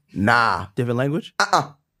 Nah. Different language?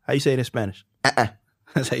 Uh-uh. How you say it in Spanish?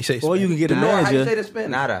 That's how you say it. Or you can get a No, how you say manager. that in Spanish?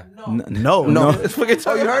 Nada. No. It's fucking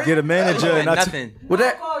oh, you heard Get a it? manager and not Nothing. What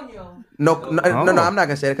that? No, I'm not going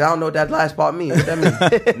to say that because I don't know what that last part means. What that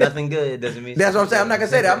means? Nothing good doesn't mean. That's what I'm saying. I'm not going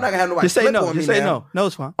to say that. I'm not going to have nobody Just say flip no. on Just me say now. no. No,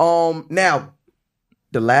 it's fine. Now,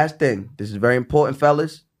 the last thing. This is very important,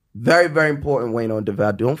 fellas. Very, very important, Wayne on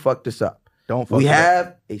DeVal. Don't fuck this up. We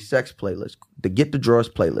have a sex playlist, the Get the Drawers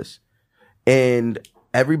playlist. And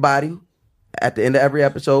everybody, at the end of every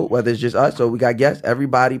episode, whether it's just us or we got guests,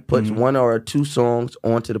 everybody puts one or two songs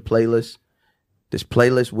onto the playlist. This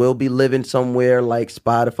playlist will be living somewhere like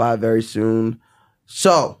Spotify very soon.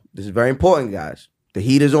 So, this is very important, guys. The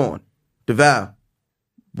heat is on. DeVal,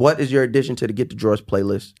 what is your addition to the Get the Drawers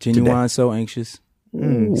playlist Genuine, so anxious.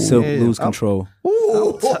 Silk, lose control.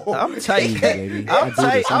 I'm tight, Easy, baby. I I'm do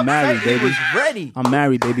tight. this. I'm married, He baby. was ready. I'm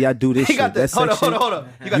married, baby. I do this He shit. got the, That hold sex on.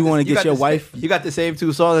 shit. You want to get your wife? You got the same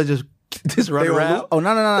two songs that just run around? Oh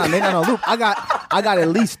no, loop. I got at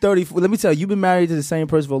least 30. Let me tell you, you've been married to the same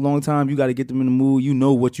person for a long time. You got to get them in the mood. You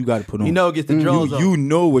know what you got to put on. You know it gets the drums on. You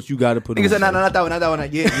know what you got to put on. Nigga said, no, not that one, not that one.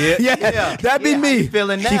 Yeah. That'd be Yeah, me. how you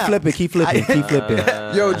feeling now? Keep flipping.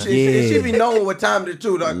 Yo, she be knowing what time it is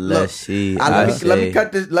too. Like, Let's see. Let me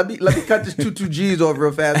cut this. Let me cut this 2 G's off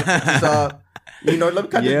real fast. Let me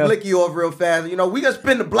cut this blicky off real fast. We gonna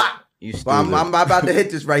spin the block. You But I'm about to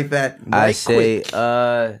hit this right fast. I say,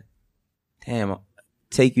 damn,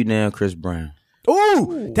 take you down, Chris Brown.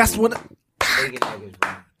 Ooh, that's what.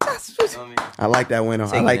 I like that winner.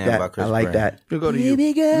 I like that. I like that. We'll go to you.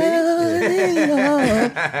 Baby girl,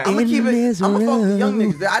 I'm gonna keep it. I'm gonna fuck with young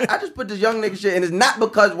niggas. I just put this young nigga shit, and it's not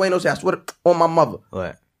because Wayne said I swear on my mother.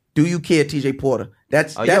 What? Do you care, TJ Porter?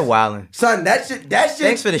 That's you're wildin'. Son, that shit.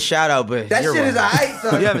 Thanks for the shout out, but That you're shit is wildin'. alright,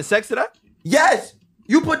 son. You having sex to that? Yes.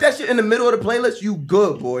 You put that shit in the middle of the playlist, you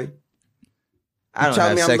good, boy. I don't Tell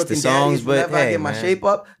have me I'm sex to looking songs, daddies but whenever I hey, get my man. shape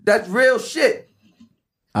up. That's real shit.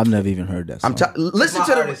 I've never even heard that song. Listen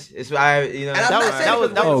to the. It's I, you know. And I'm not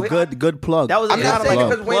saying that was good plug. That was I'm not saying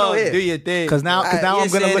because Wayne plug. here. Do your thing. Because now You're I'm gonna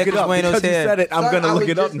saying look it it up. 'cause Wayno's Because you here. said it, I'm Son, gonna I look was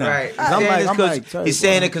it up just- now. Right. I'm He's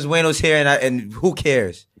saying it because Wayno's here, and who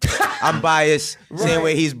cares? I'm biased. Same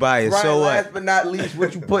way he's biased. Ryan, So what? last but not least,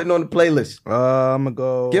 what you putting on the playlist? I'm gonna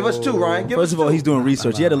go. Give us two, Ryan. Give First us of all, two. he's doing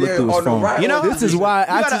research. He had to look Yeah, through his no, phone. Ryan, You know, This is why you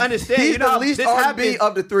gotta just- understand. He's You know, the least this R&B happens.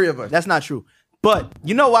 of the three of us. That's not true. But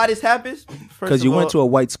you know why this happens? Because you went to a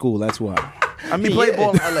white school. That's why. I mean, He played ball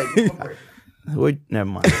in LA. Wait, never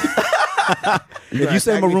mind. If you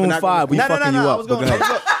say Maroon 5, we fucking you I up. was going. But go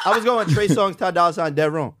ahead. I was going Trey Songz, Ty Dolla $ign,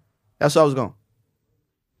 Dead Wrong. That's what I was going.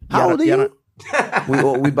 How old are you?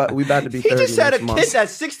 we about to be 30 He just said a next month. kid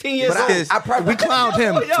that's 16 years But old. I probably We clowned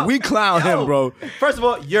him. Yo, We clowned him, bro. First of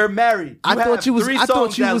all, you're married. I You thought have you was- 3 I thought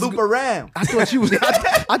songs you that was- loop around. I thought you was.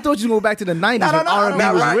 I thought you go back to the 90s when R&B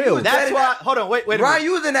no, was Ryan, you real. was- That's why. Hold on, wait a minute. Ryan,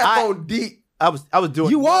 you was in that I- phone deep. I was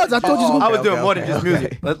doing. You was. I thought you was gonna. I was Okay, doing okay, more than okay, just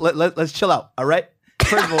okay. music. Let's chill out. All right.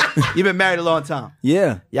 First of all, you've been married a long time.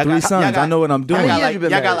 Yeah, Y'all 3 got- sons. y'all got- I know what I'm doing. How many Y'all years got you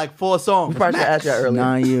been y'all got married? like 4 songs. We probably should ask you earlier.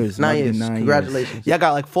 9 years. 9 Might be years. 9 years. Congratulations. Y'all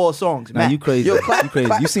got like 4 songs. Now Max. you crazy. Yo, You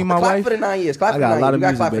crazy. You see my clap wife? for the 9 years. Clap I for got a 9 lot years. of You got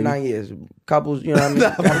music, clap for baby. 9 years. Couples, you know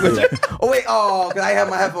what I mean? Oh, wait. Oh, because I have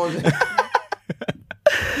my headphones.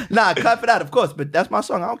 Nah, clap for that, of course. But that's my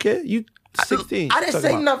song. I don't care. You 16. I didn't Talking say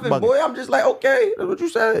about nothing, bugging. boy. I'm just like, okay, that's what you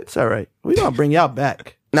said. It's all right. We gonna bring y'all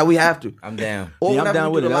back. Now we have to. I'm down. Or Yeah, I'm whenever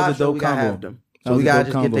down we with do it. the That was live a show, dope we gotta combo. have them. That So was we a gotta dope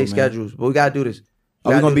just combo, get their man. schedules. But we gotta do this.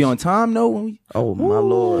 Are we gonna be on time? No. Oh my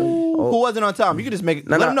lord. Who wasn't on time? You can just make it.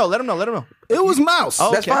 No, let no. him know. Let him know. Let him know. It was Mouse.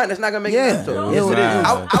 Oh, That's okay. fine. That's not gonna make Yeah. it episode. Yes, it is.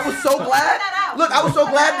 I was so glad. Look, I was so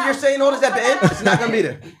glad that you're saying all this at the end. It's not gonna be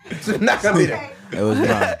there. It's not gonna be there. It was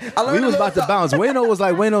wrong. We was about to bounce. Wayno was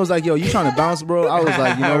like, yo, you trying to bounce, bro? I was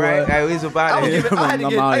like, you know Right, what? right, we was about I, was it. giving,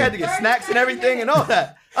 I had to get snacks and everything and all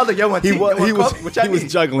that. I was like, yo, want He tea? was, You he want was, coffee? What y'all he was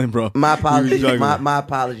need? juggling, bro. My apologies. juggling. My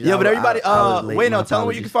apologies. Yeah, but everybody, I was late. wait, My no, tell them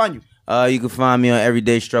where you apologies. can find you. You can find me on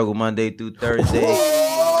Everyday Struggle Monday through Thursday.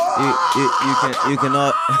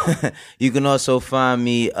 You can also find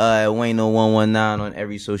me at Wayno119 on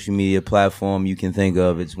every social media platform you can think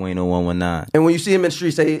of. It's Wayno119. And when you see him in the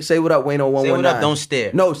street, say what up, Wayno119. Say what up, don't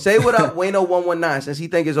stare. No, say what up, Wayno119. Since he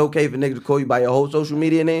think it's okay for niggas to call you by your whole social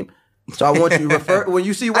media name. So I want you to refer when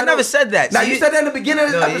you see. I never said that. Now See, you said that in the beginning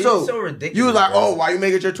of this No, episode. you're so ridiculous, You was like, bro. "Oh, why you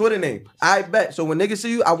make it your Twitter name?" I bet. So when niggas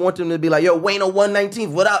see you, I want them to be like, "Yo, Wayno119,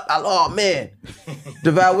 what up?" Oh man,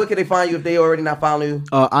 Deval, where can they find you if they already not following you?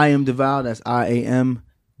 I am Deval. That's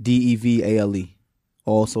IamDevale.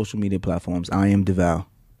 All social media platforms. I am Deval.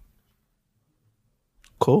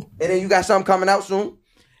 Cool. And then you got something coming out soon.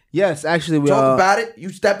 Yes, actually, we Talk about it. You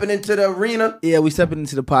stepping into the arena. Yeah, we stepping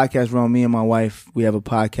into the podcast realm. Me and my wife, we have a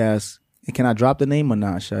podcast. And can I drop the name or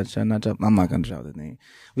not? Should I not drop? I'm not gonna drop the name.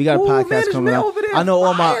 We got a Ooh, podcast man, this coming man out. over there I know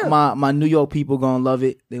all fire. my New York people gonna love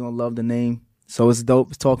it. They gonna love the name. So it's dope.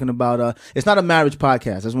 It's talking about it's not a marriage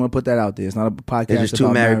podcast. I just want to put that out there. It's not a podcast. There's just two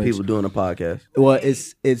about married marriage. people doing a podcast. Well,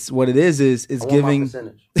 it's what it is it's I want my giving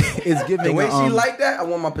percentage. it's The giving way a, she like that, I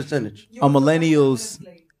want my percentage. a millennials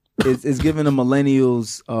it's giving a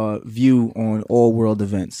millennials view on all world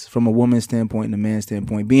events from a woman's standpoint and a man's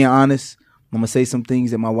standpoint. Being honest, I'm gonna say some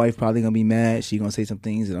things that my wife probably gonna be mad. She gonna say some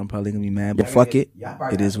things that I'm probably gonna be mad. But fuck it,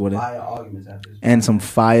 it is what it. And some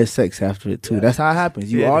fire sex after it too. That's how it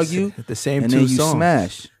happens. You Yeah, argue the same and two then you songs.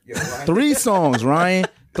 smash. 3 songs, Ryan.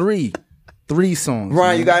 3 songs. Ryan,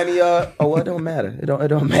 man. you got any? Oh, it don't matter. It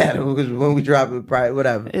don't matter because when we drop it, probably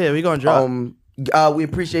whatever. Yeah, we gonna drop. We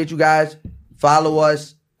appreciate you guys. Follow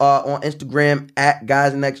us on Instagram at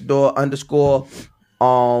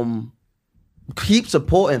guysnextdoor_. Keep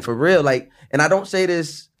supporting for real. Like, and I don't say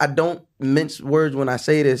this. I don't mince words when I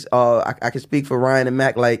say this. I can speak for Ryan and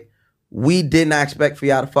Mac. Like, we did not expect for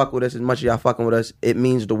y'all to fuck with us as much as y'all fucking with us. It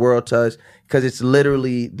means the world to us because it's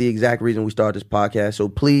literally the exact reason we started this podcast. So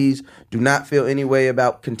please do not feel any way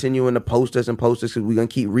about continuing to post us because we're gonna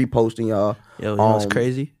keep reposting y'all. Yo, you know what's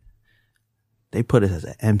crazy? They put us as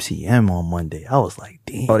an MCM on Monday. I was like,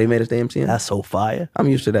 damn. Oh, they made us the MCM? That's so fire. I'm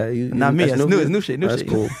used to that. Not me. It's new. It's new shit. New That's shit.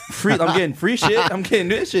 cool. Free. I'm getting free shit. I'm getting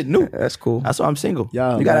this shit new. That's cool. That's why I'm single.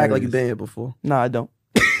 Y'all You gotta act like hilarious. you've been here before. Nah, I don't.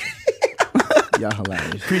 Y'all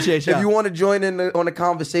hilarious. Appreciate y'all. If you want to join in on the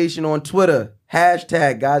conversation on Twitter,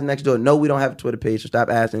 #GuysNextDoor. No, we don't have a Twitter page, so stop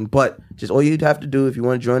asking. But just all you'd have to do if you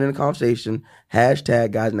want to join in the conversation,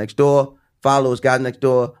 #GuysNextDoor. Follow us,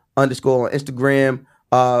 guysnextdoor_ on Instagram.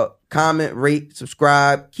 Comment, rate,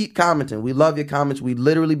 subscribe. Keep commenting. We love your comments. We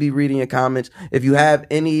literally be reading your comments. If you have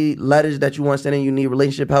any letters that you want to send in, you need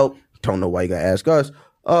relationship help, don't know why you gotta ask us.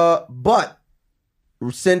 But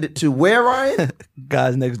send it to where, Ryan?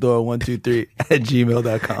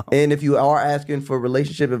 guysnextdoor123@gmail.com. And if you are asking for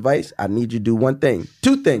relationship advice, I need you to do one thing.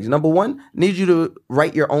 2 things. Number 1, I need you to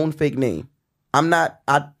write your own fake name.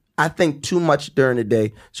 I think too much during the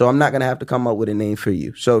day, so I'm not going to have to come up with a name for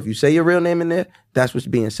you. So if you say your real name in there, that's what's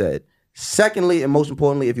being said. Secondly, and most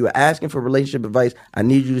importantly, if you are asking for relationship advice, I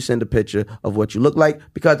need you to send a picture of what you look like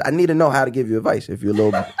because I need to know how to give you advice. If you're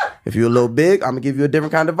a little big, I'm gonna give you a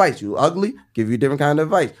different kind of advice. You ugly, give you a different kind of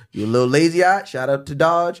advice. You're a little lazy eyed, shout out to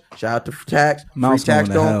Dodge, shout out to Tax, Mouse Free Tax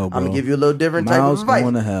going to Dome. hell, I'm bro. gonna give you a little different type Mouse of advice.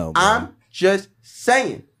 going to hell, bro. I'm just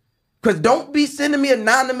saying. Cause don't be sending me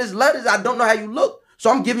anonymous letters. I don't know how you look. So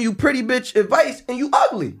I'm giving you pretty bitch advice and you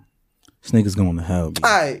ugly. This nigga's going to hell, bro.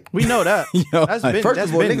 All right. We know that. Yo, That's like, been, First that's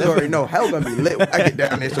of all, been, niggas already know hell gonna be lit when I get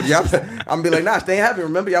down there. So y'all, I'm gonna be like, nah, stay happy.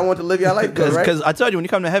 Remember, y'all want to live your life good, right? Because I told you, when you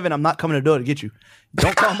come to heaven, I'm not coming to the door to get you.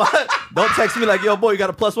 Don't call don't text me like, yo, boy, you got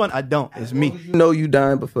a +1. I don't. It's me. You know you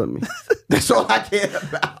dying before me. That's all I care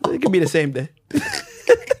about. It can be the same day.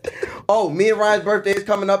 Oh, me and Ryan's birthday is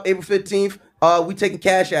coming up April 15th. We taking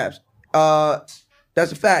cash apps.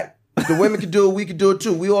 That's a fact. If the women can do it, we can do it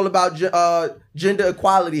too. We all about gender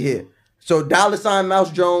equality here. So $,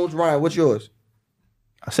 Mouse Jones. Ryan, what's yours?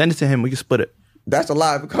 I'll send it to him. We can split it. That's a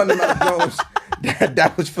lie. If it comes to Mouse Jones,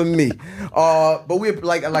 that was for me. But we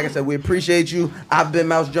like I said, we appreciate you. I've been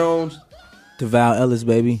Mouse Jones. Deval Ellis,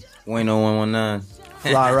 baby. Wayno119.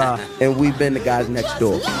 Fly rah. And we've been the guys next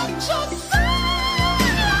door. Let your soul,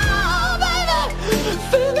 baby,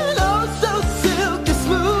 feel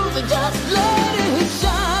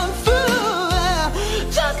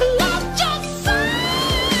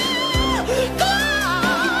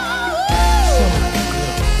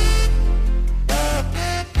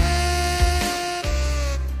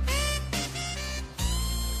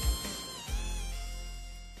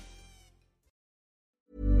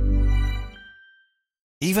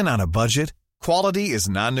Even on a budget, quality is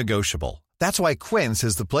non-negotiable. That's why Quince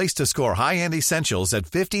is the place to score high-end essentials at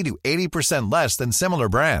 50 to 80% less than similar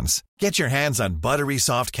brands. Get your hands on buttery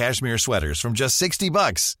soft cashmere sweaters from just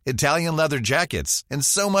 $60, Italian leather jackets, and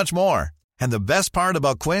so much more. And the best part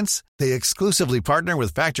about Quince, they exclusively partner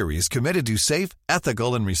with factories committed to safe,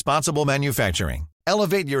 ethical, and responsible manufacturing.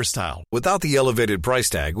 Elevate your style without the elevated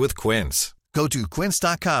price tag with Quince. Go to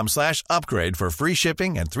quince.com/upgrade for free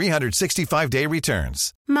shipping and 365-day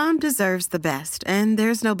returns. Mom deserves the best, and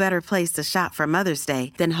there's no better place to shop for Mother's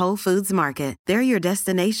Day than Whole Foods Market. They're your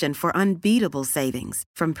destination for unbeatable savings,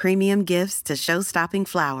 from premium gifts to show-stopping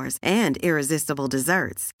flowers and irresistible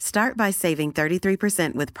desserts. Start by saving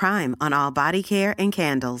 33% with Prime on all body care and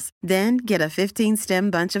candles. Then get a 15-stem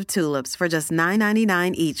bunch of tulips for just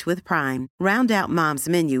 $9.99 each with Prime. Round out Mom's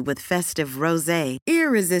menu with festive rosé,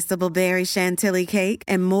 irresistible berry chantilly cake,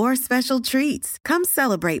 and more special treats. Come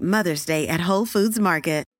celebrate Mother's Day at Whole Foods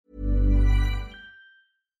Market.